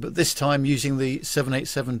resuming, but this time using the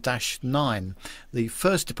 787-9. The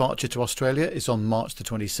first departure to Australia is on March the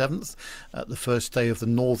 27th, the first day of the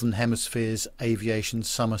Northern Hemisphere's aviation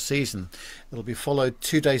summer season. It'll be followed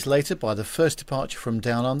 2 days later by the first departure from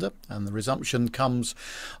down under, and the resumption comes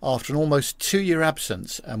after an almost 2-year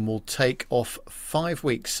absence and will take off 5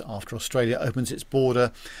 weeks after Australia opens its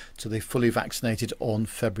border to the fully vaccinated on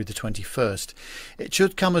February the 21st. It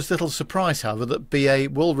should come as little surprise, however, that BA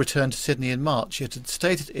will return to Sydney in March. It had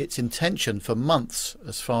stated its intention for months,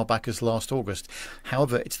 as far back as last August.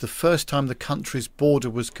 However, it's the first time the country's border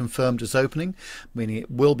was confirmed as opening, meaning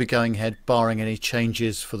it will be going ahead barring any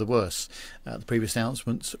changes for the worse. The previous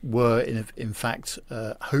announcements were, in fact,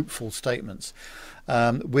 hopeful statements.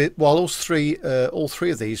 While all three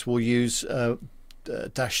of these will use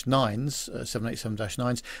dash 9s,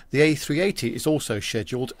 787-9s, the A380 is also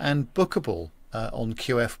scheduled and bookable on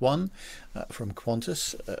QF1 from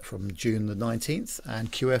Qantas from June the 19th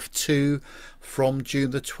and QF2 from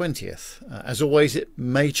June the 20th. As always, it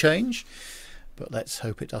may change, but let's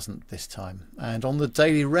hope it doesn't this time. And on the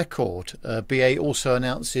Daily Record, BA also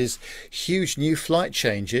announces huge new flight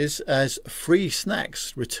changes as free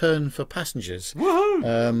snacks return for passengers,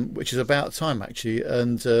 which is about time actually.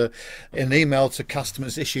 And in an email to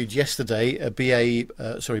customers issued yesterday, BA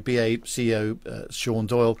CEO Sean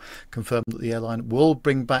Doyle confirmed that the airline will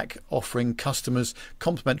bring back offering customers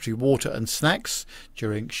complimentary water and snacks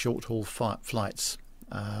during short-haul flights.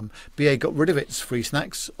 BA got rid of its free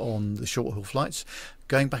snacks on the short-haul flights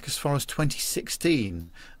going back as far as 2016,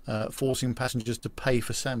 forcing passengers to pay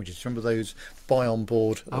for sandwiches. Remember those buy on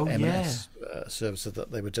board M&S services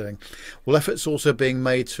that they were doing? Well, efforts also being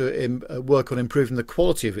made to work on improving the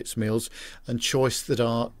quality of its meals and choice that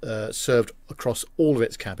are served across all of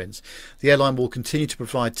its cabins. The airline will continue to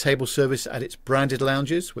provide table service at its branded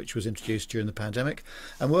lounges, which was introduced during the pandemic,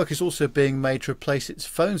 and work is also being made to replace its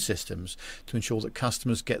phone systems to ensure that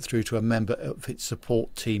customers get through to a member of its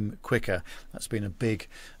support team quicker. That's been a big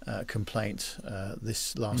complaint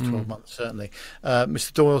this last 12 months, certainly.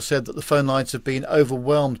 Mr. Doyle said that the phone lines have been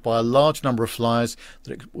overwhelmed by a large number of flyers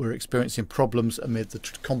that were experiencing problems amid the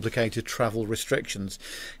complicated travel restrictions.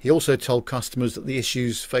 He also told customers that the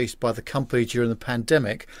issues faced by the company during the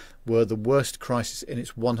pandemic were the worst crisis in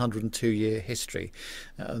its 102-year history.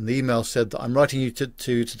 And the email said that I'm writing you to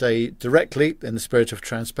today directly in the spirit of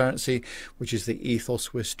transparency, which is the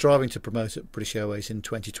ethos we're striving to promote at British Airways in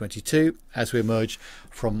 2022 as we emerge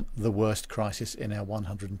from the worst crisis in our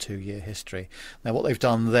 102-year history. Now, what they've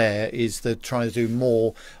done there is they're trying to do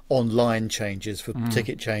more online changes for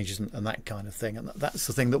ticket changes and that kind of thing. And that's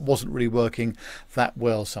the thing that wasn't really working that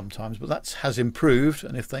well sometimes, but that has improved.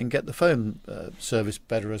 And if they can get the phone service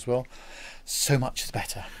better as well, so much the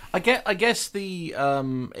better. I guess the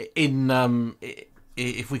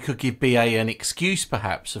if we could give BA an excuse,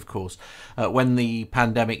 perhaps, of course, when the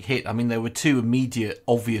pandemic hit, I mean, there were two immediate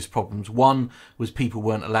obvious problems. One was people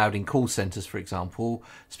weren't allowed in call centres, for example,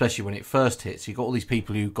 especially when it first hit. So you got all these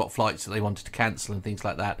people who got flights that they wanted to cancel and things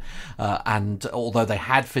like that. And although they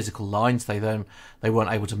had physical lines, they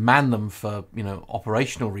weren't able to man them for,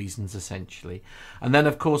 operational reasons, essentially. And then,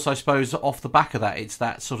 of course, I suppose off the back of that, it's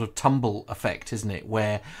that sort of tumble effect, isn't it?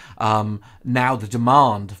 Where now the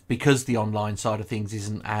demand, because the online side of things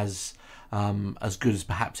isn't as good as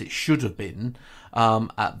perhaps it should have been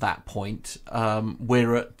at that point,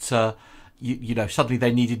 we're at suddenly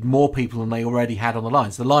they needed more people than they already had on the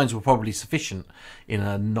lines. The lines were probably sufficient in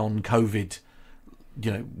a non-COVID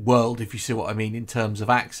world, if you see what I mean, in terms of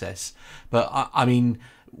access. But I mean,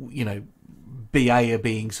 BA are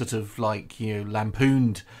being sort of like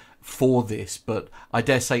lampooned for this, but I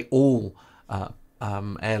dare say all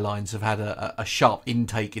airlines have had a sharp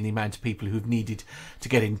intake in the amount of people who've needed to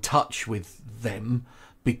get in touch with them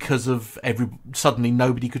because of suddenly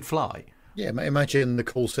nobody could fly. Yeah, imagine the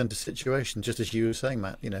call centre situation, just as you were saying,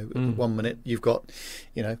 Matt. 1 minute you've got,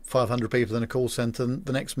 500 people in a call centre, and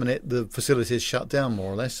the next minute the facility is shut down,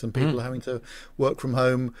 more or less, and people are having to work from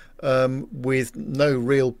home with no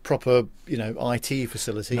real proper, IT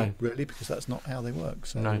facility, really, because that's not how they work.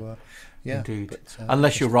 So, no. Yeah, indeed. But,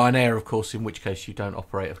 unless you're Ryanair, of course, in which case you don't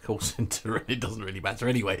operate a call centre, and it doesn't really matter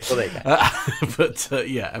anyway. Well, there you go. But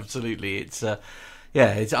yeah, absolutely, it's.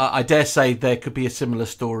 I dare say there could be a similar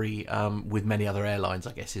story with many other airlines,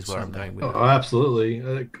 I guess, is where I'm going with it. Oh,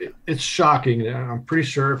 absolutely. It's shocking. I'm pretty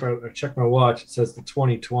sure if I check my watch, it says the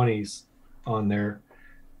 2020s on there,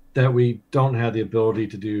 that we don't have the ability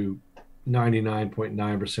to do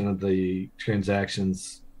 99.9% of the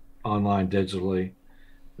transactions online digitally.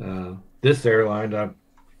 This airline I'm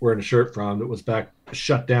wearing a shirt from that was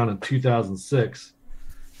shut down in 2006.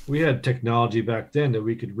 We had technology back then that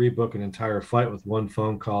we could rebook an entire flight with one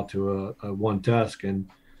phone call to a one desk, and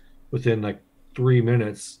within like 3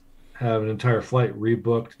 minutes have an entire flight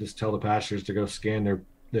rebooked. Just tell the passengers to go scan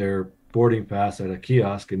their boarding pass at a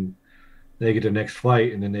kiosk, and they get their next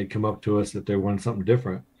flight, and then they come up to us that they want something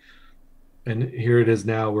different. And here it is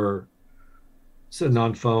now, we're sitting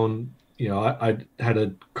on phone. I had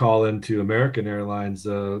a call into American Airlines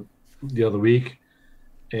the other week,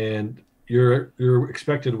 and your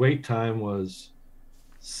expected wait time was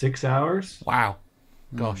 6 hours. Wow.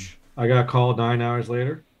 Gosh. I got a call 9 hours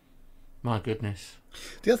later. My goodness.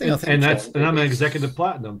 The other thing I think, and I'm an executive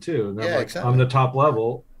platinum too. And exactly. I'm the top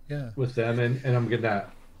level with them, and I'm getting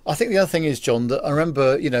that. I think the other thing is, John, that I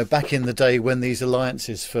remember, back in the day when these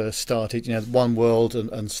alliances first started, One World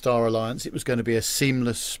and Star Alliance, it was going to be a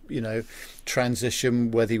seamless, transition,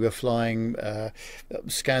 whether you were flying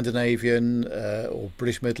Scandinavian or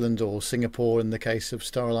British Midland or Singapore in the case of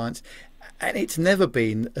Star Alliance. And it's never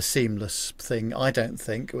been a seamless thing, I don't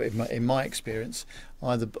think, in my experience.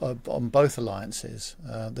 either on both alliances.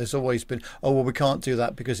 There's always been, oh well, we can't do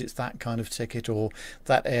that because it's that kind of ticket, or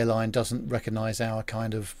that airline doesn't recognise our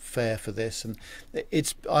kind of fare for this, and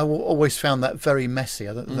I always found that very messy.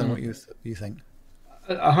 I don't know what you think.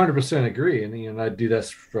 100% agree, and I do this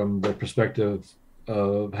from the perspective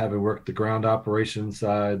of having worked the ground operations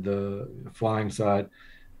side, the flying side.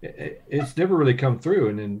 It's never really come through,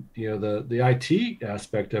 and then the IT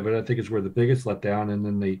aspect of it, I think, is where the biggest letdown. And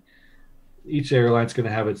then each airline's going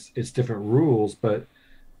to have its different rules, but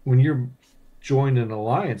when you're joined an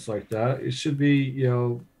alliance like that, it should be be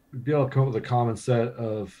able to come up with a common set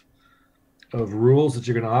of rules that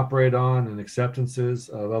you're going to operate on, and acceptances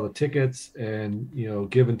of other tickets, and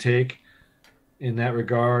give and take in that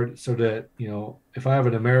regard, so that if I have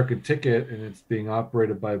an American ticket and it's being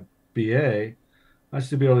operated by BA, I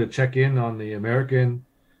should be able to check in on the American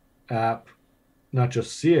app, not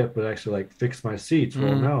just see it, but actually like fix my seats.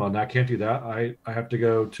 Well, no, and I can't do that. I have to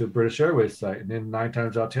go to British Airways site, and then 9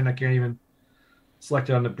 times out of 10, I can't even select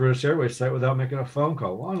it on the British Airways site without making a phone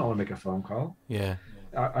call. Well, I don't want to make a phone call. Yeah.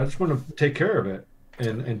 I just want to take care of it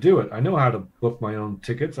and do it. I know how to book my own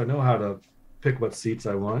tickets. I know how to pick what seats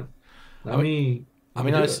I want. I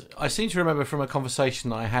seem to remember from a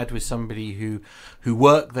conversation that I had with somebody who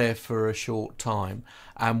worked there for a short time,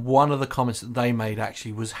 and one of the comments that they made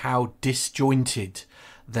actually was how disjointed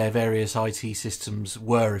their various IT systems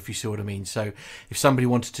were, if you see what I mean. So if somebody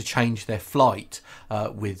wanted to change their flight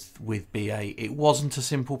with BA, it wasn't a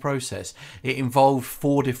simple process. It involved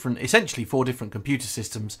essentially four different computer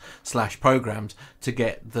systems / programs to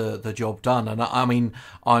get the job done. And I mean,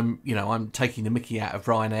 I'm taking the mickey out of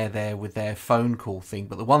Ryanair there with their phone call thing,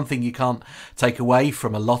 but the one thing you can't take away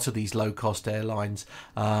from a lot of these low cost airlines,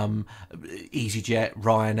 EasyJet,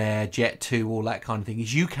 Ryanair, Jet2, all that kind of thing,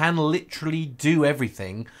 is you can literally do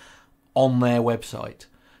everything on their website.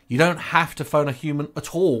 You don't have to phone a human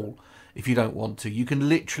at all if you don't want to. You can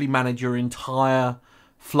literally manage your entire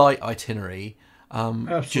flight itinerary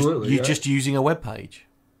just using a web page.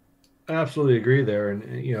 I absolutely agree there. And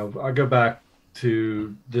I go back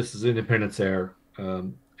to, this is Independence Air,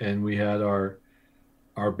 and we had our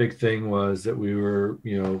big thing was that we were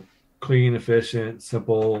clean, efficient,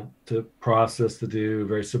 simple to process, to do,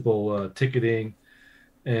 very simple ticketing,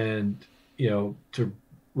 and to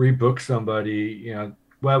rebook somebody,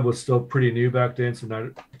 web was still pretty new back then,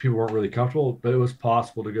 so people weren't really comfortable, but it was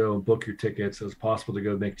possible to go and book your tickets. It was possible to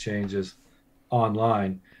go make changes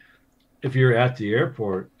online. If you're at the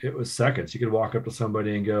airport, it was seconds. You could walk up to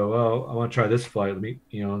somebody and go, "Oh, I want to try this flight. Let me,"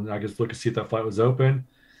 and I just look and see if that flight was open.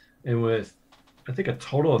 And with, I think, a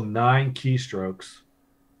total of 9 keystrokes,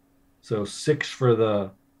 so 6 for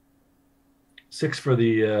the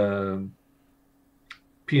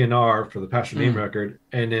PNR for the passenger name record,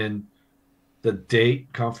 and then the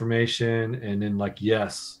date confirmation, and then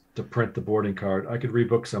yes to print the boarding card, I could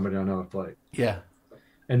rebook somebody on another flight. Yeah.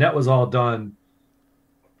 And that was all done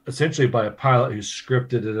essentially by a pilot who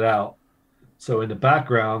scripted it out. So in the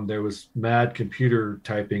background, there was mad computer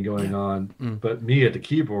typing going on, but me at the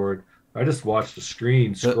keyboard, I just watched the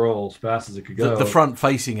screen scroll as fast as it could go. The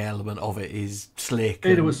front-facing element of it is slick.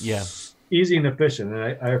 And it was easy and efficient.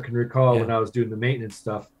 And I can recall when I was doing the maintenance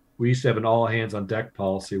stuff, we used to have an all-hands-on-deck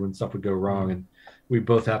policy when stuff would go wrong. And we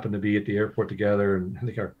both happened to be at the airport together. And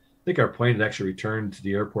I think our plane had actually returned to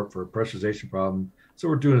the airport for a pressurization problem. So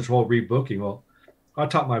we're doing this whole rebooking. Well, I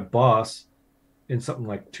taught my boss in something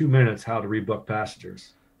like 2 minutes how to rebook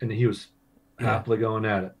passengers, and he was happily going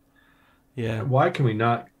at it. Yeah. Why can we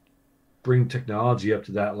not bring technology up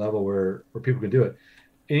to that level where people can do it?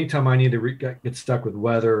 Anytime I need to get stuck with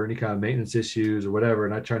weather or any kind of maintenance issues or whatever,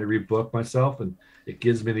 and I try to rebook myself, and it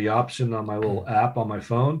gives me the option on my little app on my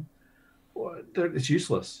phone, it's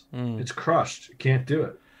useless. It's crushed. You can't do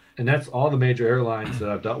it. And that's all the major airlines that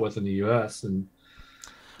I've dealt with in the U.S. And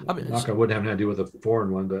I wouldn't have to do with a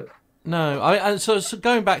foreign one, but no. So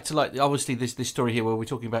going back to obviously this story here where we're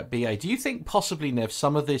talking about BA, do you think possibly, Nev,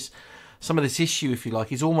 some of this issue, if you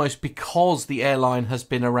like, is almost because the airline has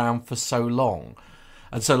been around for so long,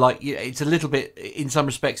 and so it's a little bit, in some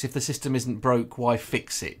respects, if the system isn't broke, why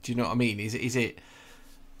fix it? Do you know what I mean? Is it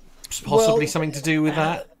possibly something to do with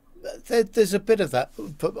that? There's a bit of that,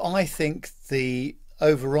 but I think the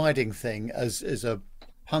overriding thing as a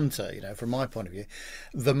punter, from my point of view,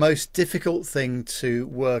 the most difficult thing to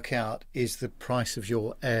work out is the price of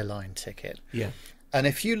your airline ticket. Yeah. And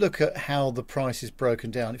if you look at how the price is broken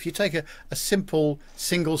down, if you take a simple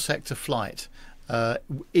single sector flight,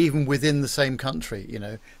 even within the same country,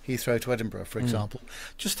 Heathrow to Edinburgh, for example,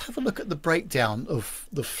 just have a look at the breakdown of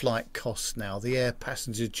the flight costs now, the air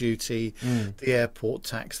passenger duty, the airport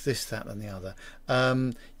tax, this, that and the other.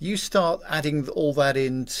 You start adding all that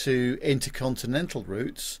into intercontinental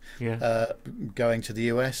routes, going to the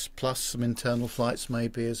US, plus some internal flights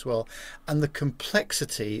maybe as well, and the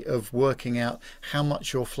complexity of working out how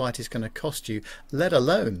much your flight is going to cost you, let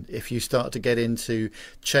alone if you start to get into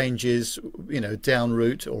changes, down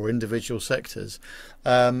route or individual sectors.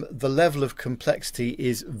 The level of complexity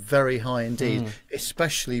is very high indeed,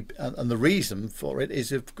 especially, and the reason for it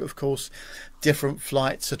is, of course, different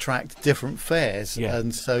flights attract different fares,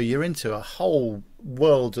 and so you're into a whole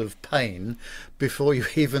world of pain before you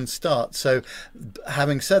even start. So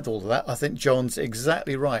having said all of that, I think John's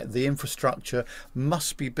exactly right. The infrastructure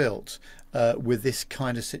must be built with this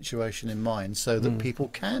kind of situation in mind, so that people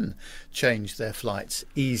can change their flights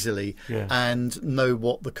easily and know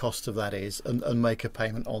what the cost of that is, and make a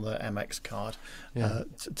payment on their Amex card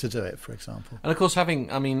to do it, for example. And of course,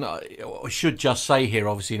 I should just say here,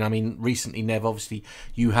 obviously, recently, Nev, obviously,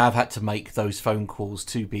 you have had to make those phone calls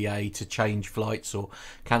to BA to change flights or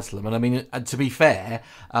cancel them. And to be fair,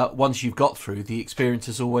 once you've got through, the experience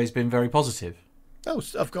has always been very positive. Oh,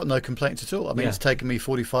 I've got no complaints at all. It's taken me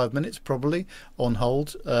 45 minutes probably on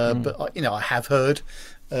hold, but I have heard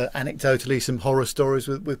anecdotally some horror stories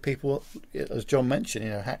with people, as John mentioned,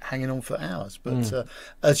 hanging on for hours. But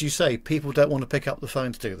as you say, people don't want to pick up the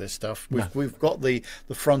phone to do this stuff. We've got the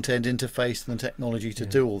front end interface and the technology to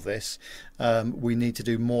do all this. We need to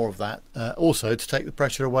do more of that, also to take the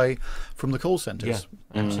pressure away from the call centres.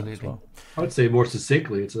 Yeah, absolutely. Well. I would say more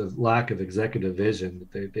succinctly, it's a lack of executive vision.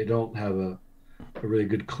 They don't have a really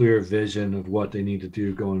good, clear vision of what they need to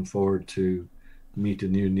do going forward to meet the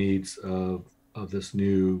new needs of this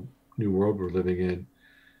new world we're living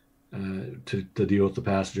in, to deal with the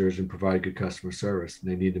passengers and provide good customer service.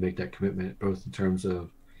 And they need to make that commitment, both in terms of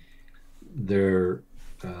their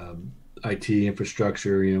IT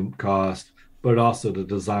infrastructure, cost, but also the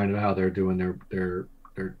design of how they're doing their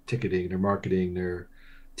ticketing, their marketing, their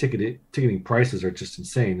ticketing prices are just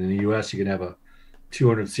insane. In the US, you can have a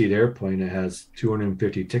 200-seat airplane that has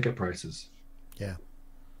 250 ticket prices. Yeah,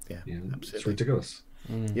 absolutely. It's ridiculous.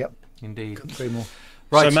 Yep, indeed. Couldn't agree more.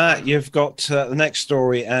 Right. So, Matt, you've got the next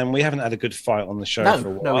story, and we haven't had a good fight on the show for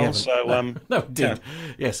a while. No, we haven't. So, no, indeed.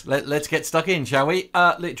 Yes, let's get stuck in, shall we?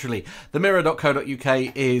 Literally,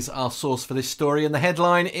 themirror.co.uk is our source for this story, and the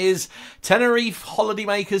headline is Tenerife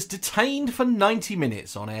holidaymakers detained for 90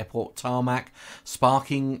 minutes on airport tarmac,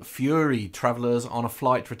 sparking fury. Travellers on a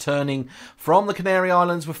flight returning from the Canary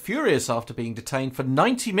Islands were furious after being detained for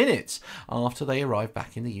 90 minutes after they arrived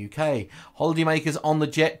back in the UK. Holidaymakers on the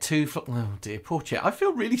Jet2... Oh, dear, poor Jet. I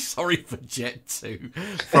feel really sorry for Jet2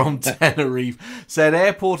 from Tenerife. Said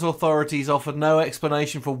airport authorities offered no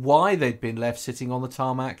explanation for why they'd been left sitting on the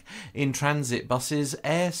tarmac in transit buses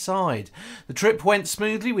airside. The trip went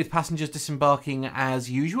smoothly, with passengers disembarking as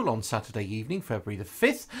usual on Saturday evening, February the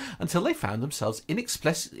 5th, until they found themselves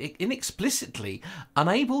inexplicitly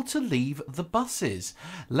unable to leave the buses.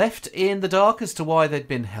 Left in the dark as to why they'd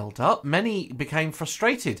been held up, many became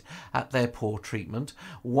frustrated at their poor treatment.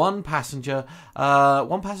 One passenger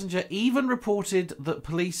even reported that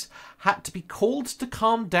police had to be called to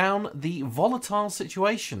calm down the volatile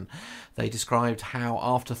situation. They described how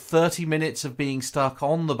after 30 minutes of being stuck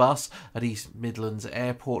on the bus at East Midlands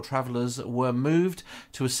Airport, travellers were moved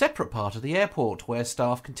to a separate part of the airport where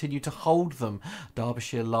staff continued to hold them.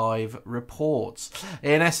 Derbyshire Live reports.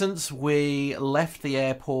 In essence, we left the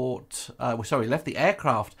aircraft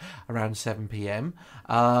around 7 p.m.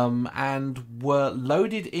 And were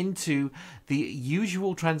loaded into the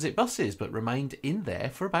usual transit buses, but remained in there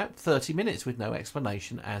for about 30 minutes with no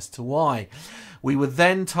explanation as to why. We were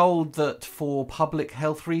then told that for public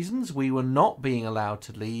health reasons we were not being allowed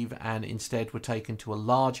to leave, and instead were taken to a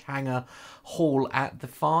large hangar hall at the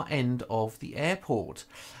far end of the airport.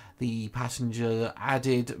 The passenger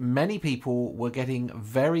added many people were getting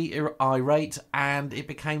very irate and it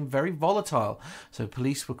became very volatile, so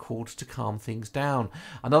police were called to calm things down.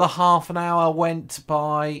 Another half an hour went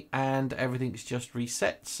by and everything's just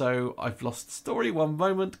reset, so I've lost the story. One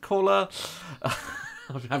moment, caller.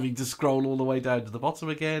 I'm having to scroll all the way down to the bottom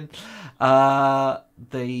again. There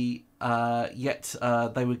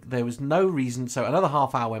was no reason, so another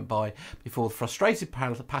half hour went by before the frustrated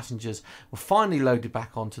passengers were finally loaded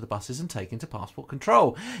back onto the buses and taken to passport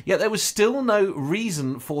control. Yet there was still no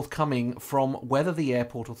reason forthcoming from whether the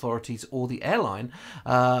airport authorities or the airline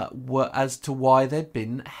were as to why they'd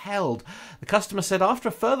been held. The customer said after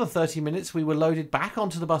a further 30 minutes we were loaded back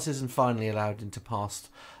onto the buses and finally allowed into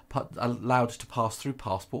allowed to pass through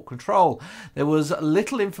passport control. There was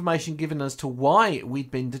little information given as to why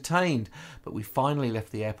we'd been detained, but we finally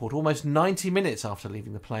left the airport almost 90 minutes after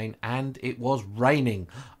leaving the plane, and it was raining.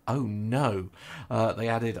 Oh no. They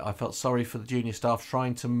added, I felt sorry for the junior staff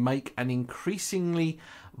trying to make an increasingly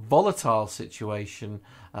volatile situation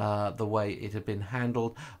the way it had been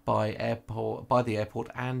handled by the airport,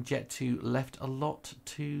 and Jet2 left a lot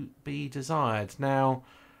to be desired. Now,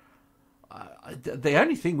 the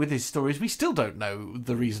only thing with this story is we still don't know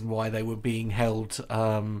the reason why they were being held.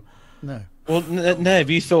 No. Well, Nev,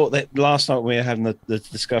 you thought that last night we were having the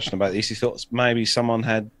discussion about this, you thought maybe someone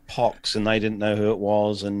had pox and they didn't know who it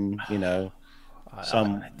was, and,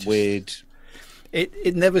 weird...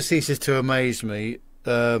 It never ceases to amaze me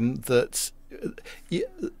that,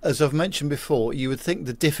 as I've mentioned before, you would think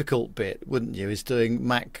the difficult bit, wouldn't you, is doing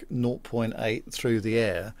Mach 0.8 through the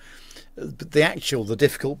air. But the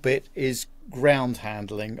difficult bit is ground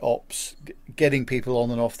handling, ops, getting people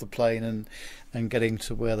on and off the plane and getting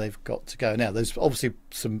to where they've got to go. Now, there's obviously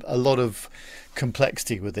a lot of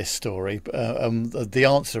complexity with this story, the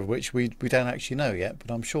answer of which we don't actually know yet,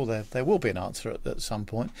 but I'm sure there will be an answer at some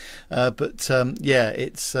point. It's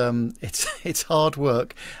hard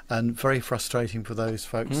work and very frustrating for those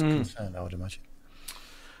folks concerned, I would imagine.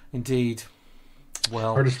 Indeed.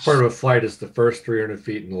 Well, hardest part of a flight is the first 300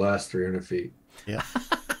 feet and the last 300 feet. Yeah,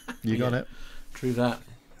 you got it. True that.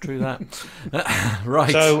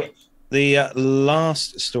 Right. So the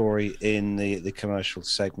last story in the commercial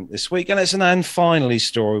segment this week, and it's an and finally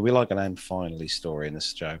story. We like an and finally story in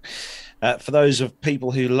this show. For those of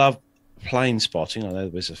people who love plane spotting, I know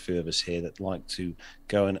there's a few of us here that like to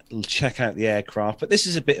go and check out the aircraft, but this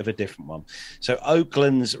is a bit of a different one. So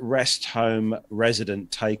Oakland's rest home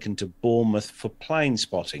resident taken to Bournemouth for plane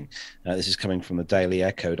spotting. This is coming from the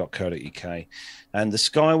dailyecho.co.uk. And the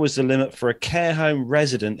sky was the limit for a care home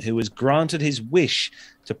resident who was granted his wish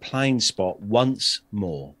to plane spot once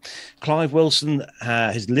more. Clive Wilson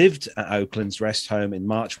has lived at Oakland's rest home in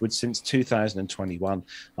Marchwood since 2021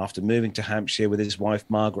 after moving to Hampshire with his wife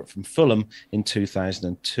Margaret from Fulham in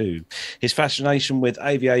 2002. His fascination with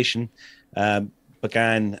aviation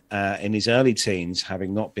began in his early teens,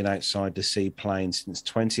 having not been outside to see planes since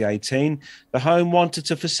 2018. The home wanted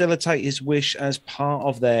to facilitate his wish as part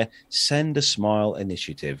of their Send a Smile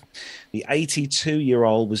initiative. The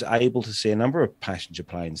 82-year-old was able to see a number of passenger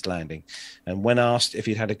planes landing, and when asked if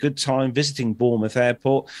he'd had a good time visiting Bournemouth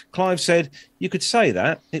Airport, Clive said, "You could say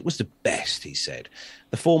that. It was the best," he said.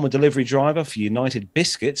 The former delivery driver for United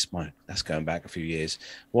Biscuits, that's going back a few years,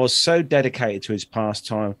 was so dedicated to his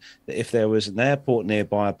pastime that if there was an airport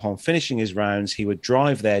nearby upon finishing his rounds, he would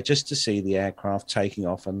drive there just to see the aircraft taking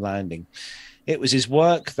off and landing. It was his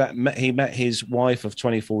work that he met his wife of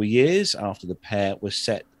 24 years after the pair was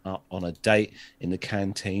set up on a date in the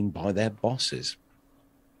canteen by their bosses.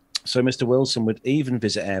 So Mr. Wilson would even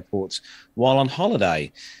visit airports while on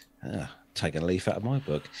holiday. Taking a leaf out of my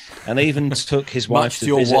book, and even took his wife much to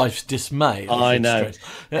your visit... wife's dismay. I know,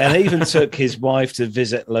 and even took his wife to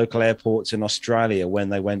visit local airports in Australia when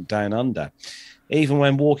they went down under. Even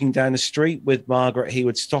when walking down the street with Margaret, he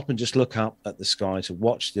would stop and just look up at the sky to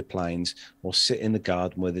watch the planes, or sit in the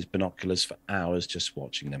garden with his binoculars for hours just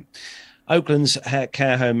watching them. Oakland's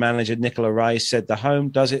care home manager Nicola Ray said the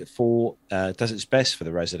home does its best for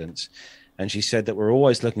the residents. And she said that we're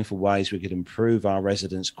always looking for ways we could improve our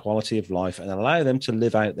residents' quality of life and allow them to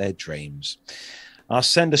live out their dreams. Our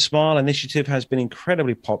Send a Smile initiative has been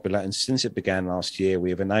incredibly popular, and since it began last year, we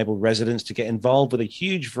have enabled residents to get involved with a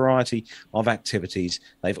huge variety of activities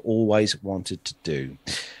they've always wanted to do.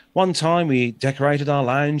 One time, we decorated our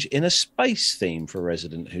lounge in a space theme for a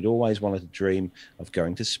resident who'd always wanted to dream of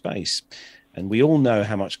going to space. And we all know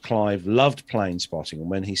how much Clive loved plane spotting. And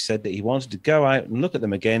when he said that he wanted to go out and look at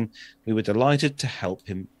them again, we were delighted to help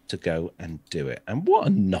him to go and do it. And what a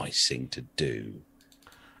nice thing to do.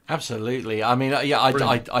 Absolutely. I mean, yeah,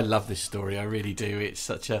 I love this story. I really do. It's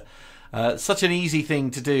such an easy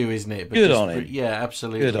thing to do, isn't it? But good on him. Yeah,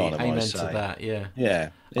 absolutely. Good on him, amen I to say. that. Yeah. Yeah.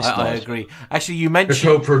 I agree. Actually, you mentioned... There's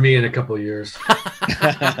hope for me in a couple of years.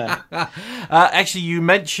 Actually, you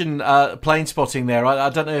mentioned plane spotting there. I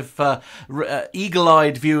don't know if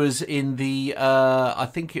eagle-eyed viewers in the, I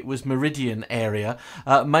think it was Meridian area,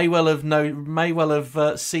 may well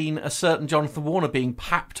have seen a certain Jonathan Warner being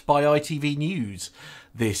papped by ITV News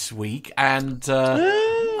this week, and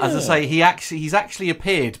as I say, he's actually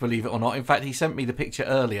appeared, believe it or not. In fact, he sent me the picture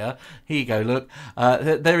earlier. Here you go, look.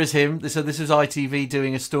 There is him. So this is ITV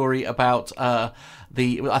doing a story about I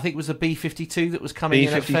think it was the B-52 that was coming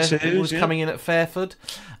in at Fairford,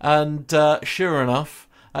 and sure enough,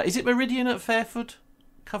 is it Meridian at Fairford?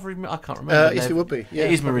 covering? I can't remember. Yes, it would be. Yeah,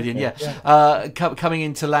 it is Meridian. Yeah. Coming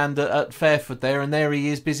into land at Fairford there, and there he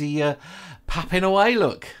is, busy papping away.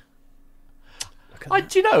 Look. I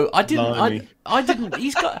didn't. Has he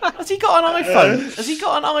got an iPhone? Has he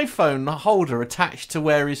got an iPhone holder attached to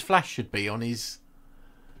where his flash should be on his?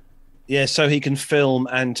 Yeah, so he can film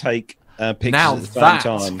and take pictures now at the same that's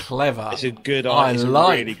time. Clever. It's a good I idea.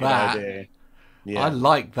 like really good that. idea. Yeah. I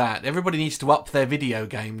like that. Everybody needs to up their video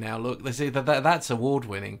game now. Look, they see that's award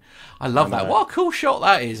winning. I love that. What a cool shot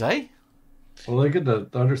that is, eh? Well, look at the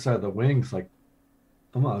underside of the wings, like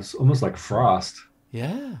almost like frost.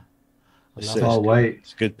 Yeah. It's all white.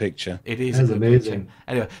 It's a good picture. It is. It's amazing. Picture.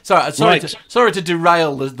 Anyway, sorry to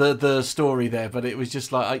derail the story there, but it was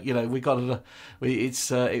just like we got to. It's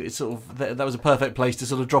sort of that was a perfect place to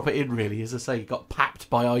sort of drop it in. Really, as I say, you got papped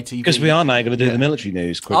by ITV because we are now going to do the military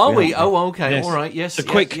news quickly. Are we? Oh, okay. Yes. All right. Yes. So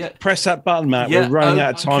press that button, Matt. We're running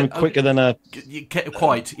out of time quicker than a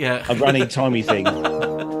running timey thing.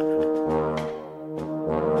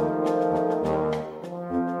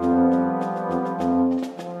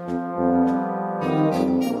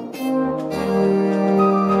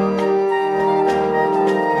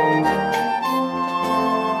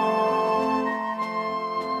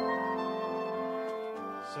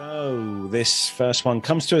 This first one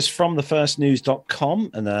comes to us from thefirstnews.com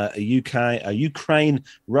and a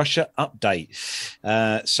Ukraine-Russia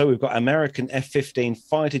update. So we've got American F-15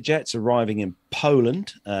 fighter jets arriving in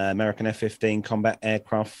Poland. American F-15 combat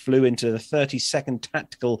aircraft flew into the 32nd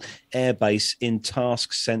Tactical Air Base in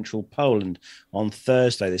Tarsk, central Poland on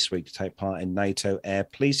Thursday this week to take part in NATO air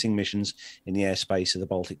policing missions in the airspace of the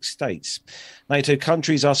Baltic states. NATO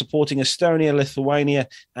countries are supporting Estonia, Lithuania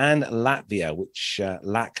and Latvia, which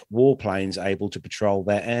lack warplanes able to patrol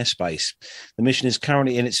their airspace. The mission is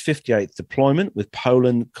currently in its 58th deployment, with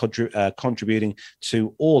Poland contributing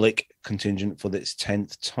to Orlik contingent for its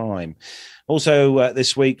 10th time. Also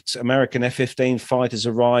this week, American F-15 fighters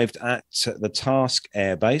arrived at the Tarsk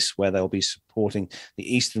Air Base, where they'll be supporting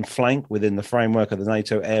the eastern flank within the framework of the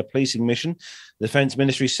NATO air policing mission. The Defense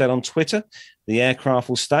Ministry said on Twitter, the aircraft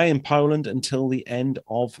will stay in Poland until the end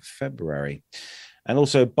of February. And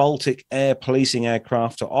also Baltic air policing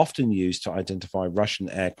aircraft are often used to identify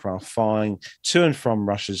Russian aircraft flying to and from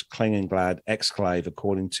Russia's Kaliningrad exclave,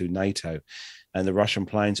 according to NATO. And the Russian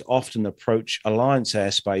planes often approach alliance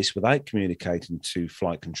airspace without communicating to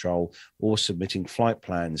flight control or submitting flight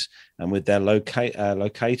plans, and with their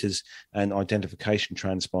locators and identification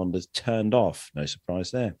transponders turned off. No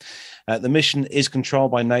surprise there. The mission is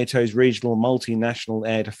controlled by NATO's regional multinational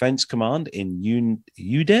air defense command in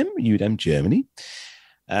Udem, Germany.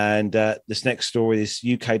 And this next story is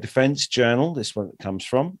UK Defence Journal. This one comes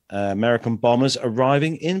from American bombers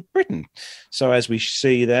arriving in Britain. So as we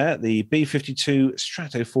see there, the B-52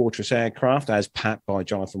 Stratofortress aircraft, as packed by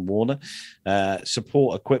Jonathan Warner,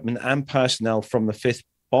 support equipment and personnel from the 5th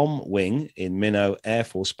Bomb Wing in Minnow Air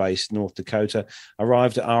Force Base, North Dakota,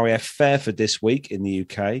 arrived at RAF Fairford this week in the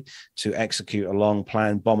UK to execute a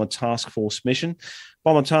long-planned bomber task force mission.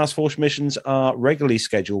 Bomber task force missions are regularly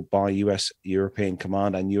scheduled by US European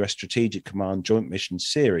Command and US Strategic Command Joint Mission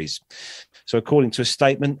Series. So according to a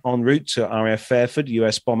statement, en route to RAF Fairford,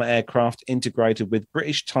 US bomber aircraft integrated with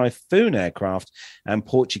British Typhoon aircraft and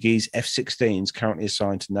Portuguese F-16s currently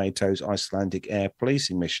assigned to NATO's Icelandic air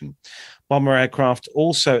policing mission. Bomber aircraft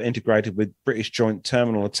also integrated with British Joint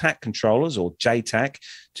Terminal Attack Controllers, or JTAC,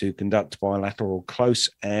 to conduct bilateral close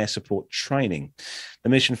air support training. The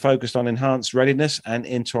mission focused on enhanced readiness and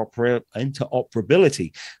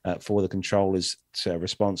interoperability for the controllers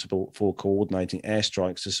responsible for coordinating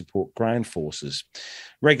airstrikes to support ground forces.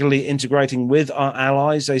 Regularly integrating with our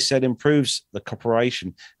allies, they said, improves the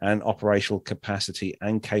cooperation and operational capacity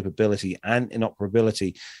and capability and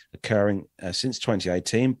interoperability occurring since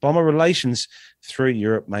 2018. Bomber relations through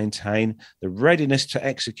Europe maintain the readiness to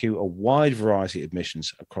execute a wide variety of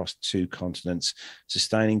missions across 2 continents,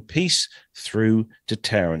 sustaining peace through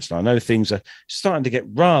deterrence. Now, I know things are starting to get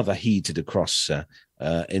rather heated across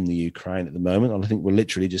in the Ukraine at the moment. I think we're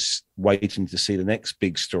literally just waiting to see the next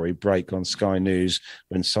big story break on Sky News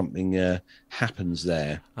when something happens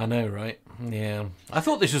there. I know, right? Yeah. I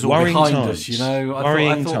thought this was all Worrying behind times. us, you know.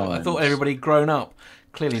 I thought everybody had grown up.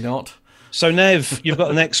 Clearly not. So, Nev, you've got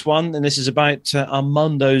the next one, and this is about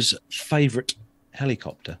Armando's favourite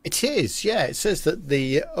helicopter. It is, yeah. It says that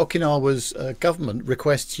the Okinawa's government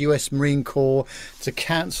requests US Marine Corps to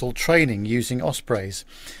cancel training using Ospreys.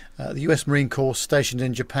 The US Marine Corps stationed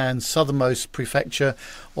in Japan's southernmost prefecture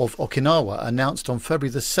of Okinawa announced on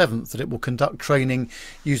February the 7th that it will conduct training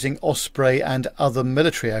using Osprey and other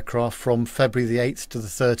military aircraft from February the 8th to the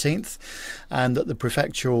 13th, and that the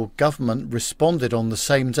prefectural government responded on the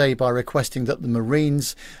same day by requesting that the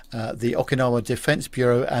Marines, the Okinawa Defense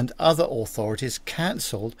Bureau and other authorities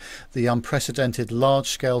cancelled the unprecedented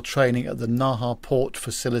large-scale training at the Naha port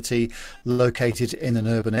facility located in an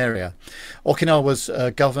urban area. Okinawa's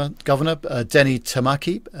Governor Denny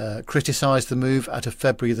Tamaki criticised the move at a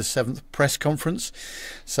February the 7th press conference,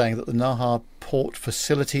 saying that the Naha port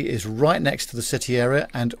facility is right next to the city area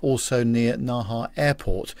and also near Naha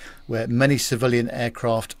Airport, where many civilian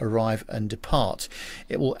aircraft arrive and depart.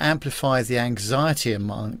 It will amplify the anxiety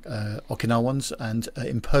among Okinawans and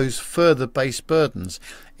impose further base burdens.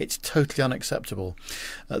 It's totally unacceptable.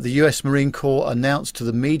 The US Marine Corps announced to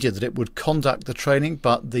the media that it would conduct the training,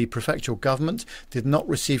 but the prefectural government did not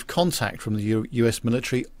receive contact from the US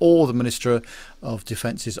military or the Minister of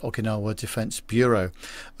Defence's Okinawa Defense Bureau.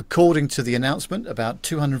 According to the announcement, about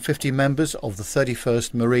 250 members of the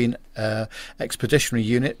 31st Marine Expeditionary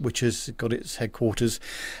Unit, which has got its headquarters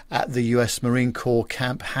at the US Marine Corps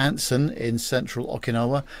Camp Hansen in central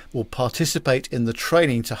Okinawa, will participate in the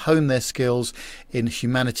training to hone their skills in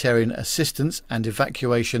humanitarian assistance and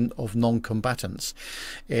evacuation of non-combatants.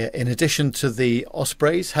 In addition to the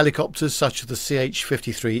Ospreys, helicopters such as the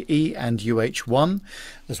CH-53E and UH-1,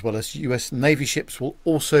 as well as US Navy ships, will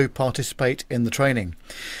also participate in the training.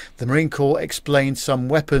 The Marine Corps explained some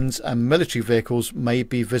weapons and military vehicles may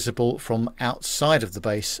be visible from outside of the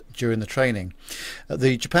base during the training.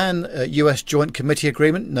 The Japan-US Joint Committee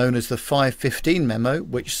Agreement, known as the 515 Memo,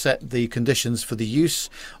 which set the conditions for the use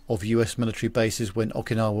of US military bases when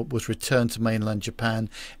Okinawa was returned to mainland Japan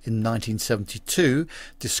in 1972,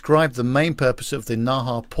 described the main purpose of the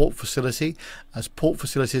Naha port facility as port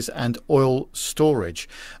facilities and oil storage.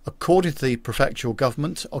 According to the prefectural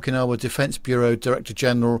government, Okinawa Defense Bureau Director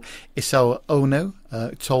General Isao Ono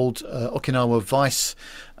told Okinawa Vice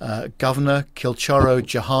Governor Kilcharo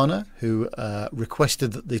Jahana, who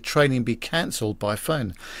requested that the training be cancelled by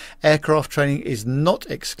phone. Aircraft training is not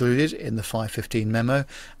excluded in the 515 memo,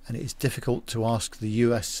 and it is difficult to ask the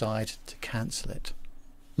US side to cancel it.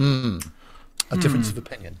 A difference of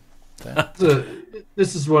opinion there.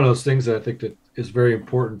 This is one of those things that I think that is very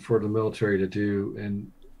important for the military to do, and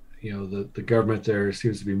the government there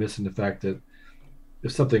seems to be missing the fact that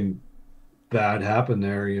if something bad happened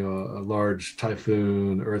there, a large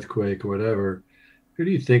typhoon, earthquake, or whatever, who do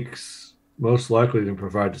you think's most likely to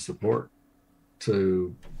provide the support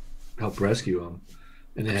to help rescue them?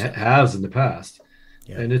 And it has in the past.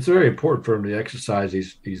 Yeah. And it's very important for them to exercise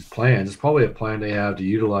these plans. It's probably a plan they have to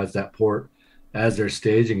utilize that port as their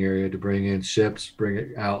staging area to bring in ships, bring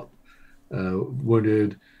it out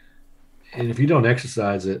wounded. And if you don't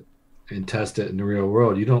exercise it and test it in the real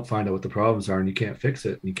world, you don't find out what the problems are, and you can't fix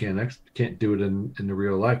it. And you can't do it in the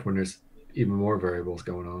real life when there's even more variables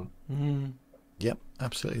going on. Mm. Yep,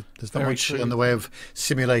 absolutely. There's not much in the way of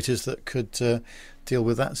simulators that could deal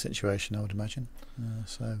with that situation, I would imagine.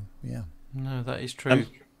 So, yeah. No, that is true.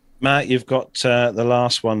 Matt, you've got the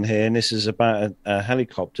last one here, and this is about a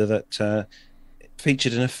helicopter that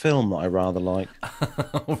featured in a film that I rather like.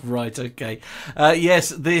 Right, okay. Yes,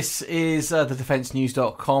 this is the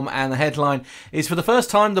defencenews.com, and the headline is, for the first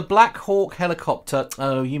time, the Black Hawk helicopter.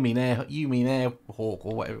 Oh, you mean Air Hawk,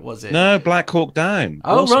 or whatever was it? No, Black Hawk Down.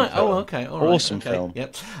 Oh, awesome right. film. Oh, okay. All right. Awesome film.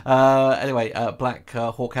 Yep. Anyway, Black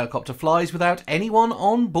Hawk helicopter flies without anyone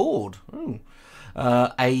on board. Ooh.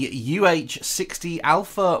 A UH-60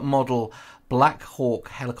 Alpha model Black Hawk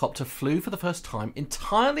helicopter flew for the first time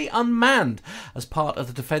entirely unmanned as part of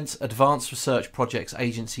the Defence Advanced Research Projects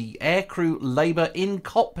Agency Aircrew Labour in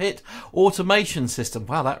Cockpit Automation System.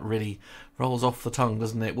 Wow, that really rolls off the tongue,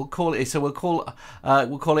 doesn't it? We'll call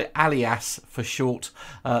it ALIAS for short.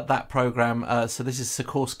 That program. So this is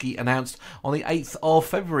Sikorsky announced on the 8th of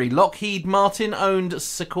February. Lockheed Martin owned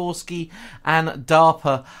Sikorsky and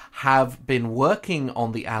DARPA have been working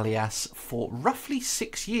on the ALIAS for roughly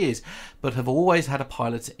 6 years, but have always had a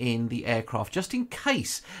pilot in the aircraft just in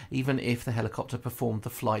case, even if the helicopter performed the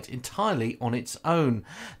flight entirely on its own.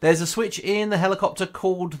 There's a switch in the helicopter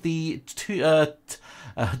called the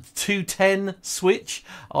 210 switch.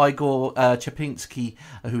 Igor Chapinski,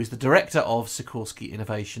 who is the director of Sikorsky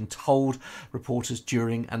Innovation, told reporters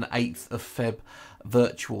during an 8th of Feb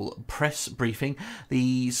virtual press briefing.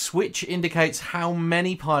 The switch indicates how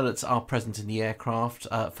many pilots are present in the aircraft.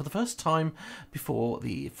 For the first time before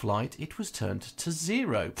the flight, it was turned to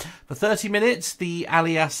 0. For 30 minutes, the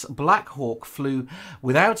Alias Black Hawk flew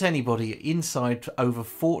without anybody inside over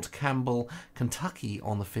Fort Campbell, Kentucky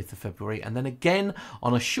on the 5th of February, and then again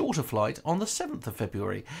on a shorter flight on the 7th of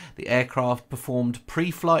February. The aircraft performed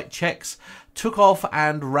pre-flight checks, took off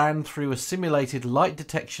and ran through a simulated light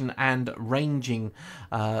detection and ranging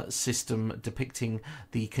system depicting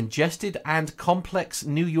the congested and complex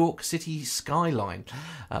New York City skyline.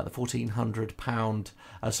 The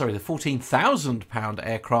 14,000-pound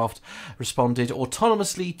aircraft responded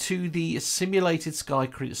autonomously to the simulated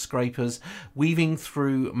skyscrapers weaving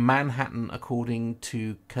through Manhattan, according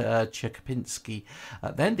to Chekapinski.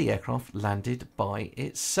 Then the aircraft landed by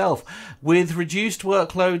itself. With reduced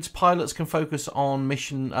workloads, pilots can focus on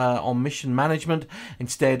mission management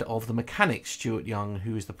instead of the mechanics. Stuart Young,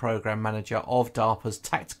 who is the program manager of DARPA's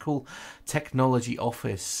Tactical Technology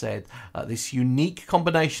Office, said this unique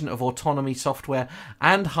combination of autonomy software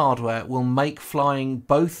and hardware will make flying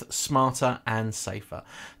both smarter and safer.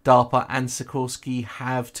 DARPA and Sikorsky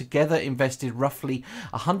have together invested roughly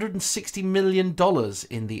 $160 million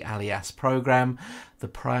in the Alias program. The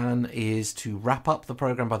plan is to wrap up the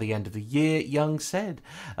program by the end of the year, Young said.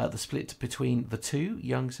 The split between the two,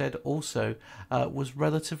 Young said, also was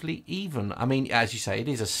relatively even. I mean, as you say, it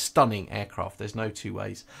is a stunning aircraft. There's no two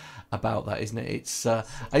ways about that, isn't it?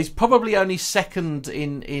 It's probably only second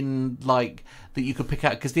in like that you could pick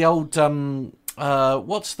out, because the old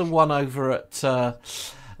what's the one over at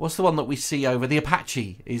what's the one that we see over the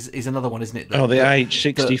Apache is another one, isn't it? The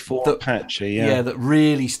H-64 Apache, yeah, that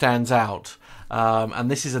really stands out. And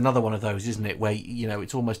this is another one of those, isn't it, where, you know,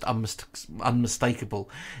 it's almost unmistakable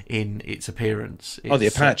in its appearance. The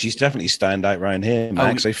Apaches definitely stand out around here,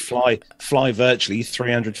 Max. They fly virtually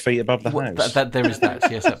 300 feet above the house. There is that,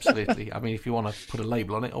 yes, absolutely. I mean, if you want to put a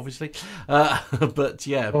label on it, obviously. But,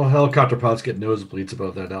 yeah. Well, helicopter pilots get nosebleeds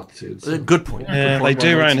above that altitude. So. Good point. Yeah, they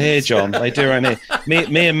do around here, John. They do around here.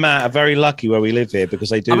 Me and Matt are very lucky where we live here,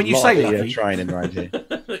 because they do training around here.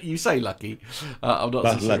 You say lucky. I'm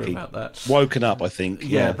not so sure about that. Woken up, I think.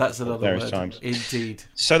 Yeah, that's another various word. Times. Indeed.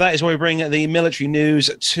 So that is where we bring the military news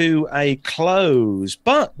to a close.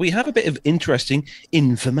 But we have a bit of interesting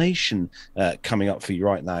information coming up for you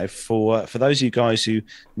right now. For those of you guys who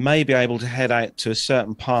may be able to head out to a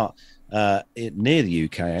certain part near the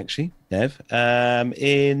UK, actually, Nev,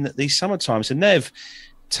 in the summertime. So, Nev,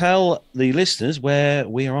 tell the listeners where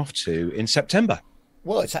we are off to in September.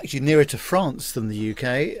 Well, it's actually nearer to France than the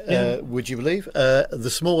UK, would you believe? The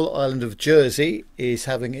small island of Jersey is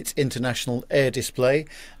having its international air display,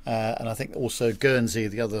 and I think also Guernsey,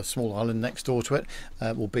 the other small island next door to it,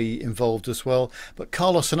 will be involved as well. But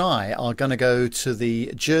Carlos and I are going to go to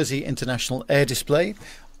the Jersey International Air Display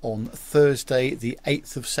on Thursday, the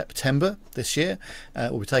 8th of September this year.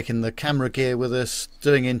 We'll be taking the camera gear with us,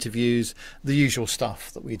 doing interviews, the usual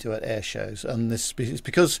stuff that we do at air shows. And this is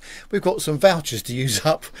because we've got some vouchers to use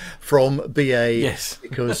up from BA, yes,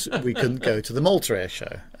 because we couldn't go to the Malta Air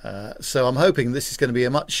Show. So I'm hoping this is going to be a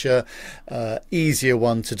much easier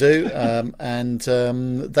one to do. And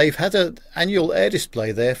they've had an annual air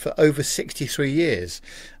display there for over 63 years,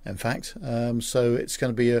 in fact. So it's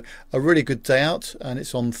going to be a really good day out, and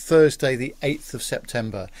it's on Thursday, the 8th of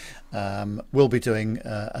September. We'll be doing,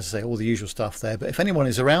 as I say, all the usual stuff there. But if anyone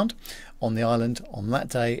is around on the island on that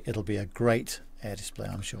day, it'll be a great air display,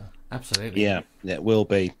 I'm sure. Absolutely. Yeah, it will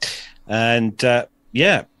be. And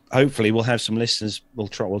hopefully we'll have some listeners. We'll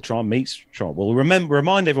try and meet. We'll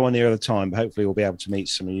remind everyone near the time, but hopefully we'll be able to meet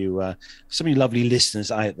some of you lovely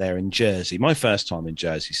listeners out there in Jersey. My first time in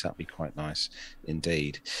Jersey, so that'll be quite nice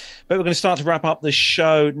indeed. But we're going to start to wrap up the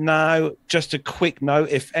show now. Just a quick note: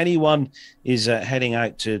 if anyone is heading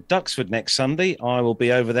out to Duxford next Sunday, I will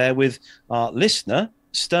be over there with our listener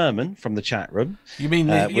Sturman from the chat room. You mean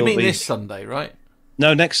this Sunday, right?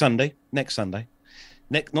 No, next Sunday.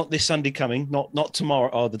 Not this Sunday coming, not tomorrow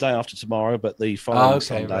or the day after tomorrow, but the following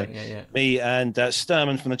Sunday. Right, yeah. Me and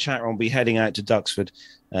Sturman from the chat room will be heading out to Duxford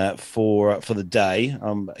for the day.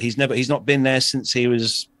 He's not been there since he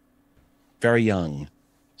was very young,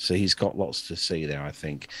 so he's got lots to see there, I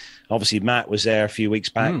think. Obviously, Matt was there a few weeks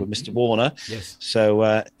back with Mr. Warner. Yes. So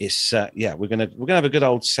we're gonna have a good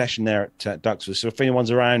old session there at Duxford. So if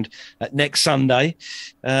anyone's around next Sunday,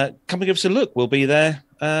 come and give us a look. We'll be there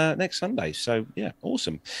next Sunday. So yeah,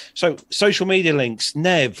 awesome. So social media links.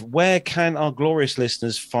 Nev, where can our glorious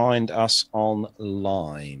listeners find us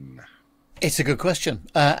online? It's a good question.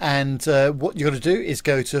 And what you've got to do is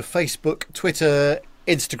go to Facebook, Twitter,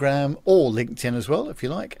 Instagram or LinkedIn as well, if you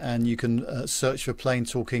like, and you can search for Plane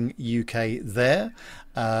Talking UK there.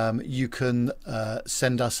 You can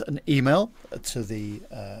send us an email to the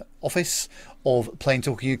office of Plane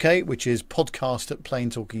Talking UK, which is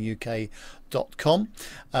podcast@planetalkinguk.com.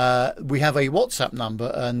 We have a WhatsApp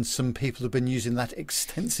number, and some people have been using that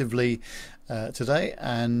extensively today.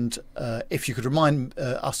 And if you could remind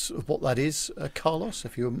us of what that is, Carlos,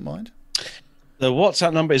 if you wouldn't mind. The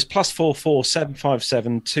WhatsApp number is +44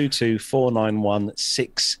 757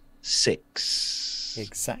 2249166.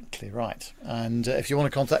 Exactly right. And if you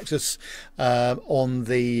want to contact us on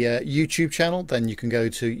the YouTube channel, then you can go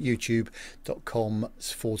to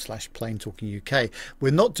youtube.com/Plane Talking UK.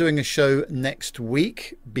 We're not doing a show next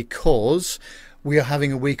week because we are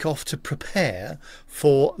having a week off to prepare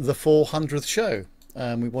for the 400th show.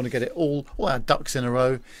 We want to get it all our ducks in a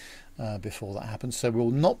row before that happens. So we'll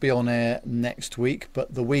not be on air next week,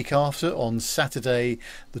 but the week after, on Saturday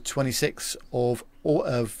the 26th of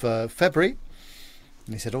February,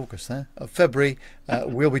 and he said August there, of February,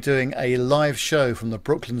 we'll be doing a live show from the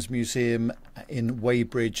Brooklands Museum in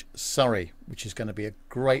Weybridge, Surrey, which is going to be a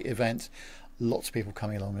great event. Lots of people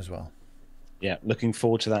coming along as well. Yeah, looking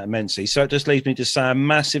forward to that immensely. So it just leaves me to say a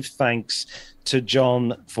massive thanks to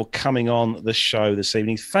John for coming on the show this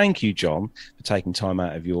evening. Thank you, John, for taking time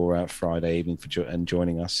out of your Friday evening and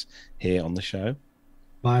joining us here on the show.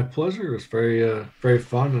 My pleasure. It was very, very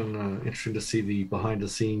fun and interesting to see the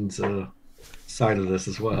behind-the-scenes side of this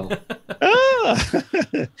as well.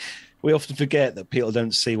 We often forget that people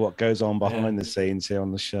don't see what goes on behind the scenes here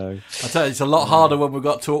on the show. I tell you, it's a lot harder when we've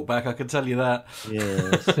got talkback, I can tell you that.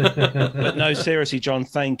 Yes. But no, seriously, John,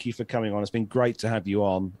 thank you for coming on. It's been great to have you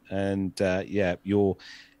on. And your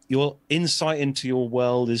insight into your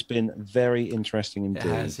world has been very interesting indeed.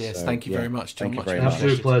 It has, yes. So, thank you very much, John. Thank you very much.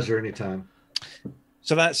 Absolute pleasure anytime.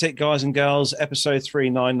 So that's it, guys and girls. Episode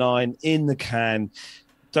 399 in the can.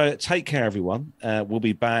 Take care, everyone. We'll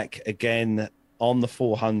be back again on the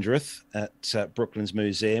 400th at Brooklands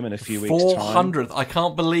Museum in a few weeks' time. 400th. I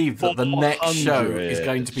can't believe that the next show is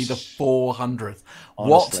going to be the 400th.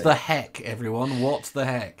 Honestly. What the heck, everyone? What the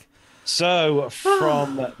heck? So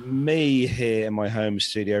from me here in my home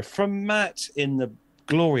studio, from Matt in the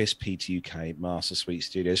glorious PTUK Master Suite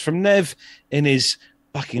Studios, from Nev in his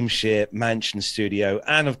Buckinghamshire mansion studio,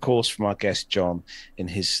 and of course from our guest John in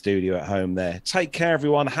his studio at home there. Take care,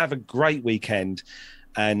 everyone. Have a great weekend,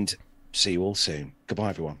 and see you all soon. Goodbye,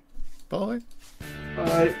 everyone. Bye.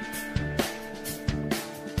 Bye.